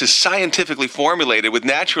 Somabiotics is scientifically formulated with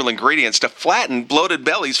natural ingredients to flatten bloated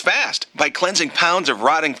bellies fast by cleansing pounds of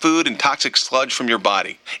rotting food and toxic sludge from your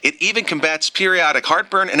body. It even combats periodic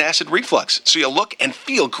heartburn and acid reflux, so you'll look and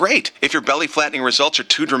feel great. If your belly flattening results are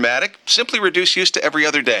too dramatic, simply reduce use to every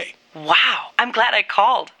other day. Wow, I'm glad I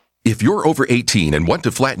called. If you're over 18 and want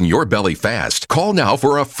to flatten your belly fast, call now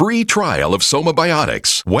for a free trial of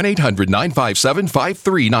Somabiotics.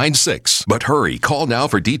 1-800-957-5396. But hurry, call now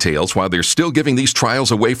for details while they're still giving these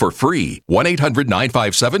trials away for free.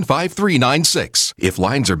 1-800-957-5396. If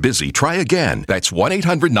lines are busy, try again. That's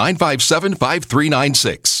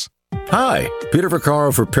 1-800-957-5396. Hi, Peter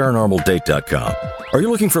Vaccaro for ParanormalDate.com. Are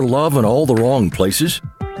you looking for love in all the wrong places?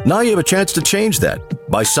 Now you have a chance to change that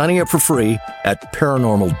by signing up for free at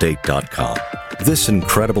ParanormalDate.com. This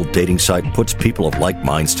incredible dating site puts people of like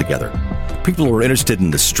minds together. People who are interested in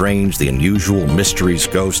the strange, the unusual, mysteries,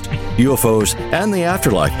 ghosts, UFOs, and the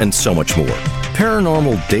afterlife, and so much more.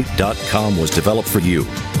 ParanormalDate.com was developed for you,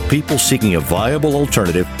 people seeking a viable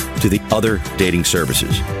alternative to the other dating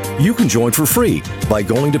services. You can join for free by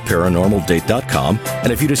going to ParanormalDate.com,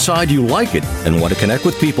 and if you decide you like it and want to connect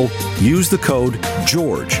with people, use the code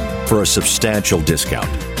GEORGE for a substantial discount.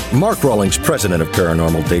 Mark Rawlings, president of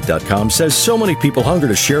ParanormalDate.com, says so many people hunger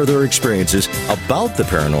to share their experiences about the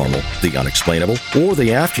paranormal, the unexplainable, or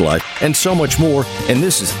the afterlife, and so much more, and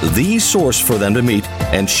this is the source for them to meet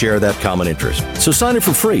and share that common interest. So sign up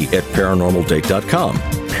for free at ParanormalDate.com,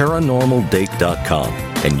 ParanormalDate.com,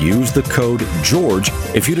 and use the code GEORGE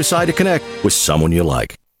if you decide to connect with someone you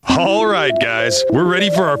like. All right, guys, we're ready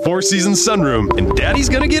for our four-season sunroom, and Daddy's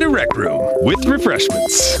gonna get a rec room with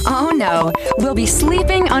refreshments. Oh no, we'll be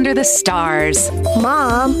sleeping under the stars.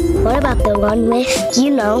 Mom, what about the one with,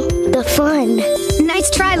 the fun? Nice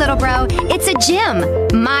try, little bro. It's a gym.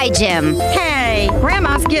 My gym. Hey,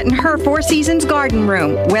 Grandma's getting her Four Seasons garden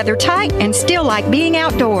room. Weather tight and still like being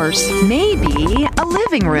outdoors. Maybe a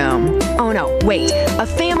living room. Oh no, wait, a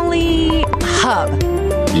family hub.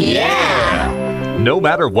 Yeah! No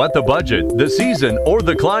matter what the budget, the season, or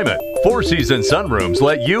the climate, Four Seasons Sunrooms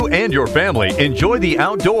let you and your family enjoy the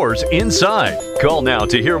outdoors inside. Call now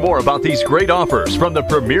to hear more about these great offers from the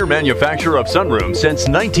premier manufacturer of sunrooms since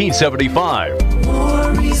 1975.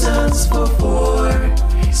 More reasons for Four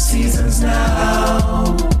Seasons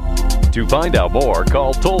now. To find out more,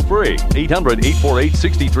 call toll-free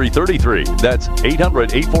 800-848-6333. That's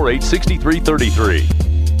 800-848-6333.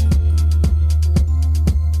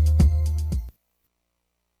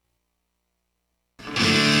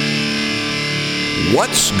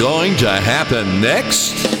 What's going to happen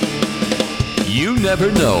next? You never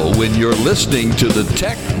know when you're listening to the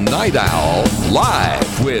Tech Night Owl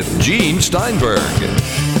live with Gene Steinberg.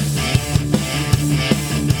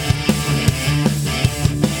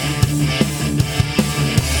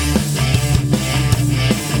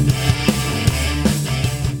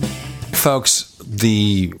 Folks,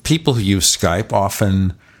 the people who use Skype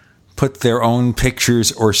often put their own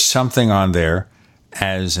pictures or something on there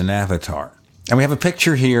as an avatar. And we have a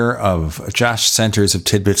picture here of Josh Centers of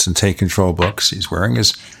Tidbits and Take Control Books. He's wearing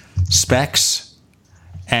his specs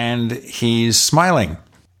and he's smiling.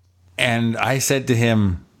 And I said to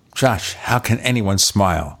him, Josh, how can anyone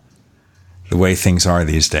smile the way things are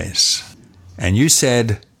these days? And you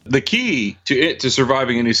said, the key to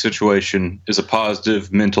surviving any situation is a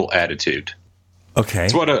positive mental attitude. Okay.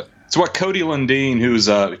 It's what Cody Lundeen, who's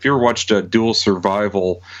if you ever watched Dual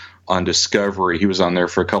Survival on Discovery, he was on there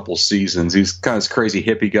for a couple seasons. He's kind of this crazy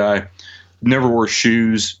hippie guy. Never wore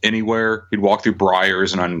shoes anywhere. He'd walk through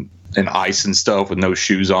briars and on ice and stuff with no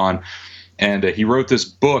shoes on. And he wrote this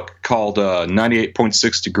book called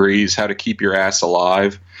 98.6 Degrees: How to Keep Your Ass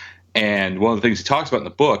Alive. And one of the things he talks about in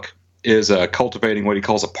the book is cultivating what he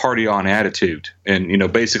calls a party on attitude.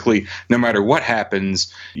 And, basically, no matter what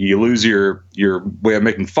happens, you lose your way of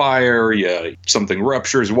making fire, something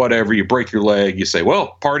ruptures, whatever, you break your leg, you say,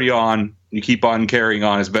 well, party on. You keep on carrying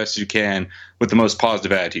on as best as you can with the most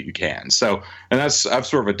positive attitude you can. So, and I've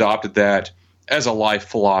sort of adopted that as a life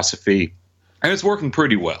philosophy, and it's working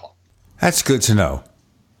pretty well. That's good to know.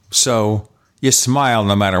 So you smile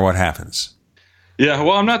no matter what happens. Yeah,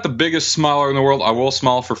 well, I'm not the biggest smiler in the world. I will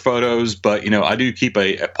smile for photos, but, I do keep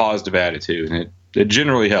a positive attitude, and it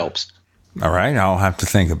generally helps. All right, I'll have to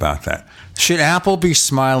think about that. Should Apple be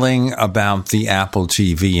smiling about the Apple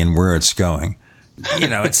TV and where it's going?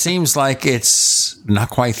 It seems like it's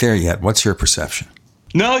not quite there yet. What's your perception?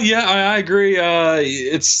 No, yeah, I agree.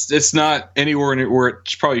 It's not anywhere where it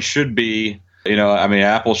probably should be.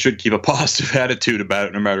 Apple should keep a positive attitude about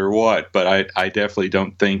it no matter what, but I definitely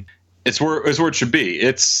don't think it's where it should be.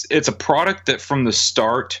 It's a product that from the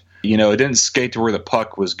start, it didn't skate to where the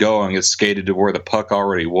puck was going. It skated to where the puck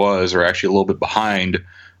already was, or actually a little bit behind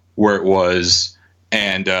where it was,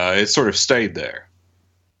 and it sort of stayed there.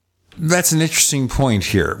 That's an interesting point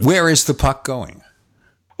here. Where is the puck going?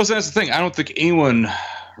 Well, so that's the thing. I don't think anyone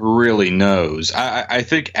really knows. I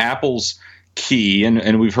think Apple's key,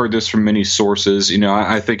 and we've heard this from many sources.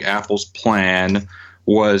 I think Apple's plan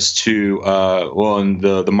was to, in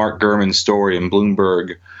the Mark Gurman story in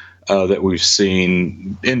Bloomberg that we've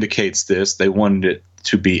seen indicates this. They wanted it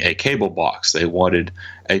to be a cable box. They wanted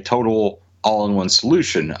a total all-in-one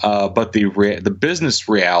solution. But the business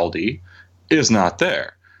reality is not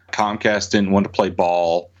there. Comcast didn't want to play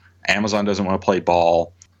ball. Amazon doesn't want to play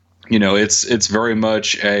ball. It's very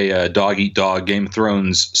much a dog-eat-dog, Game of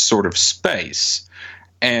Thrones sort of space.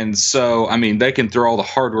 And so, they can throw all the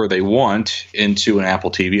hardware they want into an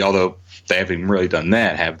Apple TV, although they haven't even really done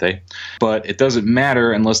that, have they? But it doesn't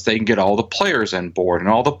matter unless they can get all the players on board, and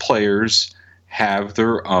all the players have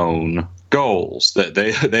their own goals. That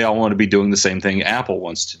they all want to be doing the same thing Apple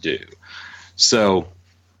wants to do. So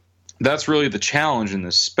that's really the challenge in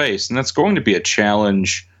this space, and that's going to be a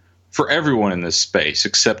challenge for everyone in this space,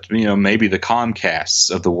 except maybe the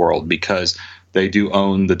Comcasts of the world, because they do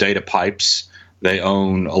own the data pipes. They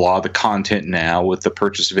own a lot of the content now with the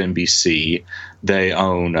purchase of NBC. They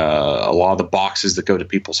own a lot of the boxes that go to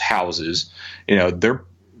people's houses. Their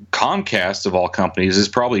Comcast, of all companies, is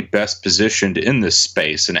probably best positioned in this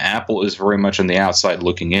space, and Apple is very much on the outside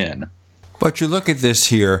looking in. But you look at this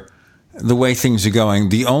here, the way things are going,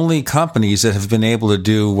 the only companies that have been able to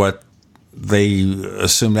do what they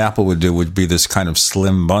assumed Apple would do would be this kind of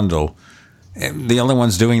slim bundle. And the only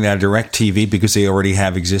ones doing that are DirecTV, because they already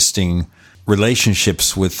have existing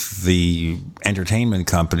relationships with the entertainment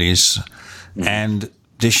companies, and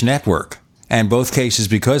Dish Network. And both cases,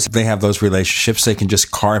 because they have those relationships, they can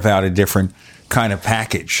just carve out a different kind of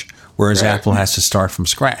package, whereas Apple has to start from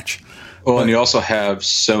scratch. Well, and you also have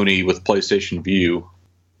Sony with PlayStation Vue.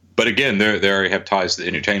 But again, they already have ties to the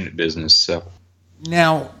entertainment business. So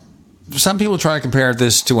now, some people try to compare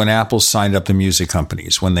this to when Apple signed up the music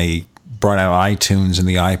companies, when they brought out iTunes and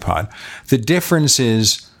the iPod. The difference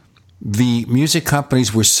is the music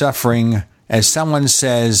companies were suffering, as someone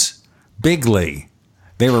says, bigly.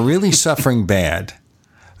 They were really suffering bad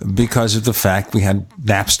because of the fact we had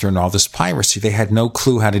Napster and all this piracy. They had no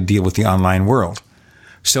clue how to deal with the online world.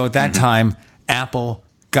 So at that time, Apple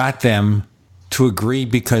got them to agree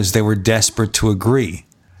because they were desperate to agree.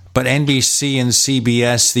 But NBC and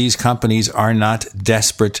CBS, these companies are not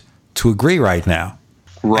desperate to agree right now.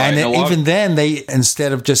 Right. And even then, they,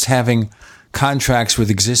 instead of just having contracts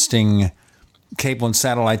with existing cable and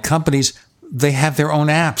satellite companies, they have their own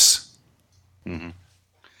apps. Mm-hmm.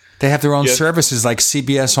 They have their own services like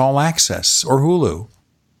CBS All Access or Hulu.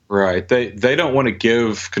 Right. They don't want to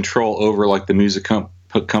give control over like the music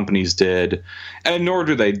companies did, and nor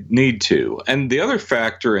do they need to. And the other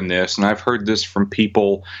factor in this, and I've heard this from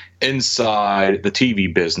people inside the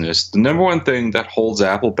TV business, the number one thing that holds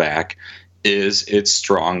Apple back is its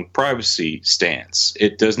strong privacy stance.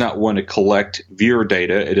 It does not want to collect viewer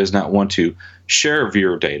data. It does not want to share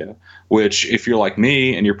viewer data, which, if you're like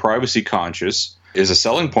me and you're privacy conscious, is a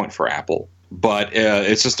selling point for Apple. But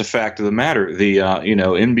it's just a fact of the matter. The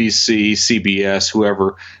NBC, CBS,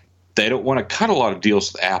 whoever, they don't want to cut a lot of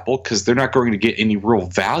deals with Apple because they're not going to get any real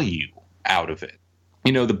value out of it.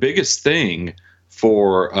 The biggest thing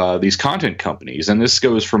for these content companies, and this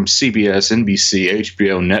goes from CBS, NBC,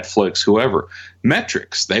 HBO, Netflix, whoever,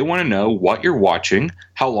 metrics. They want to know what you're watching,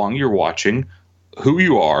 how long you're watching, who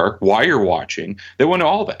you are, why you're watching. They want to know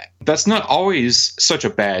all that. That's not always such a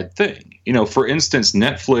bad thing. For instance,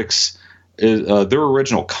 Netflix, their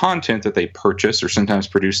original content that they purchase or sometimes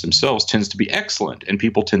produce themselves tends to be excellent, and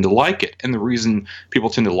people tend to like it. And the reason people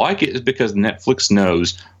tend to like it is because Netflix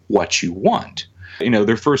knows what you want.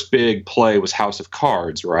 Their first big play was House of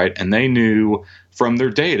Cards, right? And they knew from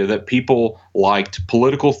their data that people liked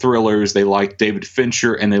political thrillers, they liked David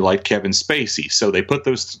Fincher, and they liked Kevin Spacey. So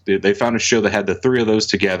they found a show that had the three of those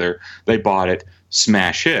together. They bought it,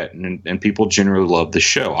 smash hit, and people generally love the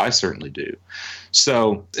show. I certainly do.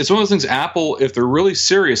 So it's one of those things, Apple, if they're really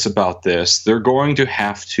serious about this, they're going to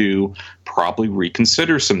have to probably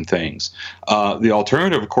reconsider some things. The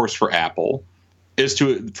alternative, of course, for Apple is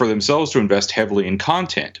for themselves to invest heavily in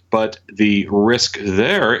content. But the risk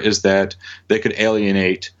there is that they could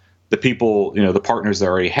alienate the people, the partners they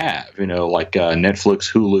already have, like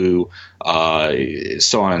Netflix, Hulu,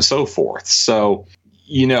 so on and so forth. So,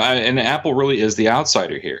 and Apple really is the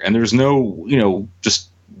outsider here. And there's no, just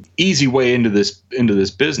easy way into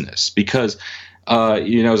this business because,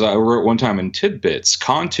 as I wrote one time in Tidbits,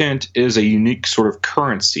 content is a unique sort of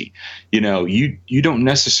currency. You don't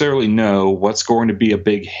necessarily know what's going to be a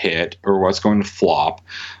big hit or what's going to flop.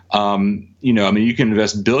 You can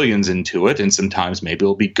invest billions into it, and sometimes maybe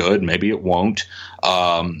it'll be good, maybe it won't.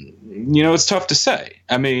 it's tough to say.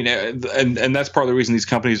 I mean, and that's part of the reason these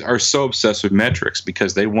companies are so obsessed with metrics,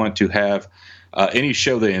 because they want to have any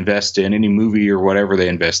show they invest in, any movie or whatever they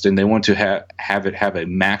invest in, they want to have it have a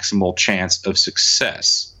maximal chance of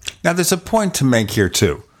success. Now, there's a point to make here,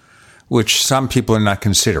 too, which some people are not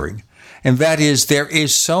considering. And that is, there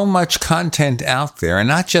is so much content out there, and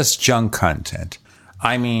not just junk content.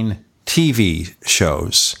 I mean, TV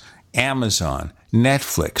shows, Amazon,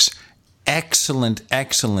 Netflix,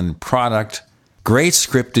 excellent product, great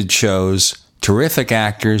scripted shows, terrific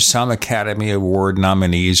actors, some Academy Award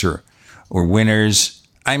nominees or winners.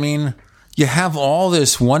 I mean, you have all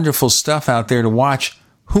this wonderful stuff out there to watch.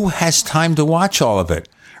 Who has time to watch all of it?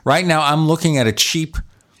 Right now, I'm looking at a cheap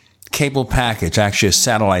cable package, actually a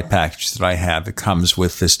satellite package that I have that comes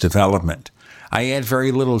with this development. I add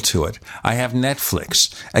very little to it. I have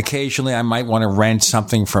Netflix. Occasionally, I might want to rent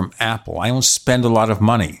something from Apple. I don't spend a lot of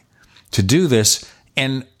money to do this,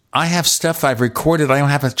 and I have stuff I've recorded I don't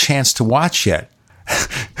have a chance to watch yet.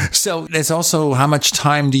 So there's also how much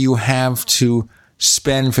time do you have to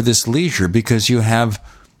spend for this leisure, because you have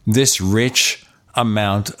this rich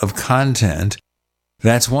amount of content.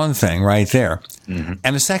 That's one thing right there. Mm-hmm.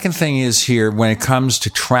 And the second thing is here, when it comes to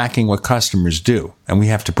tracking what customers do, and we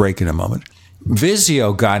have to break in a moment,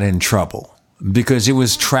 Vizio got in trouble because it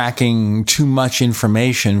was tracking too much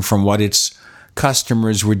information from what its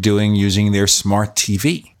customers were doing using their smart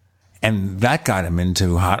TV. And that got them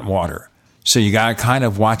into hot water. So you got to kind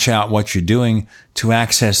of watch out what you're doing to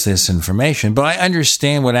access this information. But I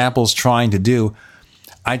understand what Apple's trying to do.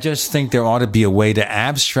 I just think there ought to be a way to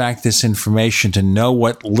abstract this information to know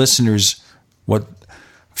what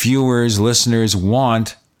viewers, listeners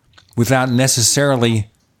want without necessarily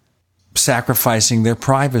sacrificing their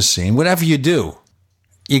privacy. And whatever you do,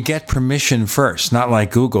 you get permission first, not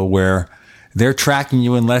like Google where they're tracking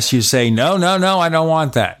you unless you say, no, I don't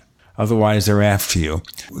want that. Otherwise, they're after you.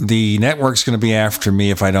 The network's going to be after me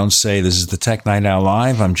if I don't say this is the Tech Night Owl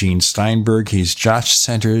Live. I'm Gene Steinberg. He's Josh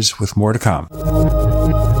Centers with more to come.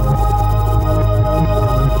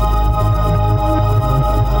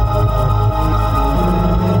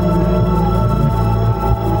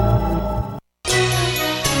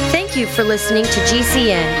 Thank you for listening to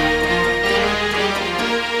GCN.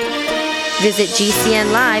 Visit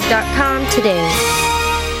GCNlive.com today.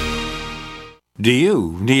 Do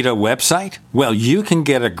you need a website? Well, you can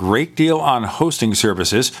get a great deal on hosting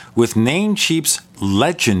services with Namecheap's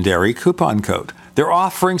legendary coupon code. They're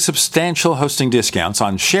offering substantial hosting discounts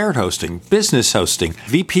on shared hosting, business hosting,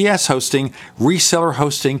 VPS hosting, reseller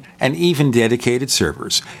hosting, and even dedicated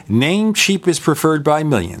servers. Namecheap is preferred by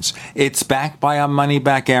millions. It's backed by a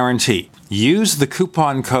money-back guarantee. Use the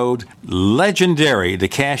coupon code LEGENDARY to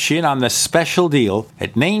cash in on the special deal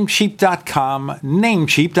at Namecheap.com,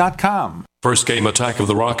 Namecheap.com. First came Attack of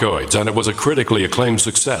the Rockoids, and it was a critically acclaimed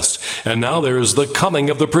success. And now there is The Coming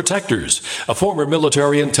of the Protectors. A former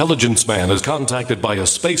military intelligence man is contacted by a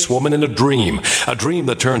space woman in a dream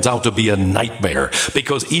that turns out to be a nightmare,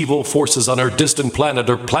 because evil forces on her distant planet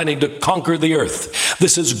are planning to conquer the Earth.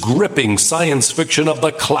 This is gripping science fiction of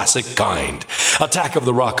the classic kind. Attack of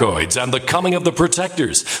the Rockoids and The Coming of the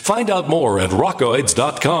Protectors. Find out more at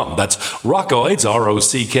rockoids.com. That's Rockoids,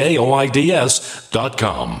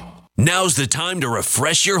 ROCKOIDS.com. Now's the time to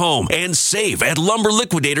refresh your home and save at Lumber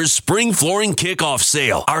Liquidators Spring Flooring Kickoff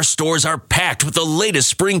Sale. Our stores are packed with the latest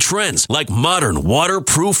spring trends like modern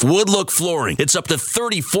waterproof wood look flooring. It's up to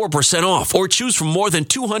 34% off, or choose from more than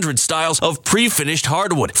 200 styles of pre-finished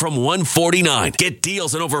hardwood from $149. Get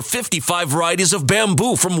deals on over 55 varieties of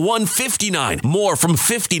bamboo from $159, more from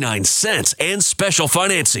 59 cents, and special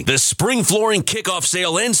financing. The Spring Flooring Kickoff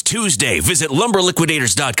Sale ends Tuesday. Visit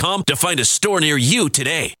lumberliquidators.com to find a store near you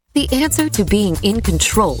today. The answer to being in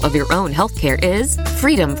control of your own healthcare is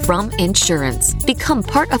freedom from insurance. Become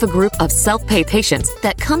part of a group of self-pay patients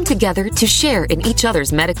that come together to share in each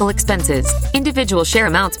other's medical expenses. Individual share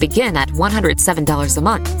amounts begin at $107 a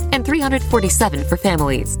month and $347 for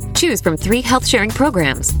families. Choose from 3 health-sharing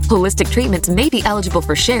programs. Holistic treatments may be eligible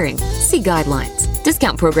for sharing. See guidelines.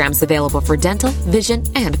 Discount programs available for dental, vision,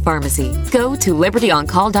 and pharmacy. Go to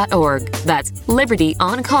libertyoncall.org. That's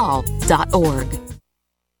libertyoncall.org.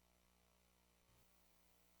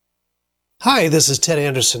 Hi, this is Ted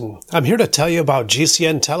Anderson. I'm here to tell you about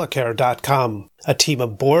GCNtelecare.com, a team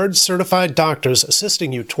of board-certified doctors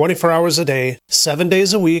assisting you 24 hours a day, 7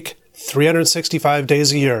 days a week, 365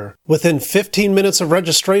 days a year. Within 15 minutes of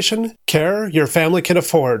registration, care your family can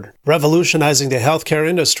afford. Revolutionizing the healthcare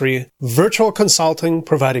industry, virtual consulting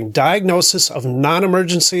providing diagnosis of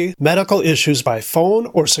non-emergency medical issues by phone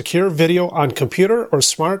or secure video on computer or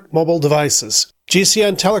smart mobile devices.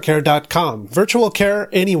 GCNtelecare.com. Virtual care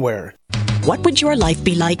anywhere. What would your life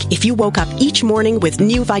be like if you woke up each morning with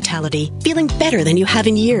new vitality, feeling better than you have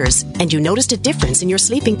in years, and you noticed a difference in your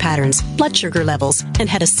sleeping patterns, blood sugar levels, and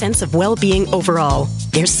had a sense of well-being overall?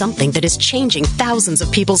 There's something that is changing thousands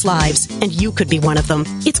of people's lives, and you could be one of them.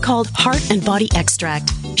 It's called Heart and Body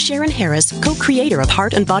Extract. Sharon Harris, co-creator of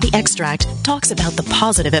Heart and Body Extract, talks about the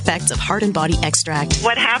positive effects of Heart and Body Extract.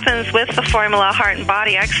 What happens with the formula Heart and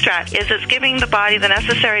Body Extract is it's giving the body the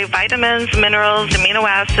necessary vitamins, minerals, amino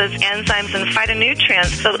acids, enzymes, and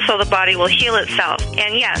phytonutrients so the body will heal itself.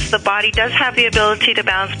 And yes, the body does have the ability to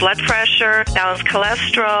balance blood pressure, balance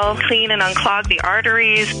cholesterol, clean and unclog the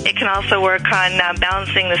arteries. It can also work on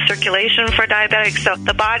balancing the circulation for diabetics. So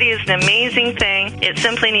the body is an amazing thing. It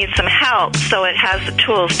simply needs some help so it has the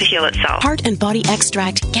tools to heal itself. Heart and Body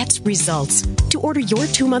Extract gets results. To order your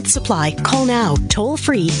 2-month supply, call now, toll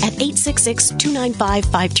free at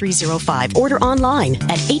 866-295-5305. Order online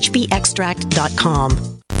at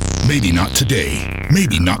hbextract.com. Maybe not today,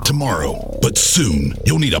 maybe not tomorrow, but soon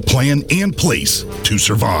you'll need a plan and place to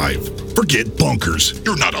survive. Forget bunkers.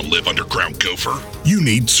 You're not a live underground gopher. You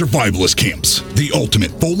need survivalist camps, the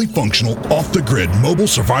ultimate fully functional, off-the-grid mobile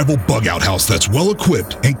survival bug-out house that's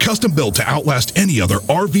well-equipped and custom-built to outlast any other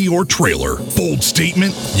RV or trailer. Bold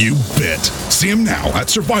statement? You bet. See them now at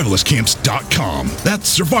survivalistcamps.com.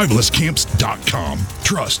 That's survivalistcamps.com.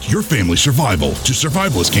 Trust your family's survival to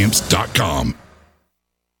survivalistcamps.com.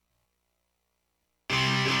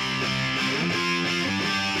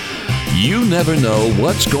 You never know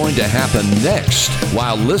what's going to happen next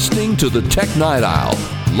while listening to the Tech Night Owl,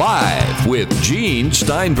 live with Gene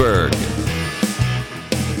Steinberg.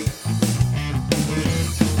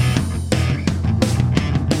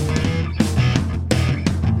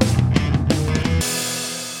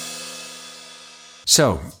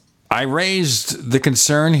 So, I raised the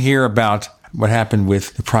concern here about what happened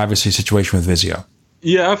with the privacy situation with Vizio.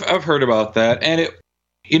 Yeah, I've heard about that, and it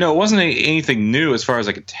wasn't anything new as far as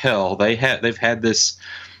I could tell. They've had this,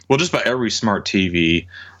 well, just about every smart TV.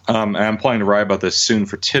 And I'm planning to write about this soon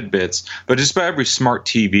for Tidbits. But just about every smart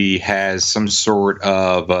TV has some sort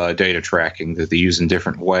of data tracking that they use in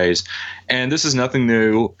different ways. And this is nothing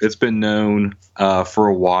new. It's been known for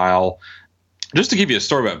a while. Just to give you a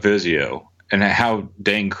story about Vizio and how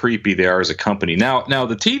dang creepy they are as a company. Now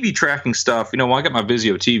the TV tracking stuff. When I got my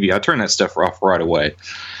Vizio TV, I turned that stuff off right away.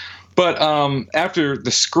 But after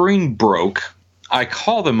the screen broke, I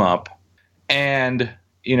called them up, and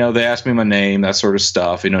they asked me my name, that sort of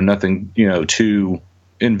stuff. Nothing too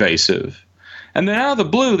invasive. And then out of the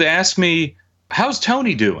blue, they asked me, "How's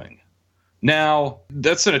Tony doing?" Now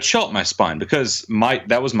that's sent a chill up my spine because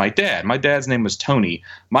that was my dad. My dad's name was Tony.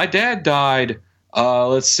 My dad died.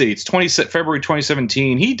 Let's see, it's February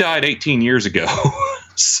 2017. He died 18 years ago.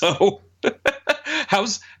 So.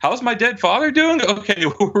 How's my dead father doing? Okay,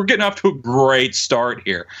 we're getting off to a great start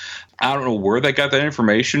here. I don't know where they got that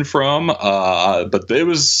information from, but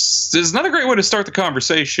it's not a great way to start the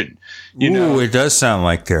conversation. It does sound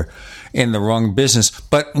like they're in the wrong business.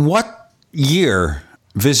 But what year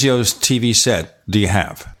Vizio's TV set do you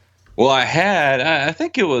have? Well, I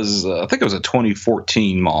think it was a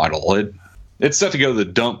 2014 model. It's set to go to the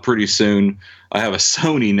dump pretty soon. I have a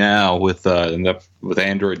Sony now with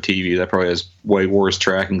Android TV. That probably has way worse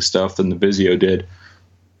tracking stuff than the Vizio did.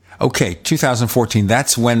 Okay, 2014.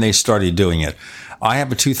 That's when they started doing it. I have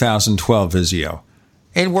a 2012 Vizio.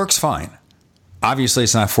 It works fine. Obviously,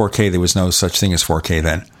 it's not 4K. There was no such thing as 4K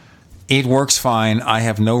then. It works fine. I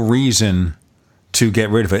have no reason to get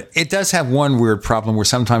rid of it. It does have one weird problem where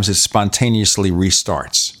sometimes it spontaneously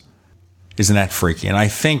restarts. Isn't that freaky? And I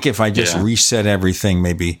think if I just reset everything,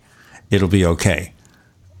 maybe it'll be okay.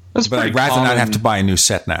 But I'd rather not have to buy a new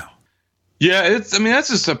set now. Yeah, that's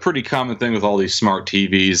just a pretty common thing with all these smart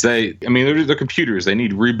TVs. They're computers. They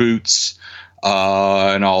need reboots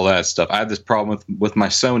and all that stuff. I had this problem with my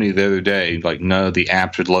Sony the other day. Like, none of the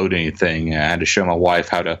apps would load anything. I had to show my wife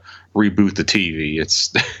how to reboot the TV.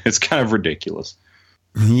 It's kind of ridiculous.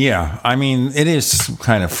 Yeah, it is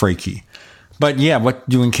kind of freaky. But yeah, what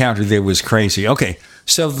you encountered there was crazy. Okay,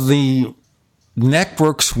 so the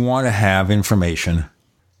networks want to have information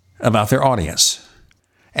about their audience.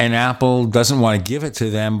 And Apple doesn't want to give it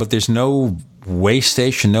to them, but there's no way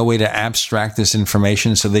station, no way to abstract this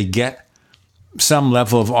information. So they get some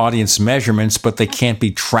level of audience measurements, but they can't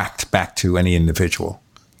be tracked back to any individual.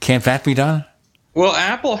 Can't that be done? Well,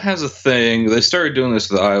 Apple has a thing. They started doing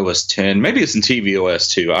this with iOS 10. Maybe it's in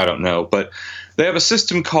tvOS too. I don't know. But they have a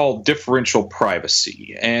system called differential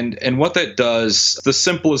privacy. And what that does, the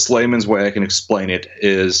simplest layman's way I can explain it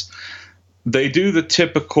is They do the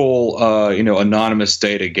typical, anonymous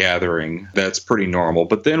data gathering. That's pretty normal.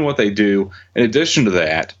 But then what they do, in addition to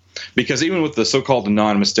that, because even with the so-called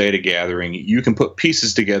anonymous data gathering, you can put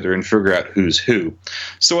pieces together and figure out who's who.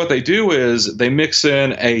 So what they do is they mix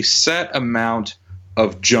in a set amount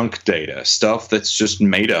of junk data, stuff that's just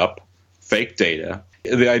made up, fake data.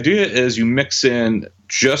 The idea is you mix in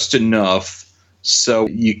just enough so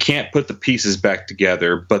you can't put the pieces back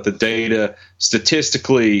together, but the data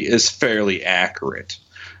statistically is fairly accurate.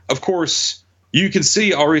 Of course, you can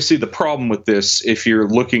already see the problem with this if you're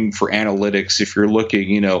looking for analytics, if you're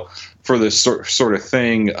looking, for this sort of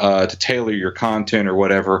thing to tailor your content or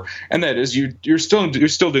whatever, and that is you're still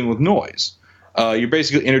dealing with noise. You're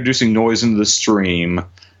basically introducing noise into the stream,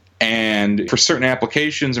 and for certain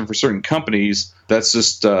applications and for certain companies, that's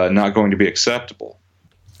just not going to be acceptable.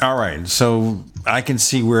 All right, so I can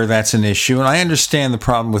see where that's an issue, and I understand the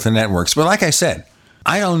problem with the networks. But like I said,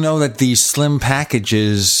 I don't know that these slim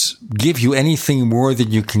packages give you anything more than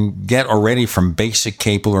you can get already from basic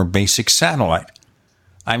cable or basic satellite.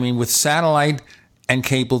 I mean, with satellite and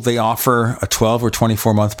cable, they offer a 12 or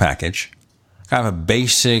 24-month package, kind of a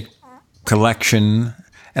basic collection,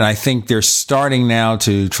 and I think they're starting now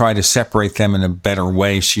to try to separate them in a better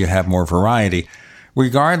way so you have more variety.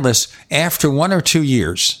 Regardless, after 1 or 2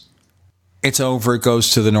 years, it's over, it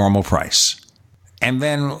goes to the normal price. And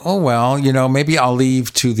then, maybe I'll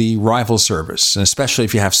leave to the rival service, and especially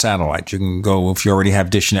if you have satellite. You can go, if you already have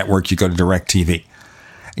Dish Network, you go to DirecTV.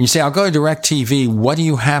 And you say, I'll go to DirecTV, what do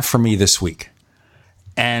you have for me this week?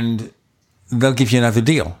 And they'll give you another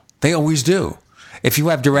deal. They always do. If you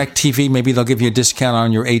have DirecTV, maybe they'll give you a discount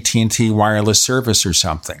on your AT&T wireless service or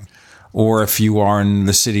something. Or if you are in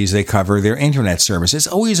the cities they cover, their internet service. It's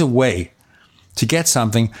always a way to get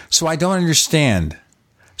something. So I don't understand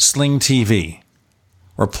Sling TV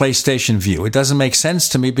or PlayStation View. It doesn't make sense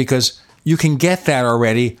to me because you can get that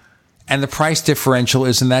already and the price differential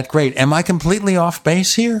isn't that great. Am I completely off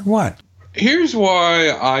base here? What? Here's why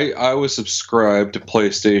I was subscribed to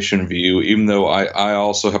PlayStation View, even though I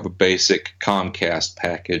also have a basic Comcast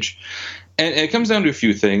package. And it comes down to a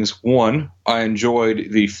few things. One, I enjoyed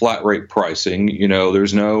the flat rate pricing. You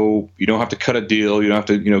don't have to cut a deal. You don't have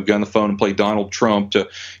to, get on the phone and play Donald Trump to,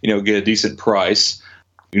 get a decent price.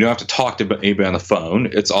 You don't have to talk to anybody on the phone.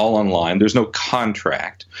 It's all online. There's no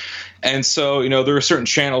contract. And so, there are certain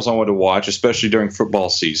channels I wanted to watch, especially during football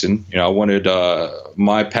season. I wanted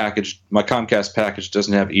my Comcast package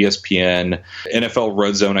doesn't have ESPN, NFL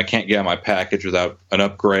Red Zone. I can't get on my package without an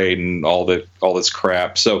upgrade and all this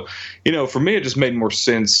crap. So, for me, it just made more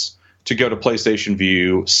sense to go to PlayStation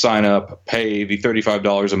View, sign up, pay the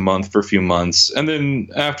 $35 a month for a few months. And then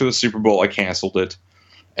after the Super Bowl, I canceled it.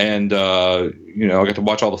 And, I got to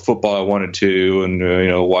watch all the football I wanted to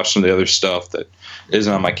and, watch some of the other stuff that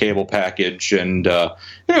isn't on my cable package and,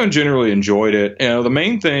 generally enjoyed it. The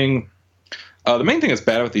main thing that's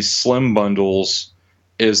bad with these slim bundles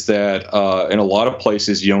is that in a lot of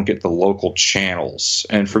places you don't get the local channels.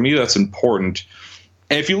 And for me, that's important.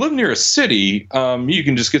 And if you live near a city, you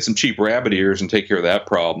can just get some cheap rabbit ears and take care of that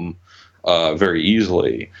problem very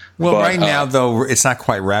easily. Well, right now, though, it's not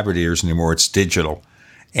quite rabbit ears anymore. It's digital.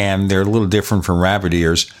 And they're a little different from rabbit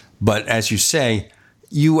ears. But as you say,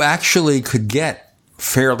 you actually could get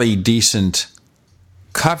fairly decent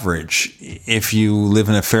coverage if you live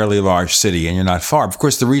in a fairly large city and you're not far. Of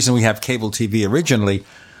course, the reason we have cable TV originally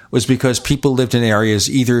was because people lived in areas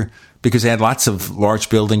either because they had lots of large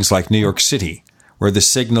buildings like New York City, where the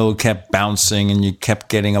signal kept bouncing and you kept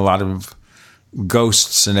getting a lot of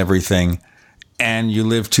ghosts and everything. And you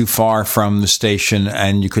lived too far from the station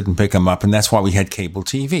and you couldn't pick them up. And that's why we had cable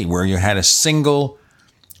TV, where you had a single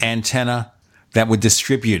antenna that would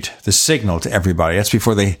distribute the signal to everybody. That's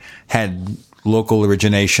before they had local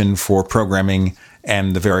origination for programming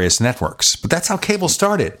and the various networks. But that's how cable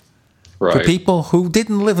started. Right. For people who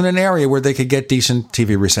didn't live in an area where they could get decent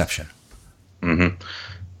TV reception. Mm-hmm.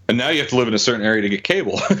 And now you have to live in a certain area to get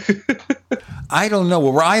cable. I don't know.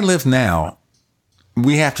 Where I live now,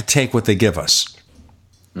 we have to take what they give us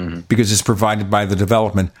because it's provided by the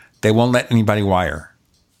development. They won't let anybody wire.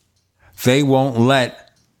 They won't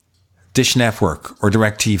let Dish Network or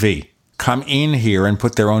DirecTV come in here and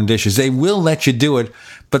put their own dishes. They will let you do it,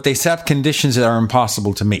 but they set conditions that are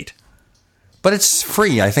impossible to meet. But it's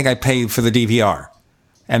free. I think I pay for the DVR,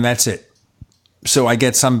 and that's it. So I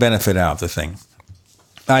get some benefit out of the thing.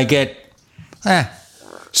 I get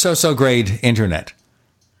so-so grade internet.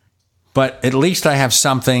 But at least I have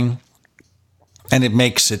something, and it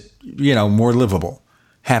makes it, more livable,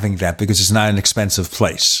 having that, because it's not an expensive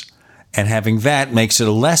place. And having that makes it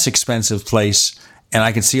a less expensive place, and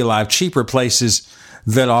I can see a lot of cheaper places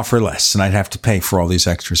that offer less, and I'd have to pay for all these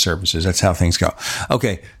extra services. That's how things go.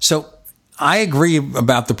 Okay, so I agree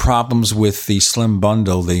about the problems with the Slim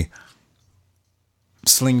Bundle, the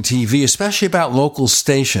Sling TV, especially about local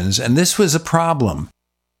stations, and this was a problem.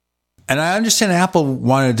 And I understand Apple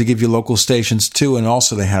wanted to give you local stations too, and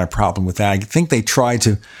also they had a problem with that. I think they tried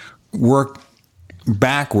to work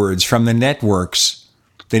backwards from the networks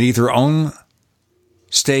that either own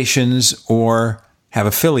stations or have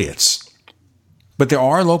affiliates. But there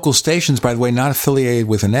are local stations, by the way, not affiliated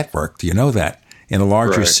with a network. Do you know that? In a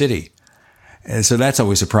larger city. And so that's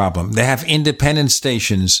always a problem. They have independent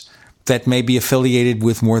stations that may be affiliated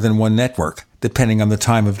with more than one network, depending on the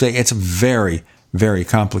time of day. It's very, very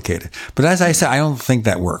complicated. But as I said, I don't think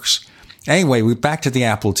that works. Anyway, we're back to the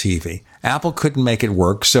Apple TV. Apple couldn't make it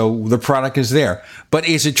work, so the product is there. But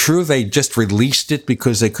is it true they just released it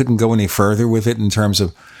because they couldn't go any further with it in terms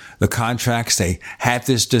of the contracts? They had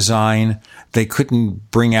this design. They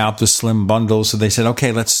couldn't bring out the Slim Bundle, so they said,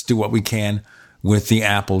 okay, let's do what we can with the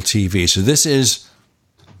Apple TV. So this is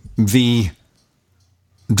the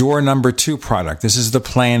door number 2 product. This is the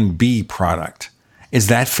Plan B product. Is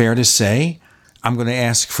that fair to say? I'm going to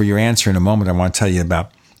ask for your answer in a moment. I want to tell you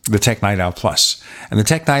about the Tech Night Owl Plus. And the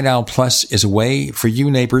Tech Night Owl Plus is a way for you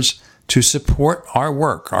neighbors to support our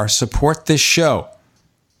work, or support this show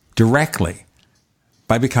directly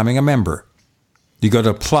by becoming a member. You go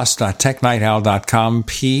to plus.technightowl.com,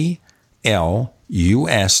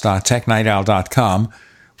 plus.technightowl.com.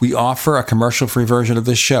 We offer a commercial-free version of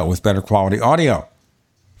this show with better quality audio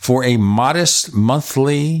for a modest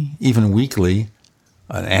monthly, even weekly,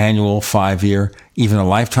 an annual, 5-year, even a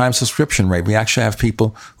lifetime subscription rate. We actually have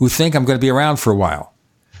people who think I'm going to be around for a while.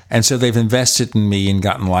 And so they've invested in me and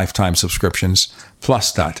gotten lifetime subscriptions.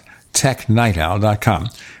 Plus.technightowl.com.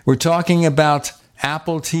 We're talking about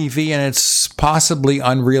Apple TV and its possibly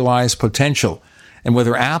unrealized potential, and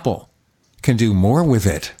whether Apple can do more with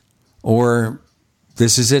it, or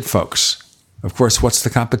this is it, folks. Of course, what's the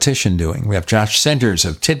competition doing? We have Josh Centers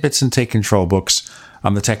of Tidbits and Take Control Books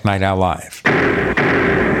on the Tech Night Owl Live.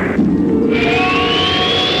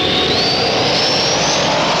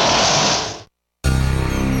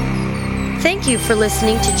 Thank you for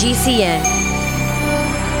listening to GCN.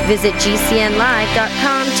 Visit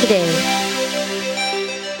GCNlive.com today.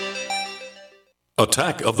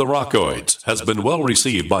 Attack of the Rockoids has been well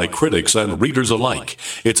received by critics and readers alike.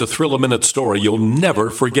 It's a thrill-a-minute story you'll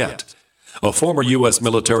never forget. A former U.S.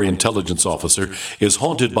 military intelligence officer is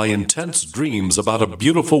haunted by intense dreams about a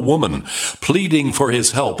beautiful woman pleading for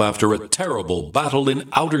his help after a terrible battle in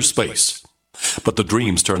outer space. But the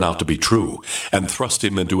dreams turn out to be true and thrust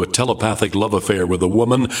him into a telepathic love affair with a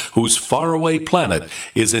woman whose faraway planet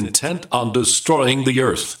is intent on destroying the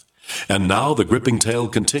Earth. And now the gripping tale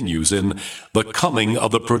continues in The Coming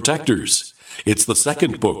of the Protectors. It's the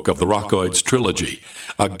second book of the Rockoids trilogy,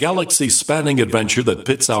 a galaxy-spanning adventure that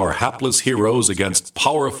pits our hapless heroes against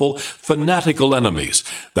powerful, fanatical enemies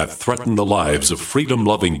that threaten the lives of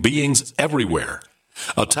freedom-loving beings everywhere.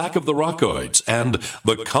 Attack of the Rockoids and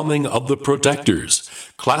The Coming of the Protectors.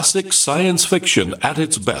 Classic science fiction at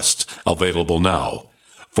its best, available now.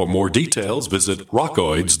 For more details, visit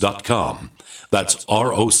rockoids.com. That's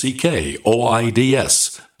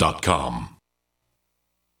ROCKOIDS.com.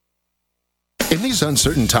 In these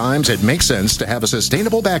uncertain times, it makes sense to have a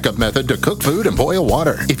sustainable backup method to cook food and boil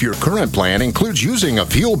water. If your current plan includes using a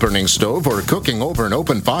fuel-burning stove or cooking over an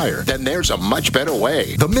open fire, then there's a much better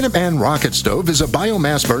way. The Minuteman Rocket Stove is a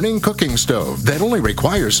biomass-burning cooking stove that only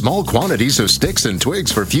requires small quantities of sticks and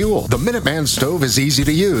twigs for fuel. The Minuteman Stove is easy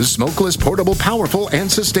to use, smokeless, portable, powerful, and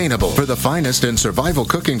sustainable. For the finest in survival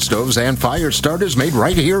cooking stoves and fire starters made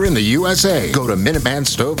right here in the USA, go to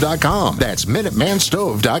MinutemanStove.com. That's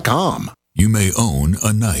MinutemanStove.com. You may own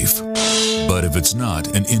a knife, but if it's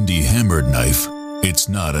not an indie hammered knife, it's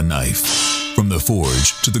not a knife. From the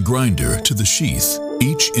forge to the grinder to the sheath,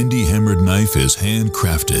 each indie hammered knife is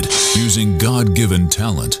handcrafted using God-given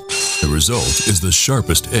talent. The result is the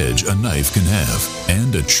sharpest edge a knife can have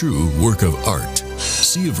and a true work of art.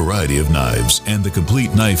 See a variety of knives and the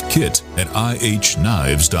complete knife kit at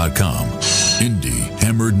ihknives.com. Indie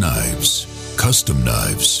hammered knives, custom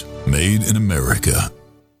knives, made in America.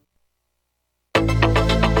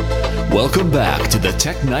 Welcome back to the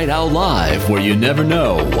Tech Night Owl Live, where you never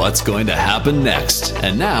know what's going to happen next.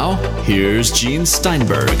 And now, here's Gene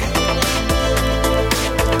Steinberg.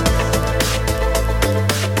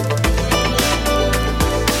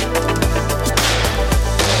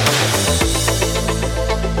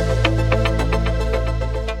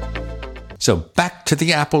 So back to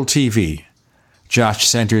the Apple TV. Josh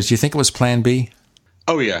Centers, do you think it was Plan B?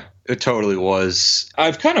 Oh, yeah. It totally was.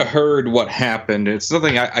 I've kind of heard what happened. It's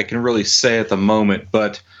nothing I can really say at the moment,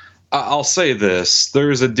 but I'll say this.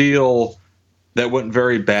 There's a deal that went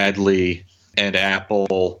very badly, and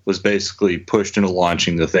Apple was basically pushed into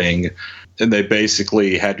launching the thing, and they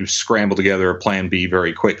basically had to scramble together a plan B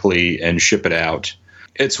very quickly and ship it out.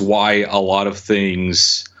 It's why a lot of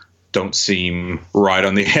things don't seem right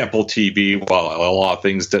on the Apple TV, while a lot of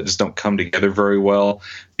things that just don't come together very well,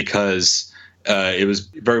 because it was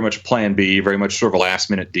very much a plan B, very much sort of a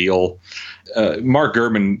last-minute deal. Mark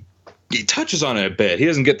Gurman, he touches on it a bit. He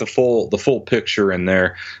doesn't get the full picture in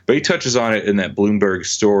there, but he touches on it in that Bloomberg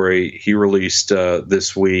story he released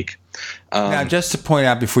this week. Now, just to point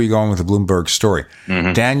out before you go on with the Bloomberg story,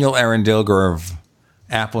 Daniel Arendilger of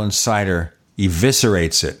Apple Insider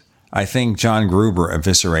eviscerates it. I think John Gruber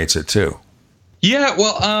eviscerates it too. Yeah,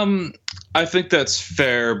 well, I think that's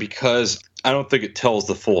fair because I don't think it tells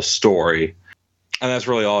the full story, and that's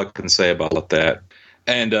really all I can say about that.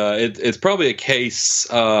 And it's probably a case.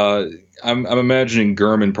 I'm imagining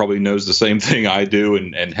Gurman probably knows the same thing I do,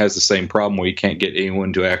 and has the same problem where you can't get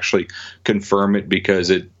anyone to actually confirm it because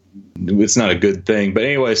it's not a good thing. But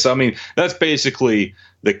anyway, so I mean that's basically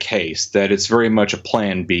the case, that it's very much a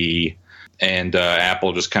plan B. And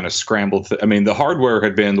Apple just kind of scrambled. I mean, the hardware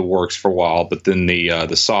had been in the works for a while, but then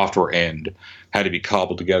the software end had to be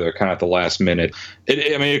cobbled together kind of at the last minute.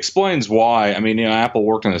 It explains why. I mean, Apple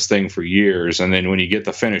worked on this thing for years, and then when you get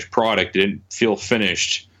the finished product, it didn't feel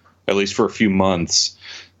finished, at least for a few months.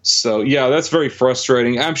 So, yeah, that's very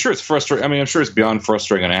frustrating. I'm sure it's frustrating. I mean, I'm sure it's beyond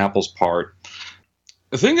frustrating on Apple's part.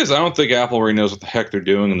 The thing is, I don't think Apple really knows what the heck they're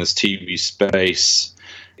doing in this TV space.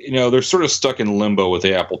 They're sort of stuck in limbo with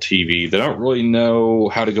the Apple TV. They don't really know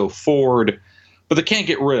how to go forward, but they can't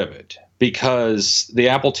get rid of it because the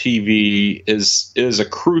Apple TV is a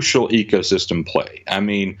crucial ecosystem play. I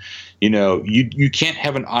mean, you can't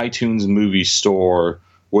have an iTunes movie store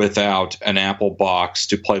without an Apple box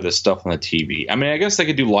to play this stuff on the TV. I mean, I guess they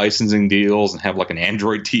could do licensing deals and have like an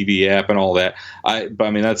Android TV app and all that. But I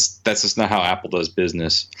mean, that's just not how Apple does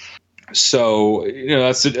business. So,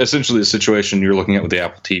 that's essentially the situation you're looking at with the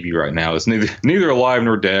Apple TV right now. It's neither alive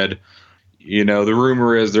nor dead. The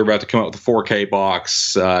rumor is they're about to come out with a 4K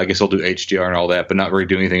box. I guess they'll do HDR and all that, but not really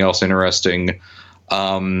do anything else interesting.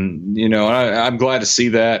 And I'm glad to see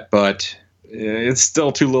that, but it's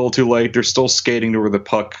still too little too late. They're still skating to where the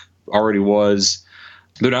puck already was.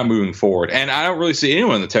 They're not moving forward. And I don't really see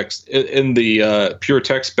anyone in the pure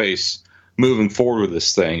tech space moving forward with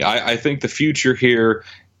this thing. I think the future here,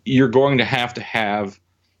 you're going to have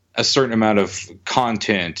a certain amount of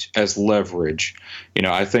content as leverage.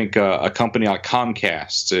 I think a company like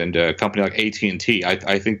Comcast and a company like AT&T,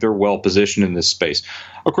 I think they're well positioned in this space.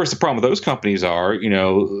 Of course, the problem with those companies are,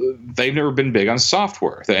 they've never been big on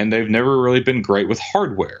software, and they've never really been great with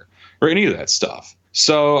hardware or any of that stuff.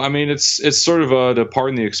 So, I mean, it's sort of to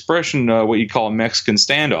pardon the expression, what you call a Mexican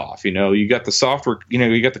standoff. You got the software,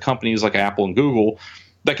 you got the companies like Apple and Google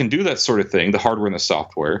that can do that sort of thing, the hardware and the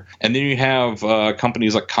software. And then you have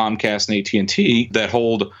companies like Comcast and AT&T that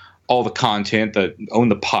hold all the content, that own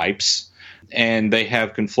the pipes, and they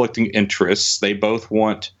have conflicting interests. They both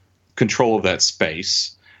want control of that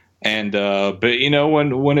space. And but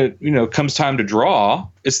when it comes time to draw,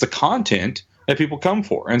 it's the content that people come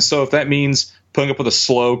for. And so if that means putting up with a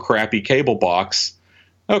slow, crappy cable box,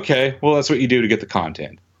 okay, well, that's what you do to get the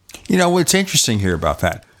content. What's interesting here about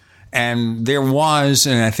that, and there was,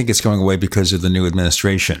 and I think it's going away because of the new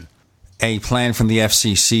administration, a plan from the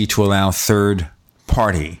FCC to allow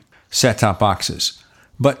third-party set-top boxes.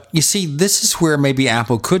 But you see, this is where maybe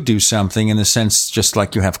Apple could do something in the sense, just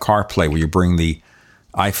like you have CarPlay, where you bring the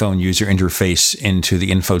iPhone user interface into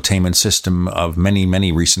the infotainment system of many,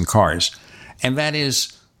 many recent cars. And that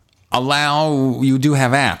is you do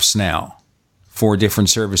have apps now for different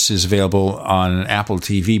services available on Apple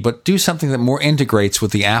TV, but do something that more integrates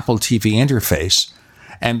with the Apple TV interface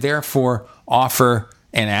and therefore offer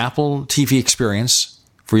an Apple TV experience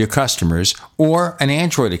for your customers or an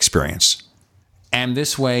Android experience. And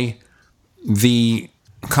this way, the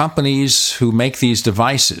companies who make these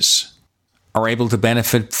devices are able to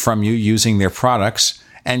benefit from you using their products.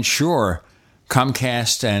 And sure,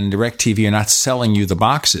 Comcast and DirecTV are not selling you the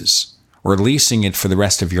boxes or leasing it for the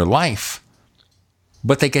rest of your life,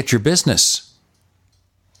 but they get your business.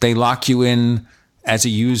 They lock you in as a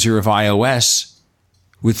user of iOS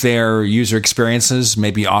with their user experiences,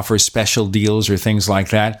 maybe offer special deals or things like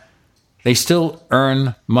that. They still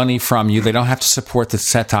earn money from you. They don't have to support the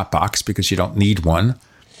set-top box because you don't need one.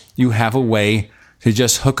 You have a way to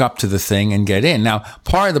just hook up to the thing and get in. Now,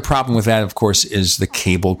 part of the problem with that, of course, is the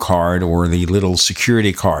cable card or the little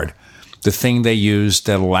security card the thing they use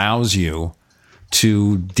that allows you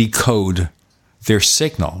to decode their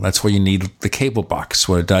signal. That's why you need the cable box.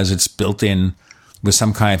 What it does, it's built in with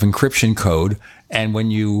some kind of encryption code. And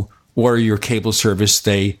when you order your cable service,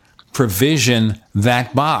 they provision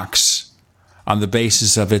that box on the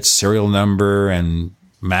basis of its serial number and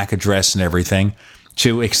MAC address and everything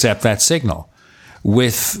to accept that signal.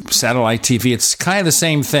 With satellite TV, it's kind of the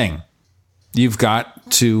same thing. You've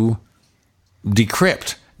got to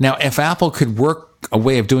decrypt. Now, if Apple could work a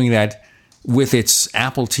way of doing that with its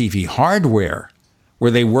Apple TV hardware,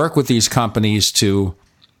 where they work with these companies to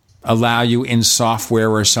allow you in software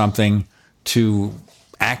or something to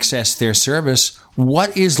access their service,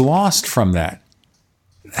 what is lost from that?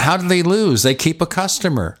 How do they lose? They keep a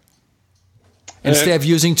customer. Instead of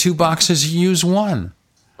using two boxes, you use one.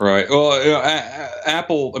 Right. Well,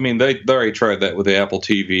 Apple, I mean, they already tried that with the Apple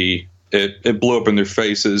TV. It blew up in their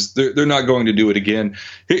faces. They're not going to do it again.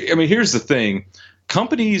 I mean, here's the thing.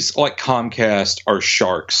 Companies like Comcast are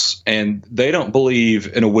sharks, and they don't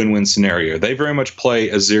believe in a win-win scenario. They very much play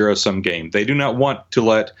a zero-sum game. They do not want to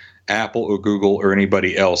let Apple or Google or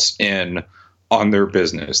anybody else in on their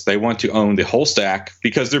business. They want to own the whole stack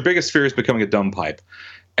because their biggest fear is becoming a dumb pipe.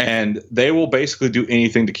 And they will basically do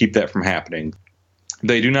anything to keep that from happening.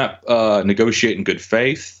 They do not negotiate in good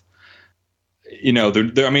faith. You know,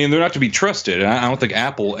 they're not to be trusted. And I don't think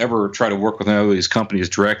Apple will ever try to work with any of these companies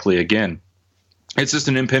directly again. It's just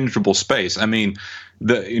an impenetrable space. I mean,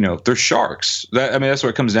 they're sharks. That's what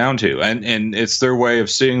it comes down to. And it's their way of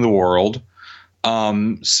seeing the world.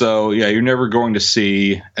 So yeah, you're never going to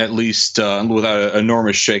see, at least without an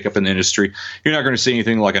enormous shakeup in the industry, you're not going to see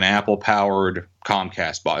anything like an Apple-powered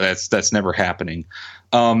Comcast box. That's never happening.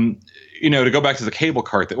 To go back to the cable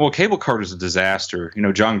cart, cable cart is a disaster.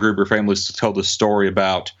 John Gruber famously told the story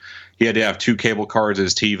about he had to have two cable cards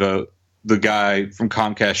as TiVo. The guy from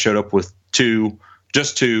Comcast showed up with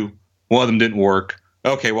just two. One of them didn't work.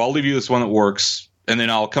 Okay, well, I'll leave you this one that works, and then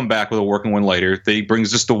I'll come back with a working one later. Then he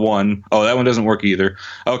brings just the one. Oh, that one doesn't work either.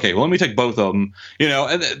 Okay, well, let me take both of them.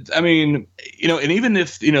 And even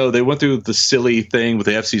if, they went through the silly thing with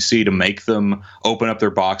the FCC to make them open up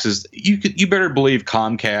their boxes, you better believe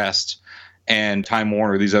Comcast and Time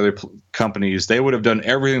Warner, these other companies, they would have done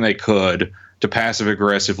everything they could to passive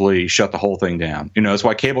aggressively shut the whole thing down. That's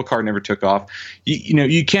why cable card never took off.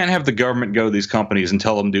 You can't have the government go to these companies and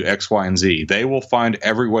tell them to do X, Y, and Z. They will find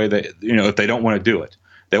every way if they don't want to do it,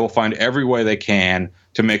 they will find every way they can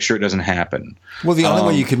to make sure it doesn't happen. Well, the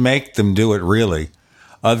only way you can make them do it, really,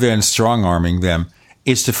 other than strong arming them,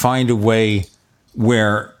 is to find a way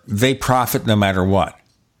where they profit no matter what.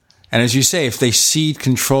 And as you say, if they cede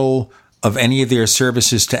control of any of their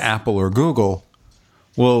services to Apple or Google,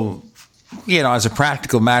 well, as a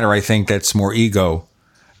practical matter, I think that's more ego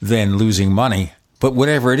than losing money. But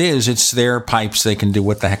whatever it is, it's their pipes. They can do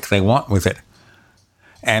what the heck they want with it.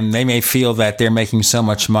 And they may feel that they're making so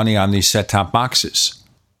much money on these set-top boxes,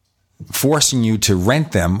 forcing you to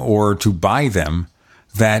rent them or to buy them,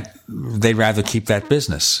 that they'd rather keep that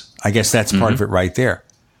business. I guess that's part of it right there.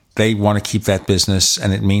 They want to keep that business,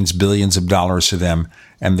 and it means billions of dollars to them.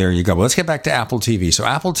 And there you go. Well, let's get back to Apple TV. So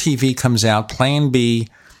Apple TV comes out, Plan B,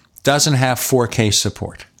 doesn't have 4K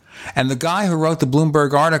support. And the guy who wrote the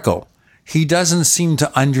Bloomberg article, he doesn't seem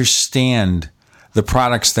to understand the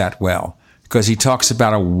products that well, because he talks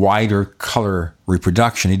about a wider color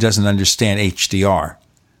reproduction. He doesn't understand HDR,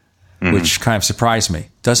 which kind of surprised me.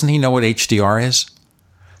 Doesn't he know what HDR is?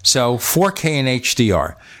 So 4K and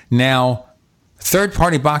HDR. Now,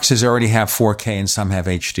 third-party boxes already have 4K and some have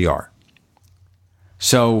HDR.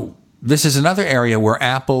 So this is another area where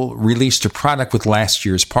Apple released a product with last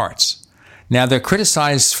year's parts. Now, they're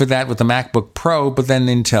criticized for that with the MacBook Pro, but then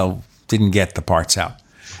Intel didn't get the parts out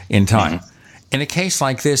in time. In a case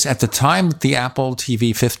like this, at the time that the Apple TV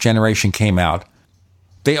 5th generation came out,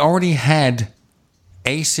 they already had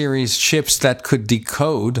A-series chips that could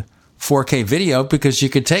decode 4K video, because you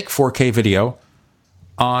could take 4K video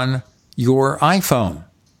on your iPhone.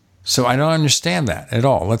 So I don't understand that at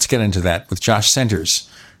all. Let's get into that with Josh Centers.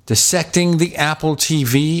 Dissecting the Apple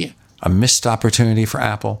TV, a missed opportunity for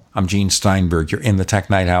Apple. I'm Gene Steinberg. You're in the Tech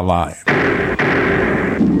Night Owl Live.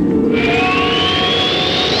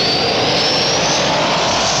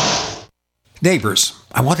 Neighbors,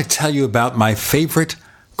 I want to tell you about my favorite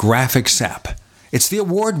graphics app. It's the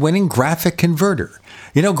award-winning Graphic Converter.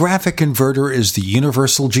 Graphic Converter is the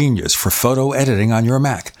universal genius for photo editing on your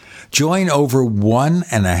Mac. Join over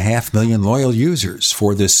 1.5 million loyal users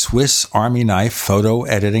for this Swiss Army knife photo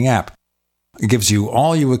editing app. It gives you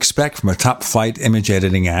all you expect from a top-flight image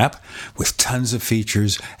editing app with tons of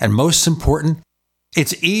features, and most important,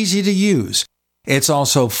 it's easy to use. It's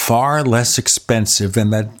also far less expensive than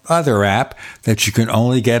that other app that you can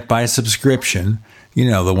only get by subscription. You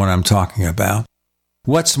know, the one I'm talking about.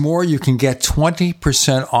 What's more, you can get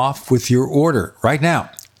 20% off with your order right now.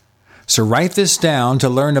 So write this down to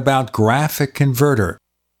learn about Graphic Converter.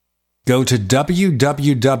 Go to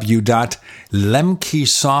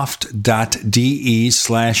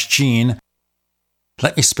www.lemkesoft.de/Gene.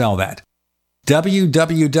 Let me spell that.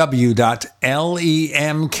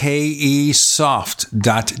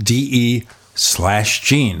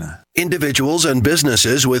 www.lemkesoft.de/Gene. Individuals and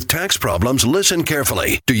businesses with tax problems, listen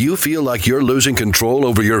carefully. Do you feel like you're losing control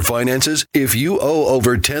over your finances? If you owe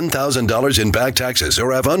over $10,000 in back taxes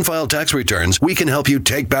or have unfiled tax returns, we can help you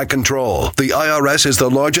take back control. The IRS is the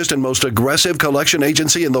largest and most aggressive collection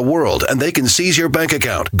agency in the world, and they can seize your bank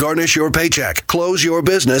account, garnish your paycheck, close your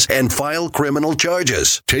business, and file criminal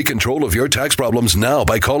charges. Take control of your tax problems now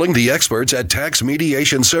by calling the experts at Tax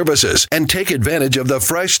Mediation Services and take advantage of the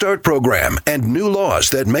Fresh Start program and new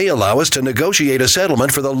laws that may allow us to negotiate a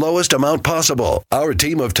settlement for the lowest amount possible. Our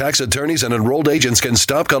team of tax attorneys and enrolled agents can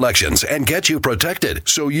stop collections and get you protected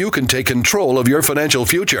so you can take control of your financial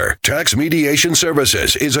future. Tax Mediation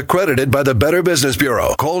Services is accredited by the Better Business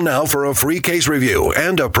Bureau. Call now for a free case review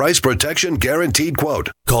and a price protection guaranteed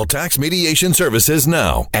quote. Call Tax Mediation Services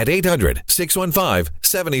now at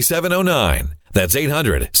 800-615-7709. That's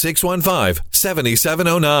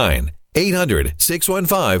 800-615-7709.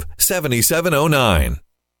 800-615-7709.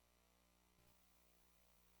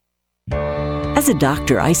 As a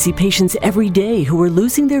doctor, I see patients every day who are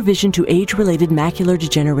losing their vision to age-related macular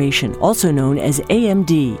degeneration, also known as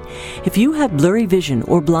AMD. If you have blurry vision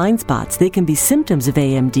or blind spots, they can be symptoms of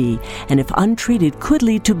AMD, and if untreated, could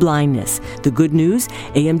lead to blindness. The good news,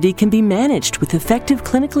 AMD can be managed with effective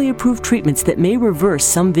clinically approved treatments that may reverse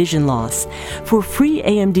some vision loss. For free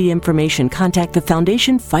AMD information, contact the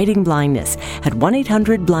Foundation Fighting Blindness at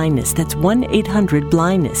 1-800-BLINDNESS. That's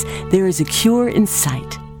 1-800-BLINDNESS. There is a cure in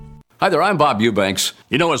sight. Hi there, I'm Bob Eubanks.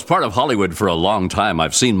 You know, as part of Hollywood for a long time,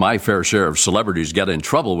 I've seen my fair share of celebrities get in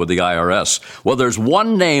trouble with the IRS. Well, there's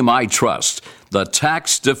one name I trust, the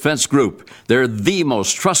Tax Defense Group. They're the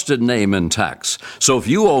most trusted name in tax. So if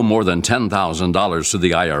you owe more than $10,000 to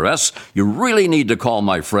the IRS, you really need to call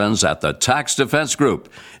my friends at the Tax Defense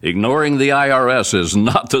Group. Ignoring the IRS is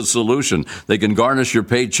not the solution. They can garnish your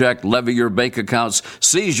paycheck, levy your bank accounts,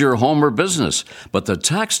 seize your home or business. But the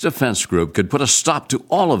Tax Defense Group could put a stop to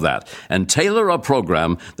all of that and tailor a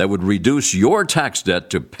program that would reduce your tax debt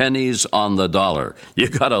to pennies on the dollar. You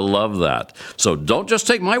gotta love that. So don't just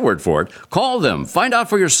take my word for it. Call them. Find out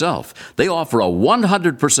for yourself. They offer a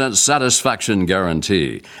 100% satisfaction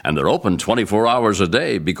guarantee, and they're open 24 hours a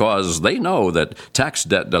day because they know that tax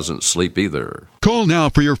debt doesn't sleep either. Call now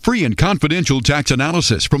for your free and confidential tax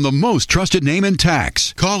analysis from the most trusted name in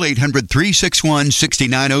tax. Call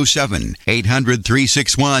 800-361-6907.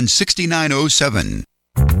 800-361-6907.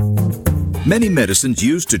 Many medicines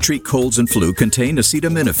used to treat colds and flu contain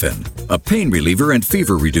acetaminophen, a pain reliever and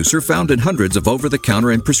fever reducer found in hundreds of over-the-counter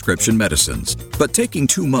and prescription medicines. But taking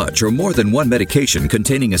too much or more than one medication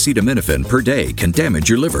containing acetaminophen per day can damage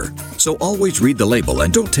your liver. So always read the label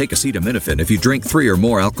and don't take acetaminophen if you drink 3 or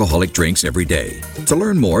more alcoholic drinks every day. To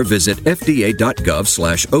learn more, visit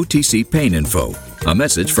fda.gov/OTC Pain Info. A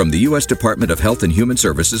message from the U.S. Department of Health and Human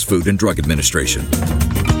Services Food and Drug Administration.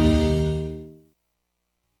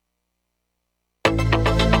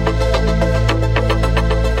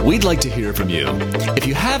 We'd like to hear from you. If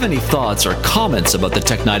you have any thoughts or comments about the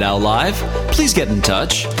Tech Night Owl Live, please get in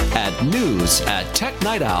touch at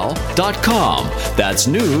news@technightowl.com. That's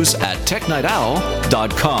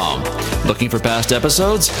news@technightowl.com. Looking for past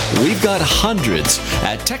episodes? We've got hundreds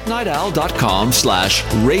at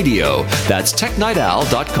technightowl.com/radio. That's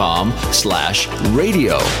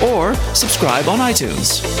technightowl.com/radio. Or subscribe on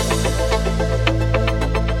iTunes.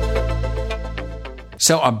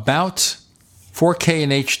 So about 4K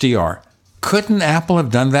and HDR. Couldn't Apple have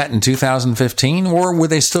done that in 2015, or were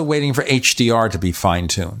they still waiting for HDR to be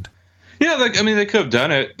fine-tuned? Yeah, they could have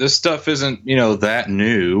done it. This stuff isn't, that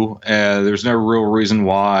new. There's no real reason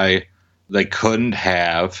why they couldn't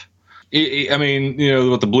have.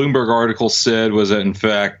 What the Bloomberg article said was that, in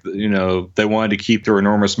fact, they wanted to keep their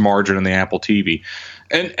enormous margin in the Apple TV.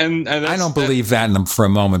 And I don't believe that in them for a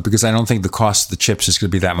moment, because I don't think the cost of the chips is going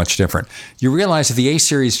to be that much different. You realize that the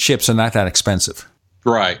A-series chips are not that expensive.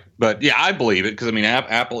 Right. But, yeah, I believe it, because,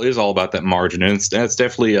 Apple is all about that margin, and it's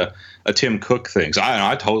definitely a Tim Cook thing. So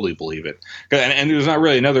I totally believe it. And there's not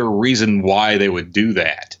really another reason why they would do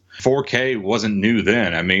that. 4K wasn't new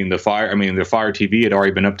then. I mean, the Fire TV had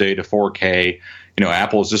already been updated to 4K.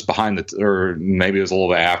 Apple was just behind or maybe it was a little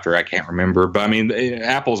bit after. I can't remember. But I mean,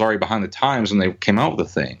 Apple was already behind the times when they came out with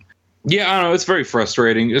the thing. Yeah, I don't know. It's very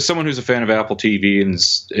frustrating. As someone who's a fan of Apple TV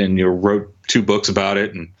and wrote 2 books about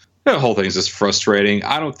it, and the whole thing is just frustrating.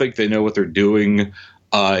 I don't think they know what they're doing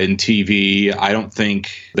in TV. I don't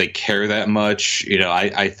think they care that much.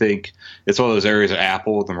 I think it's one of those areas of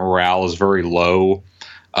Apple the morale is very low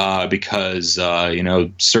because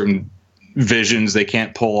certain visions they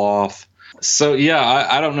can't pull off. So, yeah,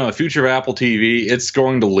 I don't know. The future of Apple TV, it's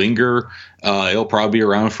going to linger. It'll probably be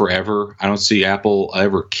around forever. I don't see Apple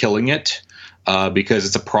ever killing it because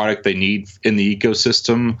it's a product they need in the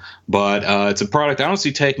ecosystem. But it's a product I don't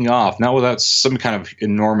see taking off, not without some kind of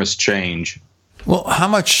enormous change. Well, how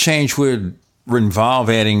much change would involve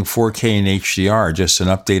adding 4K and HDR? Just an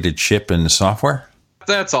updated chip and software?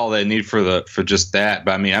 That's all they need for just that.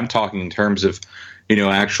 But, I mean, I'm talking in terms of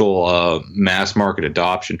actual mass market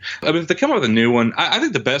adoption. I mean, if they come out with a new one, I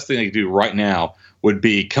think the best thing they could do right now would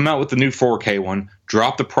be come out with the new 4K one,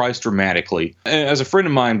 drop the price dramatically. As a friend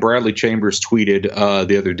of mine, Bradley Chambers, tweeted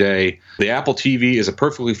the other day, the Apple TV is a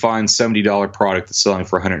perfectly fine $70 product that's selling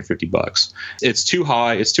for $150. It's too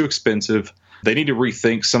high. It's too expensive. They need to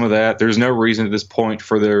rethink some of that. There's no reason at this point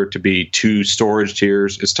for there to be 2 storage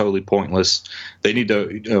tiers. It's totally pointless. They need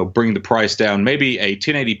to bring the price down. Maybe a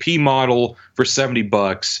 1080p model for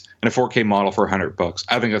 $70 and a 4K model for $100.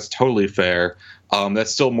 I think that's totally fair.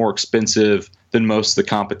 That's still more expensive than most of the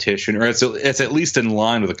competition, or it's at least in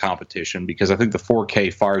line with the competition, because I think the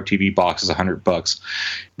 4K Fire TV box is $100.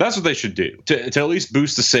 That's what they should do to at least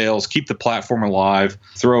boost the sales, keep the platform alive,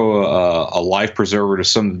 throw a life preserver to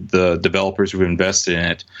some of the developers who've invested in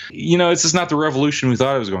it. It's just not the revolution we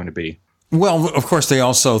thought it was going to be. Well, of course, they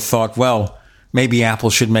also thought, well, maybe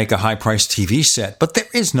Apple should make a high-priced TV set, but there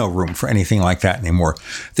is no room for anything like that anymore.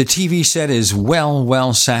 The TV set is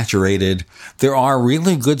well saturated. There are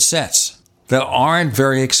really good sets that aren't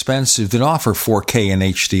very expensive that offer 4K and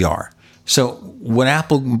HDR. So what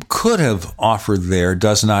Apple could have offered there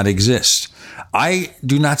does not exist. I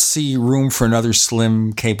do not see room for another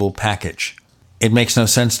slim cable package. It makes no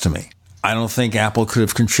sense to me. I don't think Apple could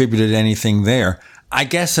have contributed anything there. I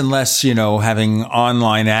guess unless, having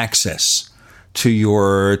online access to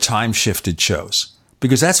your time-shifted shows.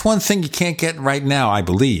 Because that's one thing you can't get right now, I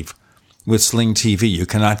believe, with Sling TV. You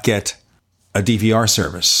cannot get a DVR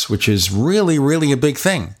service, which is really, really a big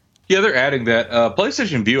thing. Yeah, they're adding that.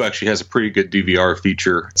 PlayStation Vue actually has a pretty good DVR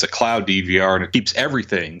feature. It's a cloud DVR, and it keeps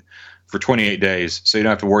everything for 28 days, so you don't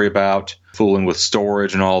have to worry about fooling with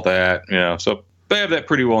storage and all that. So they have that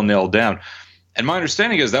pretty well nailed down. And my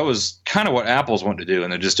understanding is that was kind of what Apple's wanted to do,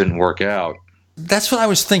 and it just didn't work out. That's what I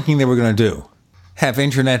was thinking they were going to do. Have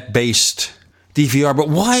internet-based DVR. But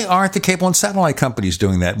why aren't the cable and satellite companies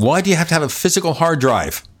doing that? Why do you have to have a physical hard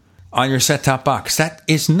drive on your set-top box? That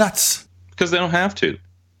is nuts. Because they don't have to.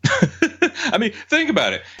 I mean, think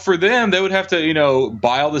about it. For them, they would have to,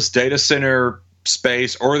 buy all this data center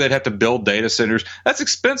space, or they'd have to build data centers. That's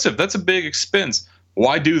expensive. That's a big expense.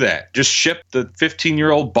 Why do that? Just ship the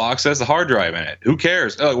 15-year-old box that has a hard drive in it. Who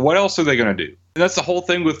cares? What else are they going to do? And that's the whole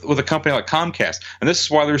thing with a company like Comcast. And this is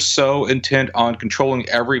why they're so intent on controlling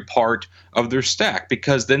every part of their stack,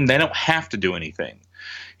 because then they don't have to do anything.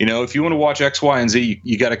 If you want to watch X, Y, and Z,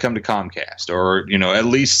 you got to come to Comcast, or, at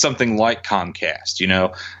least something like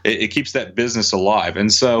Comcast. It keeps that business alive.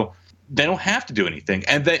 And so they don't have to do anything.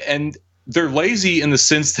 And they're lazy in the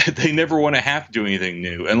sense that they never want to have to do anything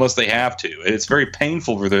new unless they have to. It's very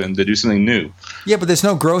painful for them to do something new. Yeah, but there's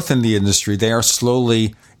no growth in the industry. They are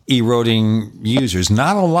slowly eroding users.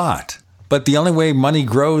 Not a lot. But the only way money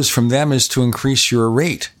grows from them is to increase your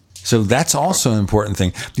rate. So that's also an important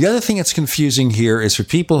thing. The other thing that's confusing here is for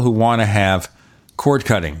people who want to have cord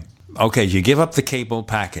cutting. Okay, you give up the cable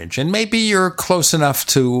package, and maybe you're close enough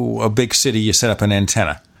to a big city, you set up an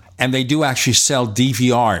antenna. And they do actually sell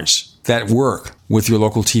DVRs that work with your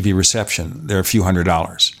local TV reception. They're a few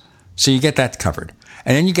 $100s. So you get that covered.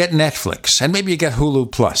 And then you get Netflix, and maybe you get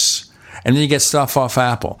Hulu Plus, and then you get stuff off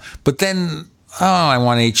Apple. But then, I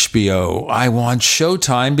want HBO. I want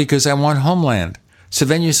Showtime because I want Homeland. So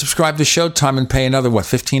then you subscribe to Showtime and pay another,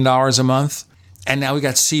 $15 a month? And now we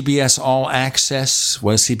got CBS All Access.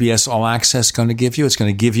 What is CBS All Access going to give you? It's going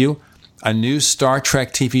to give you a new Star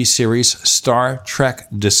Trek TV series, Star Trek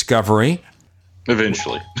Discovery.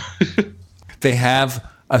 Eventually. They have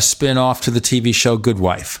a spin-off to the TV show Good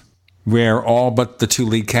Wife, where all but the 2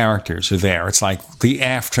 lead characters are there. It's like the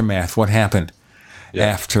aftermath, what happened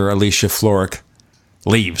after Alicia Florrick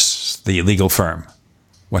leaves the legal firm.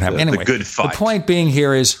 What happened? Anyway, the good fight. The point being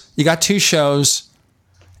here is you got 2 shows,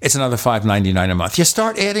 it's another $5.99 a month. You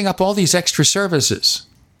start adding up all these extra services.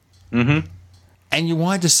 Mm-hmm. And you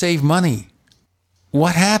wanted to save money.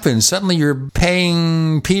 What happens? Suddenly you're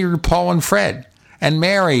paying Peter, Paul, and Fred, and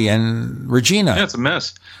Mary, and Regina. Yeah, it's a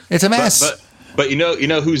mess. It's a mess. But you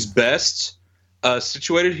know who's best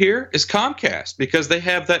situated here is Comcast, because they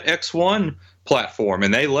have that X1 platform,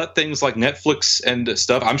 and they let things like Netflix and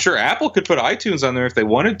stuff. I'm sure Apple could put iTunes on there if they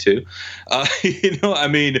wanted to.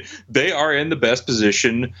 They are in the best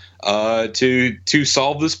position to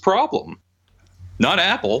solve this problem. Not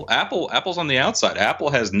Apple. Apple's on the outside.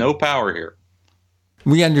 Apple has no power here.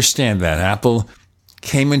 We understand that. Apple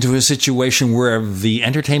came into a situation where the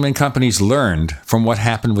entertainment companies learned from what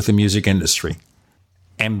happened with the music industry,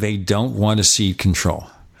 and they don't want to cede control.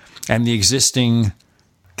 And the existing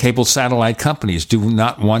cable satellite companies do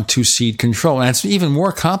not want to cede control. And it's even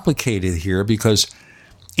more complicated here because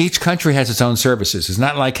each country has its own services. It's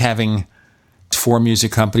not like having 4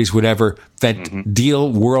 music companies, whatever, that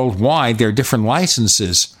deal worldwide. They're different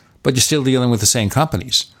licenses, but you're still dealing with the same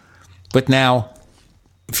companies. But now,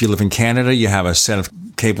 if you live in Canada, you have a set of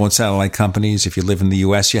cable and satellite companies. If you live in the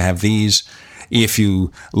U.S., you have these. If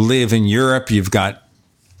you live in Europe, you've got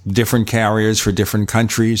different carriers for different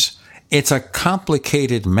countries. It's a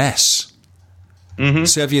complicated mess. Mm-hmm.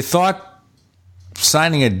 So if you thought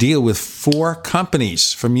signing a deal with 4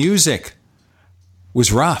 companies for music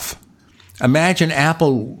was rough, imagine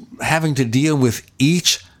Apple having to deal with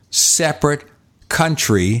each separate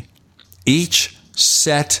country, each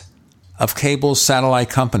set of cable satellite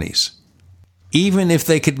companies. Even if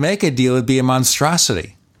they could make a deal, it'd be a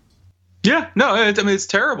monstrosity. Yeah, no, it's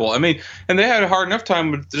terrible. And they had a hard enough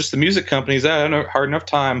time with just the music companies. They had a hard enough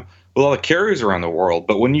time with all the carriers around the world.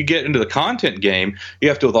 But when you get into the content game, you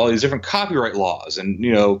have to deal with all these different copyright laws. And,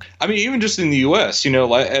 even just in the U.S.,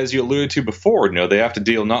 as you alluded to before, they have to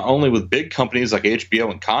deal not only with big companies like HBO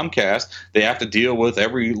and Comcast, they have to deal with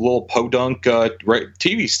every little podunk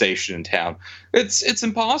TV station in town. It's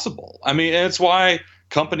impossible. And it's why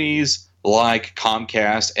companies like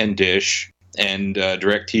Comcast and Dish and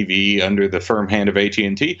DirecTV under the firm hand of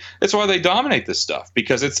AT&T, it's why they dominate this stuff,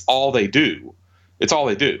 because it's all they do. It's all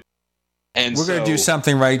they do. And we're going to do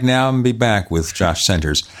something right now and be back with Josh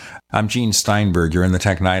Centers. I'm Gene Steinberg. You're in the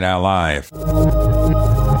Tech Night Owl Live.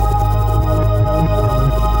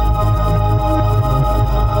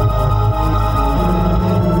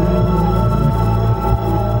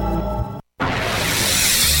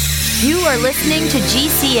 You are listening to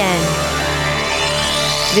GCN.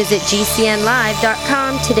 Visit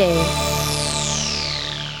GCNlive.com today.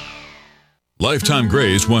 Lifetime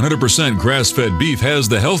Graze 100% grass-fed beef has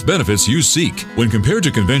the health benefits you seek. When compared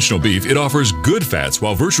to conventional beef, it offers good fats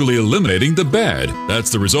while virtually eliminating the bad.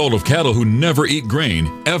 That's the result of cattle who never eat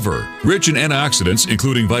grain, ever. Rich in antioxidants,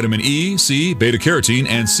 including vitamin E, C, beta-carotene,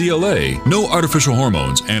 and CLA. No artificial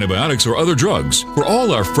hormones, antibiotics, or other drugs. For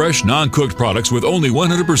all our fresh, non-cooked products with only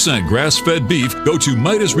 100% grass-fed beef, go to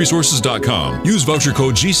MidasResources.com. Use voucher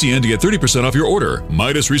code GCN to get 30% off your order.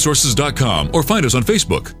 MidasResources.com, or find us on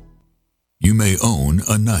Facebook. You may own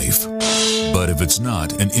a knife, but if it's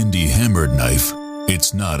not an indie hammered knife,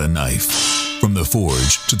 it's not a knife. From the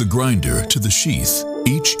forge to the grinder to the sheath,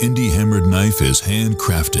 each indie hammered knife is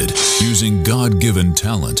handcrafted using God-given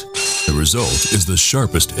talent. The result is the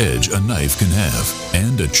sharpest edge a knife can have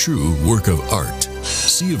and a true work of art.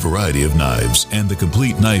 See a variety of knives and the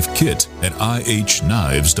complete knife kit at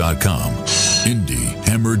IHKnives.com. Indie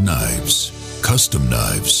hammered knives, custom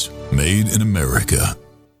knives, made in America.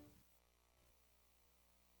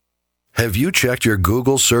 Have you checked your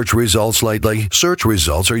Google search results lately? Search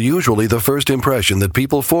results are usually the first impression that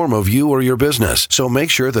people form of you or your business, so make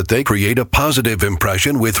sure that they create a positive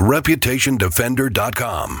impression with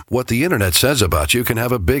ReputationDefender.com. What the internet says about you can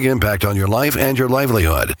have a big impact on your life and your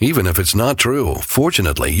livelihood, even if it's not true.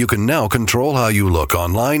 Fortunately, you can now control how you look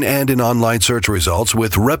online and in online search results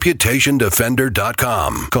with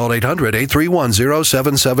ReputationDefender.com. Call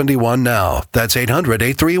 800-831-0771 now. That's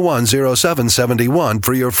 800-831-0771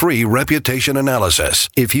 for your free reputation analysis.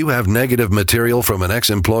 If you have negative material from an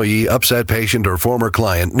ex-employee, upset patient, or former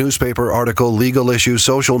client, newspaper article, legal issue,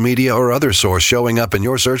 social media, or other source showing up in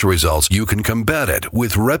your search results, you can combat it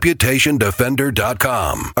with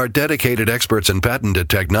ReputationDefender.com. Our dedicated experts in patented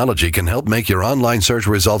technology can help make your online search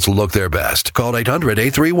results look their best. Call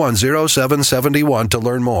 800-831-0771 to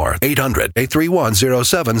learn more.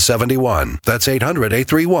 800-831-0771. That's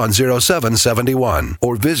 800-831-0771.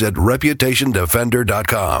 Or visit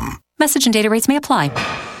ReputationDefender.com. Message and data rates may apply.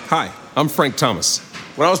 Hi, I'm Frank Thomas.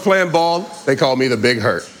 When I was playing ball, they called me the Big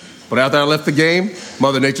Hurt. But after I left the game,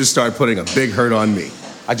 Mother Nature started putting a big hurt on me.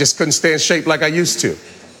 I just couldn't stay in shape like I used to.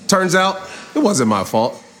 Turns out, it wasn't my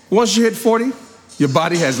fault. Once you hit 40, your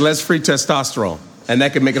body has less free testosterone, and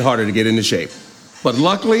that can make it harder to get into shape. But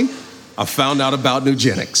luckily, I found out about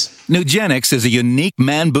Nugenix. Nugenix is a unique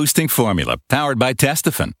man-boosting formula powered by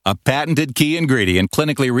Testofen, a patented key ingredient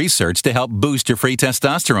clinically researched to help boost your free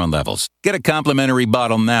testosterone levels. Get a complimentary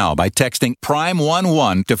bottle now by texting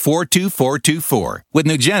PRIME11 to 42424. With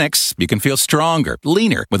Nugenix, you can feel stronger,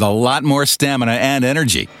 leaner, with a lot more stamina and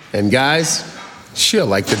energy. And guys, she'll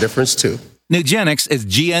like the difference too. Nugenix is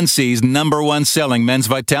GNC's #1 selling men's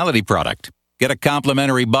vitality product. Get a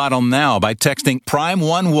complimentary bottle now by texting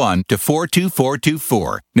PRIME11 to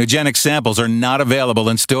 42424. Nugenix samples are not available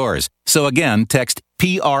in stores. So again, text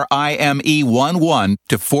PRIME11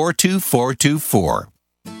 to 42424.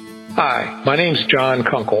 Hi, my name's John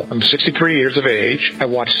Kunkel. I'm 63 years of age. I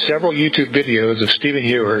watched several YouTube videos of Stephen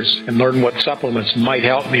Hewers and learned what supplements might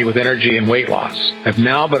help me with energy and weight loss. I've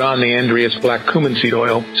now been on the Andreas Black Cumin Seed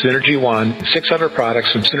Oil, Synergy One, and 6 other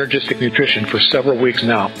products from Synergistic Nutrition for several weeks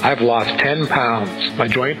now. I've lost 10 pounds. My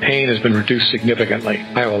joint pain has been reduced significantly.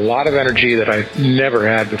 I have a lot of energy that I've never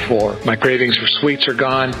had before. My cravings for sweets are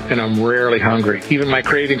gone, and I'm rarely hungry. Even my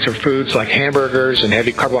cravings for foods like hamburgers and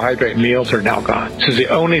heavy carbohydrate meals are now gone. This is the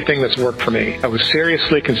only thing that's worked for me. I was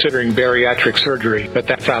seriously considering bariatric surgery, but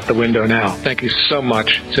that's out the window now. Thank you so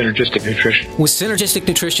much, Synergistic Nutrition. With Synergistic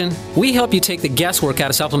Nutrition, we help you take the guesswork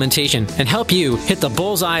out of supplementation and help you hit the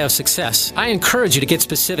bullseye of success. I encourage you to get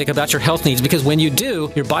specific about your health needs because when you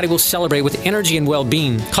do, your body will celebrate with energy and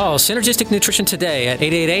well-being. Call Synergistic Nutrition today at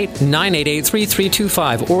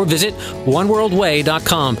 888-988-3325 or visit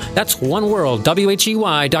oneworldway.com. That's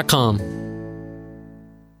oneworldwhey.com.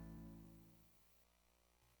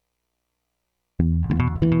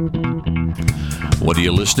 What are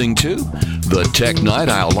you listening to? The Tech Night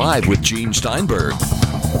Owl Live with Gene Steinberg.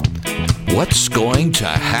 What's going to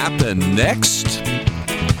happen next?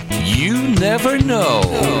 You never know.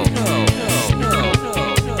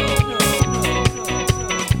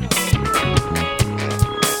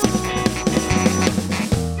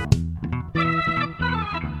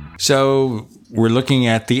 So we're looking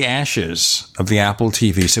at the ashes of the Apple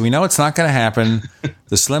TV. So we know it's not going to happen.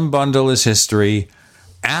 The Slim Bundle is history.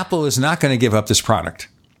 Apple is not going to give up this product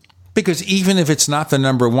because even if it's not the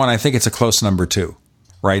 #1, I think it's a close #2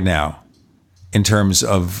 right now in terms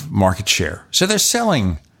of market share. So they're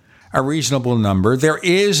selling a reasonable number. There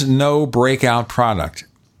is no breakout product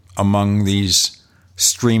among these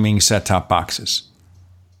streaming set-top boxes.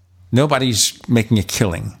 Nobody's making a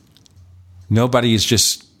killing. Nobody is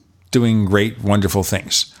just doing great, wonderful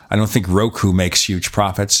things. I don't think Roku makes huge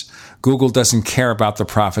profits. Google doesn't care about the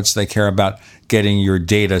profits. They care about getting your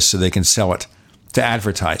data so they can sell it to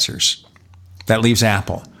advertisers. That leaves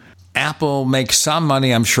Apple. Apple makes some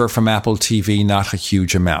money, I'm sure, from Apple TV, not a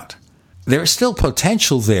huge amount. There's still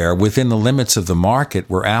potential there within the limits of the market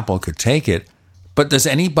where Apple could take it. But does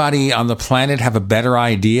anybody on the planet have a better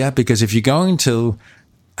idea? Because if you're going to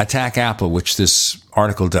attack Apple, which this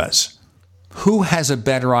article does, who has a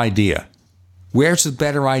better idea? Where's the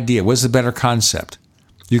better idea? What's the better concept?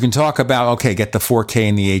 You can talk about, okay, get the 4K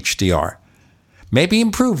and the HDR. Maybe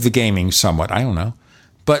improve the gaming somewhat. I don't know.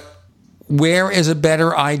 But where is a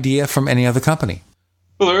better idea from any other company?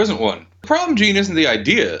 Well, there isn't one. The problem, Gene, isn't the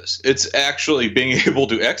ideas. It's actually being able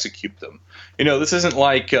to execute them. This isn't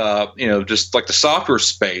like, just like the software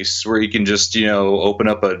space where you can just, open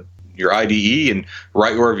up your IDE and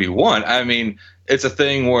write wherever you want. I mean, it's a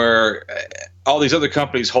thing where all these other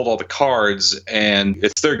companies hold all the cards and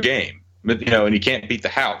it's their game, and you can't beat the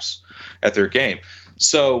house at their game.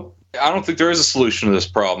 So I don't think there is a solution to this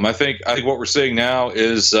problem. I think what we're seeing now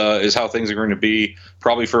is how things are going to be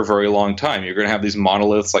probably for a very long time. You're going to have these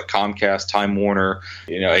monoliths like Comcast, Time Warner,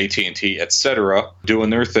 AT&T, etc., doing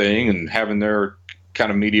their thing and having their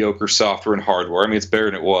kind of mediocre software and hardware. I mean, it's better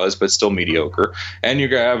than it was, but it's still mediocre. And you're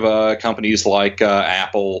going to have companies like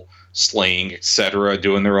Apple, Sling, etc.,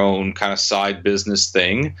 doing their own kind of side business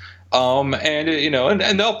thing. And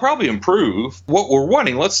they'll probably improve what we're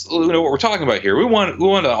wanting. Let's what we're talking about here. We want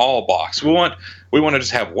an all box. We want to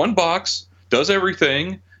just have one box, does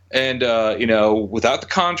everything, and without the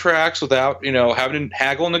contracts, without having to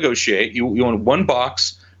haggle and negotiate. You want one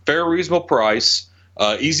box, fair, reasonable price,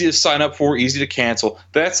 easy to sign up for, easy to cancel.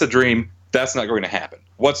 That's the dream. That's not going to happen.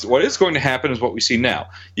 What is going to happen is what we see now.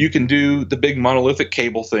 You can do the big monolithic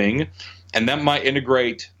cable thing, and that might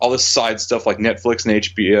integrate all this side stuff like Netflix and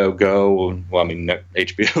HBO Go. Well, I mean,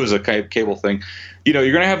 HBO is a kind of cable thing.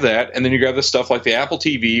 You're going to have that, and then you have this stuff like the Apple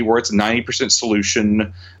TV where it's a 90%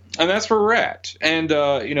 solution, and that's where we're at. And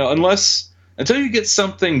until you get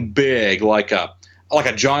something big like a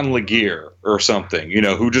John Laguerre or something,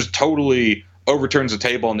 who just totally overturns the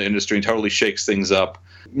table in the industry and totally shakes things up.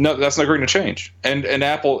 No, that's not going to change. And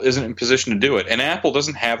Apple isn't in position to do it. And Apple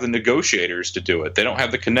doesn't have the negotiators to do it. They don't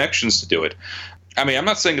have the connections to do it. I mean, I'm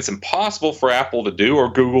not saying it's impossible for Apple to do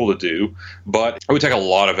or Google to do, but it would take a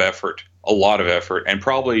lot of effort, and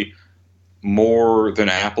probably more than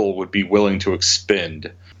Apple would be willing to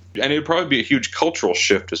expend. And it would probably be a huge cultural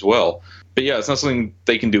shift as well. But yeah, it's not something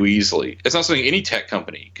they can do easily. It's not something any tech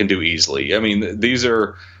company can do easily. I mean, these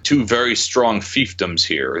are two very strong fiefdoms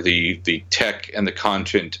here, the tech and the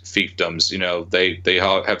content fiefdoms. You know, they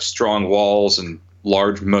have strong walls and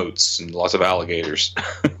large moats and lots of alligators.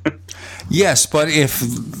 Yes, but if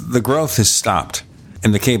the growth has stopped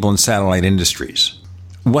in the cable and satellite industries,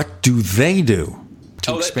 what do they do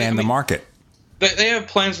to expand the market? They have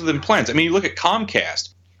plans within plans. I mean, you look at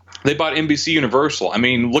Comcast. They bought NBC Universal. I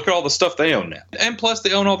mean, look at all the stuff they own now. And plus,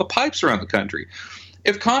 they own all the pipes around the country.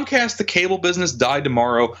 If Comcast, the cable business, died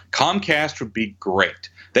tomorrow, Comcast would be great.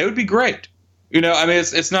 They would be great. You know, I mean,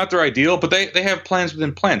 it's not their ideal, but they have plans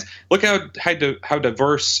within plans. Look how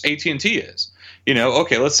diverse AT&T is. You know,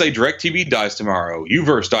 okay, let's say DirecTV dies tomorrow.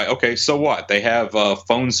 Uverse die. Okay, so what? They have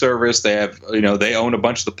phone service. They have, you know, they own a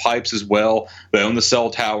bunch of the pipes as well. They own the cell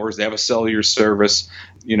towers. They have a cellular service.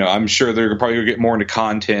 You know, I'm sure they're probably going to get more into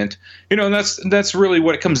content. You know, and that's really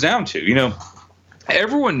what it comes down to. You know,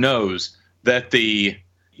 everyone knows that the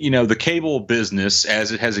cable business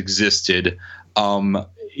as it has existed,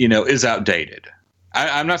 you know, is outdated.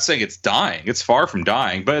 I'm not saying it's dying. It's far from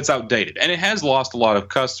dying, but it's outdated. And it has lost a lot of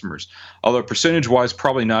customers, although percentage-wise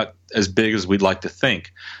probably not as big as we'd like to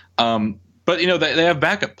think. But, you know, they have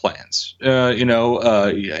backup plans.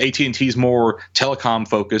 AT&T's more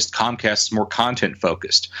telecom-focused. Comcast's more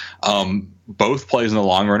content-focused. Both plays in the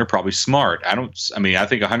long run are probably smart. I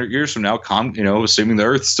think 100 years from now, assuming the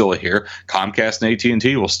Earth's still here, Comcast and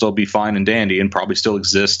AT&T will still be fine and dandy and probably still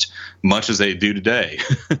exist much as they do today.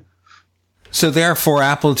 So therefore,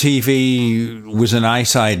 Apple TV was a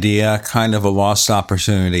nice idea, kind of a lost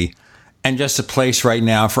opportunity, and just a place right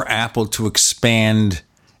now for Apple to expand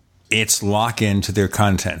its lock-in to their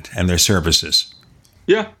content and their services.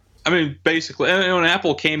 Yeah. I mean, basically, and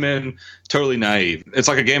Apple came in totally naive. It's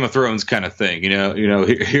like a Game of Thrones kind of thing.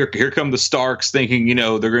 Here come the Starks thinking,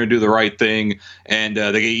 they're going to do the right thing, and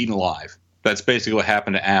they get eaten alive. That's basically what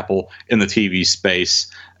happened to Apple in the TV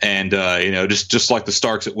space. And just like the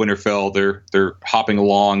Starks at Winterfell, they're hopping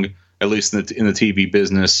along, at least in the TV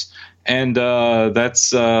business, and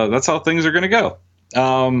that's how things are going to go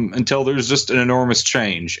until there's just an enormous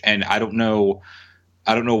change. And I don't know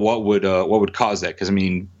what would cause that, because I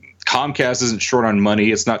mean, Comcast isn't short on money,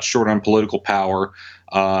 it's not short on political power,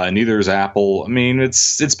 neither is Apple. I mean,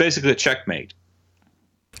 it's basically a checkmate.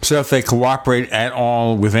 So if they cooperate at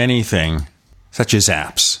all with anything, such as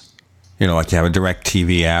apps, like you have a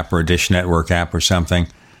DirecTV app or a Dish Network app or something,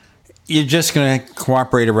 you're just going to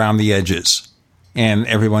cooperate around the edges. And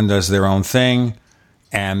everyone does their own thing,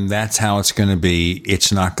 and that's how it's going to be.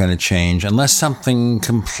 It's not going to change unless something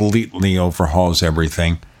completely overhauls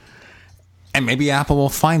everything. And maybe Apple will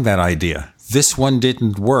find that idea. This one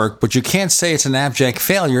didn't work, but you can't say it's an abject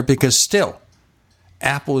failure, because still,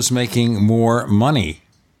 Apple is making more money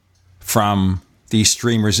from these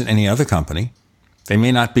streamers than any other company. They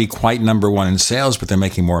may not be quite number one in sales, but they're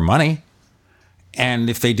making more money. And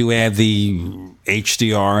if they do add the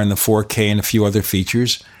HDR and the 4K and a few other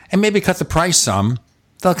features, and maybe cut the price some,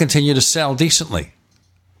 they'll continue to sell decently.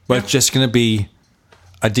 But It's just going to be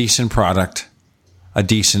a decent product, a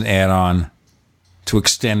decent add-on to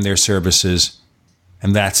extend their services,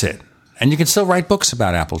 and that's it. And you can still write books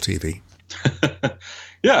about Apple TV.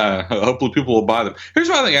 Yeah, hopefully people will buy them. Here's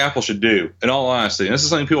what I think Apple should do, in all honesty, and this is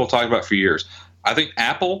something people have talked about for years. I think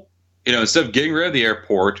Apple, instead of getting rid of the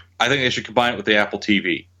airport, I think they should combine it with the Apple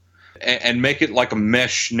TV and make it like a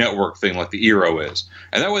mesh network thing like the Eero is.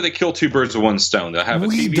 And that way they kill two birds with one stone. They'll have a TV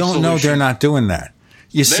solution. We don't know they're not doing that.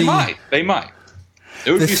 They might.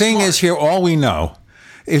 The thing is here, all we know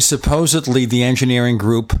is supposedly the engineering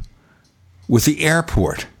group with the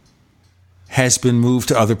airport has been moved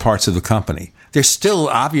to other parts of the company. They're still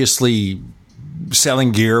obviously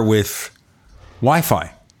selling gear with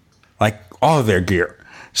Wi-Fi, like all of their gear.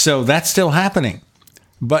 So that's still happening.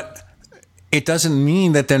 But it doesn't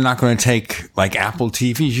mean that they're not going to take, like Apple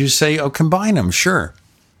TVs, you say, combine them, sure.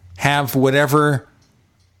 Have whatever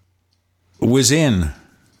was in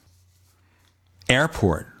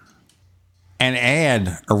airport and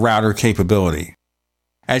add a router capability.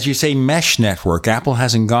 As you say, mesh network, Apple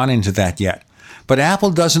hasn't gone into that yet. But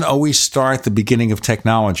Apple doesn't always start at the beginning of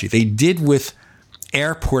technology. They did with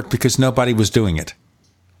airport because nobody was doing it.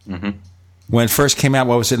 Mm-hmm. When it first came out,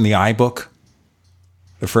 what was it, in the iBook?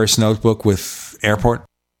 The first notebook with airport?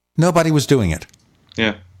 Nobody was doing it.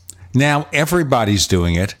 Yeah. Now everybody's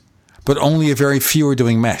doing it, but only a very few are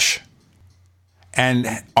doing mesh. And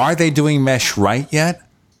are they doing mesh right yet?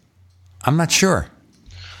 I'm not sure.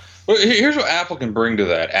 Well, here's what Apple can bring to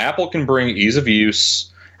that. Apple can bring ease of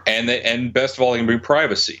use, and best of all, they can bring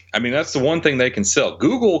privacy. I mean, that's the one thing they can sell.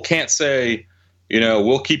 Google can't say,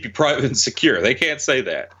 we'll keep you private and secure. They can't say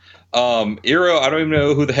that. Eero, I don't even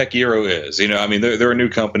know who the heck Eero is. They're a new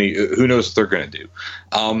company. Who knows what they're going to do?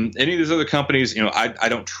 Any of these other companies, I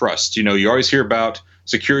don't trust. You always hear about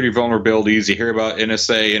security vulnerabilities. You hear about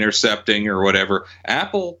NSA intercepting or whatever.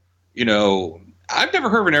 Apple, I've never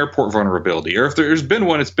heard of an airport vulnerability, or if there's been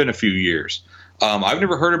one, it's been a few years. I've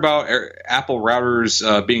never heard about Apple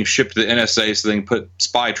routers being shipped to the NSA so they can put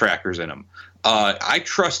spy trackers in them. I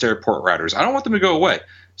trust airport routers. I don't want them to go away.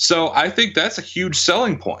 So I think that's a huge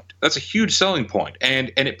selling point.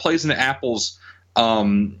 And it plays into Apple's,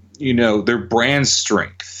 their brand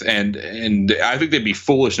strength. And I think they'd be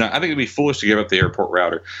foolish. I think it'd be foolish to give up the airport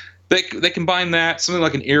router. They combine that, something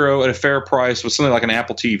like an Eero at a fair price with something like an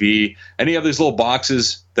Apple TV, and you have these little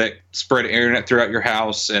boxes that spread internet throughout your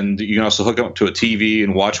house, and you can also hook them up to a TV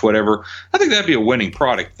and watch whatever. I think that'd be a winning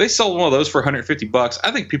product. If they sold one of those for $150,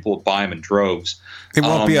 I think people would buy them in droves. It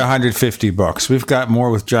won't be $150. We've got more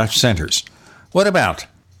with Josh Centers. What about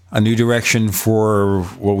a new direction for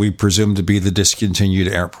what we presume to be the discontinued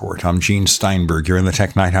airport? I'm Gene Steinberg. You're in the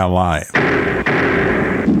Tech Night Owl Live.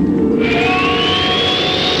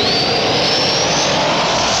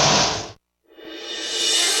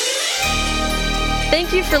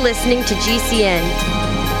 Thank you for listening to GCN.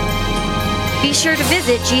 Be sure to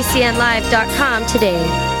visit GCNlive.com today.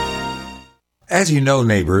 As you know,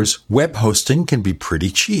 neighbors, web hosting can be pretty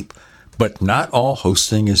cheap, but not all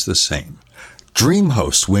hosting is the same.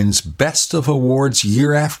 DreamHost wins Best of Awards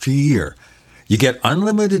year after year. You get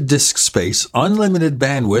unlimited disk space, unlimited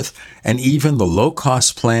bandwidth, and even the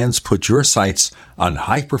low-cost plans put your sites on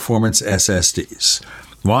high-performance SSDs.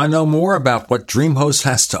 Want to know more about what DreamHost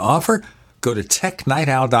has to offer? Go to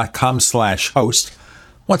technightowl.com/host.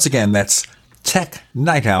 Once again, that's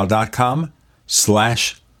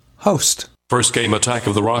technightowl.com/host. First came Attack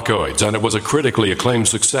of the Rockoids, and it was a critically acclaimed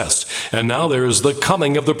success. And now there is The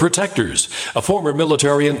Coming of the Protectors. A former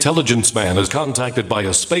military intelligence man is contacted by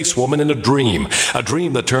a space woman in a dream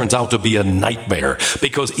that turns out to be a nightmare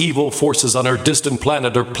because evil forces on her distant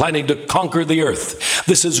planet are planning to conquer the Earth.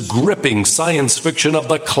 This is gripping science fiction of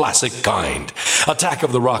the classic kind. Attack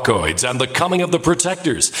of the Rockoids and The Coming of the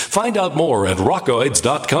Protectors. Find out more at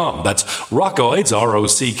rockoids.com. That's Rockoids,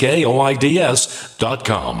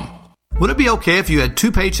 ROCKOIDS.com. Would it be okay if you had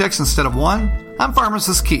 2 paychecks instead of 1? I'm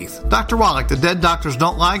Pharmacist Keith. Dr. Wallach, the Dead Doctors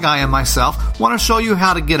Don't Lie guy, and myself want to show you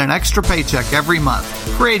how to get an extra paycheck every month,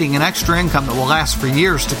 creating an extra income that will last for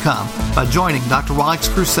years to come by joining Dr. Wallach's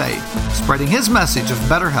crusade, spreading his message of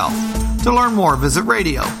better health. To learn more, visit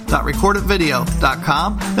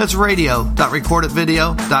radio.recordedvideo.com. That's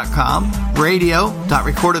radio.recordedvideo.com,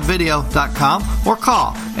 radio.recordedvideo.com, or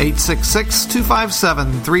call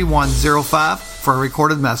 866-257-3105 for a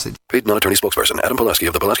recorded message. Paid non-attorney spokesperson Adam Pulaski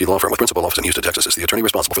of the Pulaski Law Firm with principal office in Houston, Texas is the attorney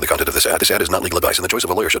responsible for the content of this ad. This ad is not legal advice, and the choice of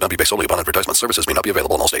a lawyer should not be based solely upon advertisement. Services may not be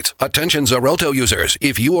available in all states. Attention Xarelto users.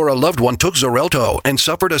 If you or a loved one took Xarelto and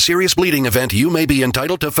suffered a serious bleeding event, you may be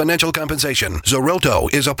entitled to financial compensation.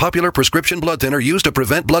 Xarelto is a popular prescription blood thinner used to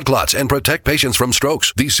prevent blood clots and protect patients from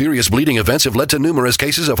strokes. These serious bleeding events have led to numerous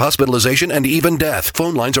cases of hospitalization and even death.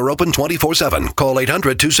 Phone lines are open 24/7. Call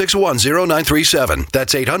 800-261-0937.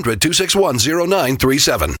 That's 800-261-0937.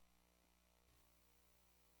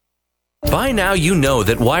 By now you know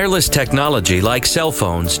that wireless technology like cell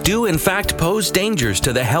phones do in fact pose dangers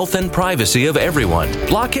to the health and privacy of everyone.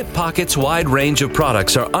 Blockit Pocket's wide range of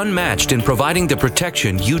products are unmatched in providing the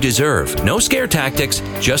protection you deserve. No scare tactics,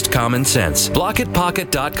 just common sense.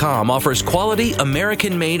 BlockitPocket.com offers quality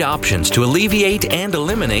American-made options to alleviate and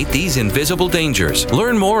eliminate these invisible dangers.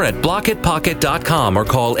 Learn more at BlockitPocket.com or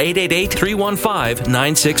call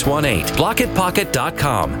 888-315-9618.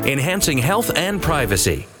 BlockitPocket.com, enhancing health and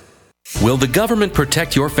privacy. Will the government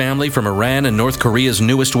protect your family from Iran and North Korea's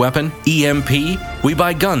newest weapon, EMP? We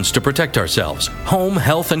buy guns to protect ourselves, home,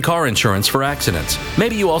 health, and car insurance for accidents.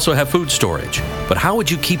 Maybe you also have food storage. But how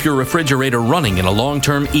would you keep your refrigerator running in a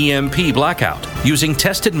long-term EMP blackout? Using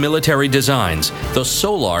tested military designs, the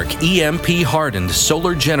Solark EMP-hardened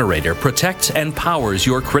solar generator protects and powers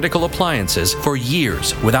your critical appliances for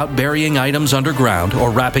years without burying items underground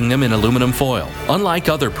or wrapping them in aluminum foil. Unlike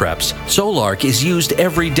other preps, Solark is used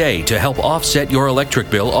every day to help offset your electric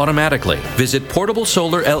bill automatically. Visit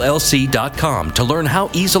PortableSolarLLC.com to learn how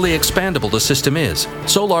easily expandable the system is.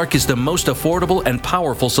 Solark is the most affordable and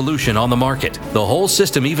powerful solution on the market. The whole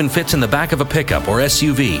system even fits in the back of a pickup or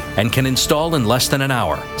SUV and can install in less than an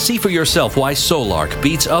hour. See for yourself why Solark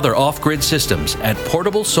beats other off-grid systems at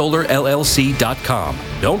PortableSolarLLC.com.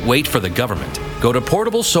 Don't wait for the government. Go to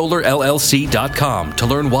PortableSolarLLC.com to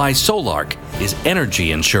learn why Solark is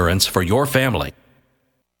energy insurance for your family.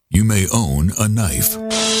 You may own a knife,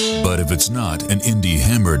 but if it's not an indie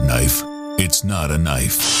hammered knife, it's not a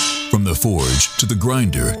knife. From the forge to the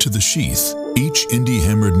grinder to the sheath, each indie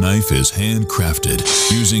hammered knife is handcrafted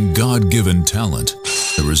using God-given talent.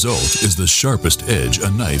 The result is the sharpest edge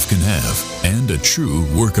a knife can have and a true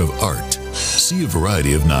work of art. See a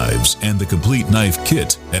variety of knives and the complete knife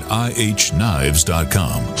kit at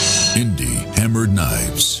ihknives.com. Indie Hammered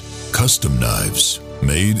Knives. Custom knives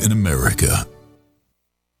made in America.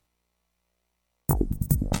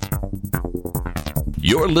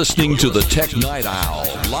 You're listening to the Tech Night Owl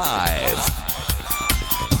live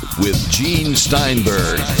with Gene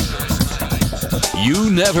Steinberg. You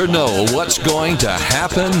never know what's going to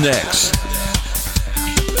happen next.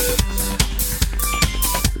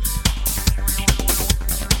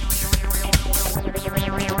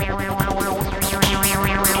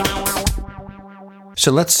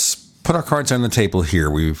 So let's put our cards on the table here.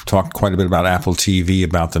 We've talked quite a bit about Apple TV,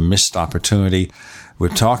 about the missed opportunity. We're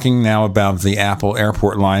talking now about the Apple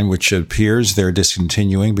Airport line, which appears they're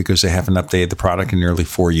discontinuing because they haven't updated the product in nearly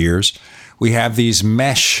 4 years. We have these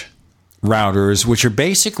mesh routers, which are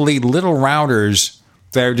basically little routers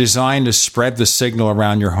that are designed to spread the signal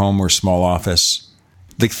around your home or small office.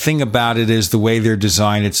 The thing about it is the way they're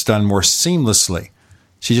designed, it's done more seamlessly.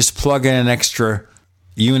 So you just plug in an extra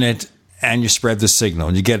unit and you spread the signal,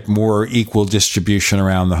 and you get more equal distribution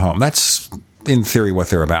around the home. That's, in theory,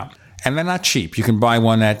 what they're about. And they're not cheap. You can buy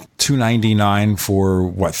one at $299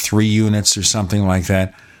 for, 3 units or something like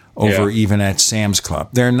that, over even at Sam's Club.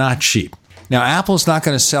 They're not cheap. Now, Apple's not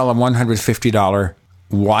going to sell a $150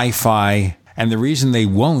 Wi-Fi, and the reason they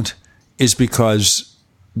won't is because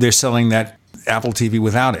they're selling that Apple TV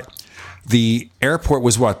without it. The Airport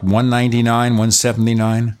was $199,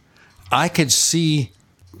 $179? I could see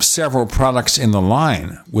several products in the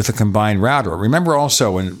line with a combined router. Remember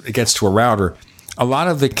also, when it gets to a router, a lot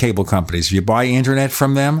of the cable companies, if you buy internet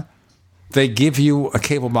from them, they give you a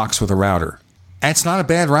cable box with a router. And it's not a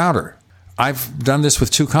bad router. I've done this with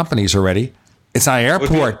 2 companies already. It's not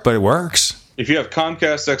Airport, but it works. If you have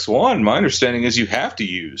Comcast X1, my understanding is you have to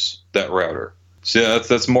use that router. So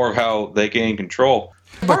that's more of how they gain control.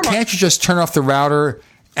 But can't you just turn off the router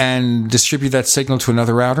and distribute that signal to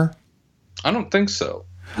another router? I don't think so.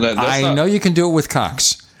 I know you can do it with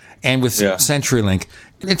Cox and with CenturyLink.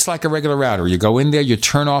 It's like a regular router. You go in there, you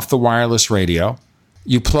turn off the wireless radio,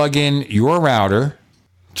 you plug in your router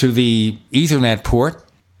to the Ethernet port,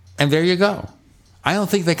 and there you go. I don't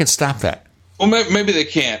think they can stop that. Well, maybe they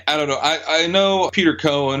can't. I don't know. I know Peter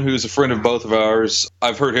Cohen, who's a friend of both of ours.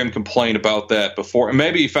 I've heard him complain about that before, and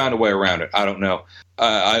maybe he found a way around it. I don't know.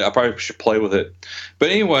 I probably should play with it.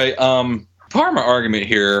 But anyway, part of my argument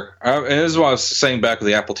here, and this is what I was saying back with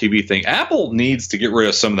the Apple TV thing, Apple needs to get rid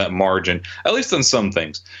of some of that margin, at least on some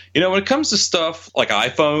things. When it comes to stuff like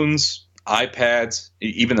iPhones, iPads,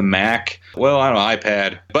 even the Mac, well, I don't know,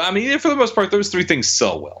 iPad. But, I mean, for the most part, those 3 things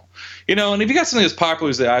sell well. And if you got something as popular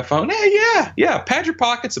as the iPhone, pad your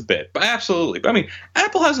pockets a bit. But absolutely. But, I mean,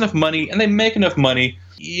 Apple has enough money, and they make enough money.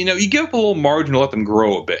 You give up a little margin to let them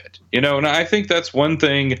grow a bit. And I think that's one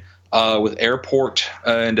thing with Airport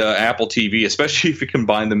and Apple TV, especially if you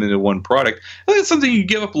combine them into one product. I think it's something you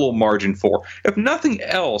give up a little margin for. If nothing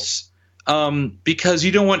else, because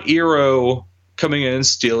you don't want Eero coming in and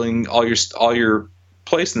stealing all your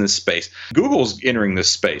place in this space. Google's entering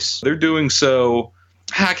this space. They're doing so.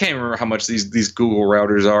 I can't remember how much these Google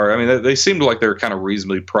routers are. I mean, they seemed like they're kind of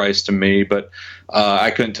reasonably priced to me, but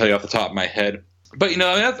I couldn't tell you off the top of my head. But,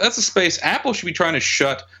 that's a space Apple should be trying to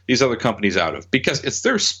shut these other companies out of, because it's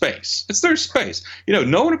their space. It's their space.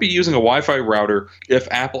 No one would be using a Wi-Fi router if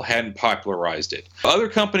Apple hadn't popularized it. Other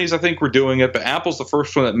companies, I think, were doing it, but Apple's the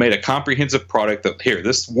first one that made a comprehensive product that, here,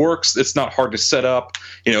 this works. It's not hard to set up.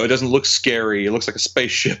 It doesn't look scary. It looks like a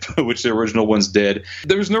spaceship, which the original ones did.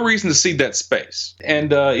 There's no reason to cede that space. And,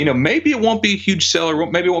 maybe it won't be a huge seller.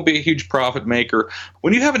 Maybe it won't be a huge profit maker.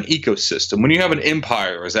 When you have an ecosystem, when you have an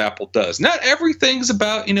empire, as Apple does, not everything things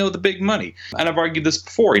about, the big money. And I've argued this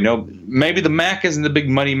before, maybe the Mac isn't the big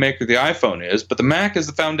money maker the iPhone is, but the Mac is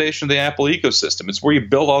the foundation of the Apple ecosystem. It's where you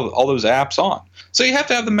build all those apps on. So you have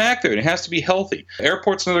to have the Mac there, and it has to be healthy.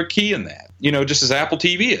 Airport's another key in that, just as Apple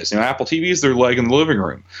TV is. Apple TV is their leg in the living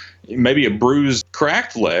room. Maybe a bruised,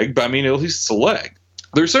 cracked leg, but at least it's a leg.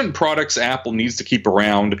 There are certain products Apple needs to keep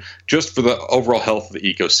around just for the overall health of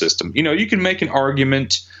the ecosystem. You can make an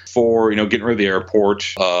argument for, getting rid of the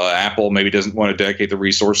airport. Apple maybe doesn't want to dedicate the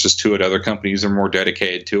resources to it. Other companies are more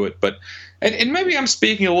dedicated to it. But and maybe I'm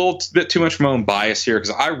speaking a little bit too much from my own bias here,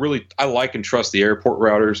 because I like and trust the airport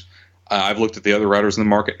routers. I've looked at the other routers in the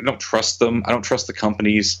market. I don't trust them. I don't trust the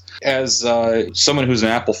companies. As someone who's an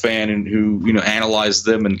Apple fan and who analyzes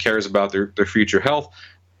them and cares about their future health,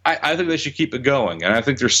 I think they should keep it going. And I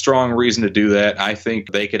think there's strong reason to do that. I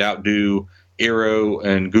think they could outdo Eero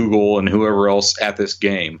and Google and whoever else at this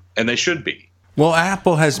game, and they should be. Well,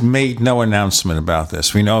 Apple has made no announcement about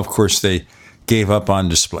this. We know, of course, they gave up on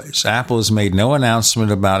displays. Apple has made no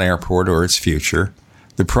announcement about Airport or its future.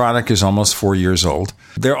 The product is almost 4 years old.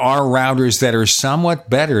 There are routers that are somewhat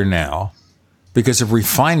better now because of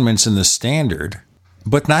refinements in the standard,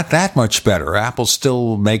 but not that much better. Apple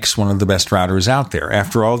still makes one of the best routers out there.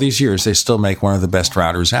 After all these years, they still make one of the best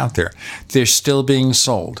routers out there. They're still being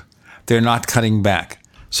sold. They're not cutting back.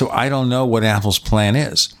 So I don't know what Apple's plan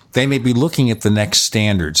is. They may be looking at the next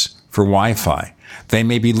standards for Wi-Fi. They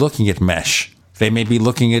may be looking at mesh. They may be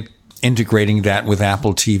looking at integrating that with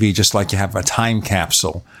Apple TV, just like you have a time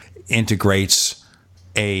capsule integrates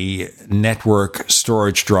a network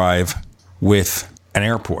storage drive with an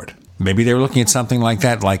airport. Maybe they're looking at something like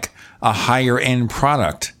that, like a higher end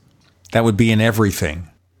product that would be in everything.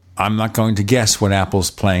 I'm not going to guess what Apple's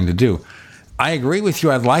planning to do. I agree with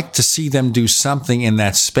you. I'd like to see them do something in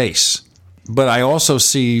that space. But I also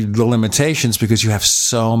see the limitations because you have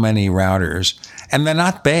so many routers, and they're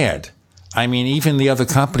not bad. Even the other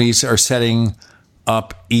companies are setting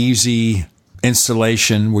up easy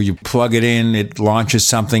installation where you plug it in, it launches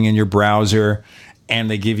something in your browser, and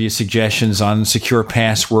they give you suggestions on secure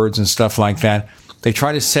passwords and stuff like that. They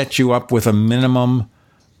try to set you up with a minimum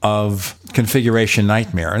of configuration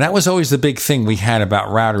nightmare. And that was always the big thing we had about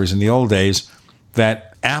routers in the old days,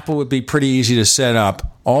 that Apple would be pretty easy to set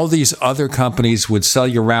up. All these other companies would sell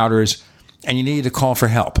you routers, and you needed to call for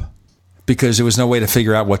help because there was no way to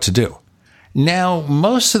figure out what to do. Now,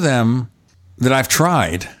 most of them that I've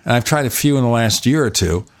tried, and I've tried a few in the last year or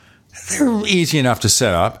two, they're easy enough to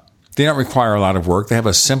set up. They don't require a lot of work. They have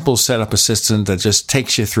a simple setup assistant that just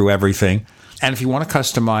takes you through everything. And if you want to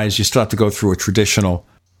customize, you still have to go through a traditional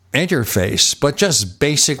interface. But just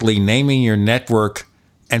basically naming your network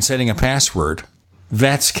and setting a password,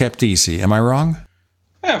 that's kept easy. Am I wrong?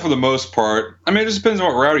 Yeah, for the most part. It just depends on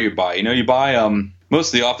what router you buy. You buy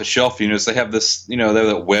most of the off-the-shelf units, they have this, they have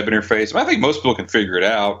that web interface. I think most people can figure it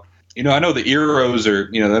out. I know the Eeros are,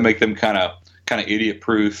 they make them kind of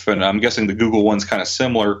idiot-proof, and I'm guessing the Google one's kind of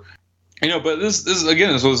similar. But this is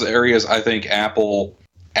one of those areas I think Apple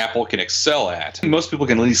can excel at. Most people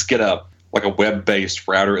can at least get a web-based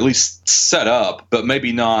router, at least set up, but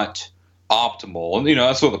maybe not optimal. And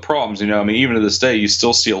that's one of the problems. Even to this day, you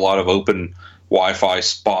still see a lot of open Wi-Fi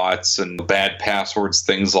spots and bad passwords,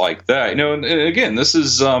 things like that. And again, this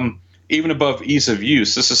is even above ease of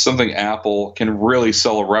use. This is something Apple can really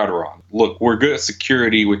sell a router on. Look, we're good at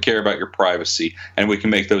security. We care about your privacy, and we can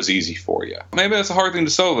make those easy for you. Maybe that's a hard thing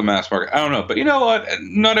to sell to the mass market. I don't know. But you know what?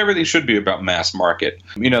 Not everything should be about mass market.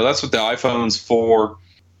 That's what the iPhone's for.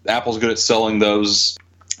 Apple's good at selling those.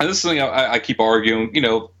 And this is something I keep arguing.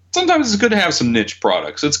 Sometimes it's good to have some niche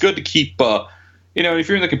products. It's good to keep, if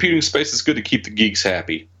you're in the computing space, it's good to keep the geeks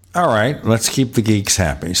happy. All right, let's keep the geeks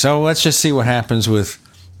happy. So let's just see what happens with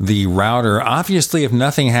the router. Obviously, if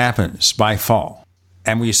nothing happens by fall,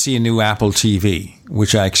 and we see a new Apple TV,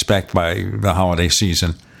 which I expect by the holiday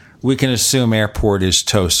season, we can assume Airport is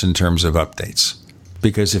toast in terms of updates.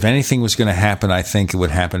 Because if anything was going to happen, I think it would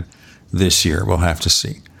happen this year. We'll have to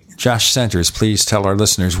see. Josh Centers, please tell our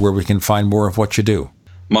listeners where we can find more of what you do.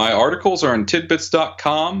 My articles are on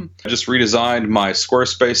tidbits.com. I just redesigned my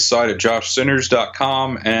Squarespace site at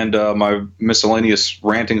joshcenters.com, and my miscellaneous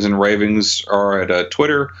rantings and ravings are at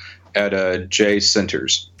Twitter at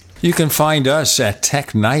jcenters. You can find us at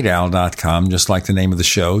technightowl.com, just like the name of the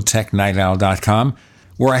show, technightowl.com,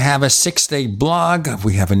 where I have a 6-day blog.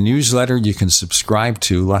 We have a newsletter you can subscribe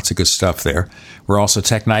to. Lots of good stuff there. We're also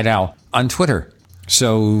Tech Night Owl on Twitter.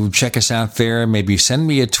 So check us out there. Maybe send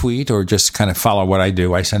me a tweet or just kind of follow what I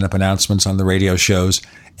do. I send up announcements on the radio shows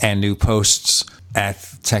and new posts at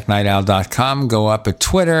technightowl.com. Go up at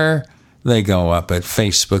Twitter. They go up at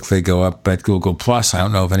Facebook. They go up at Google+. I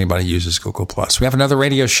don't know if anybody uses Google+. We have another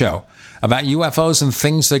radio show about UFOs and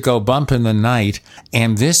things that go bump in the night.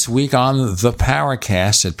 And this week on the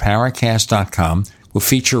Paracast at Paracast.com, we'll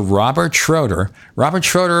feature Robert Schroeder. Robert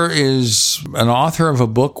Schroeder is an author of a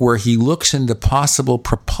book where he looks into possible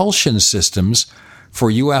propulsion systems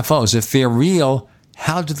for UFOs. If they're real,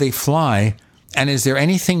 how do they fly? And is there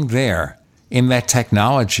anything there in that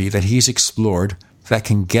technology that he's explored that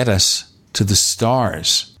can get us to the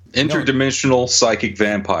stars? Interdimensional psychic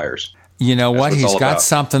vampires. You know what? He's got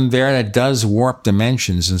something there that does warp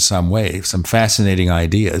dimensions in some way, some fascinating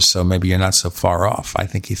ideas. So maybe you're not so far off. I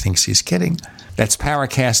think he thinks he's kidding. That's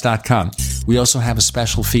Paracast.com. We also have a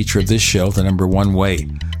special feature of this show, the number one way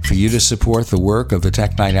for you to support the work of the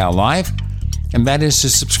Tech Night Owl Live, and that is to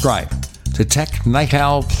subscribe to Tech Night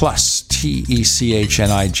Owl Plus,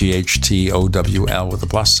 TECHNIGHTOWL with a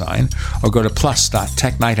plus sign, or go to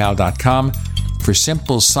plus.technightowl.com for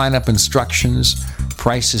simple sign-up instructions.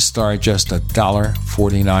 Prices start just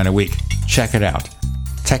 $1.49 a week. Check it out.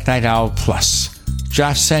 Tech Night Owl Plus.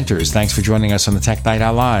 Josh Centers, thanks for joining us on the Tech Night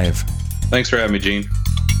Owl Live. Thanks for having me, Gene.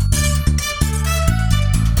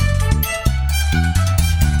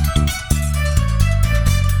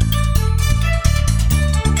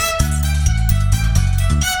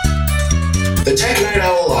 The Tech Night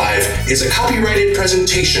Owl Live is a copyrighted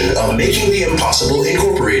presentation of Making the Impossible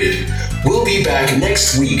Incorporated. We'll be back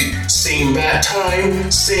next week. Same bat time,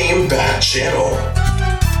 same bat channel.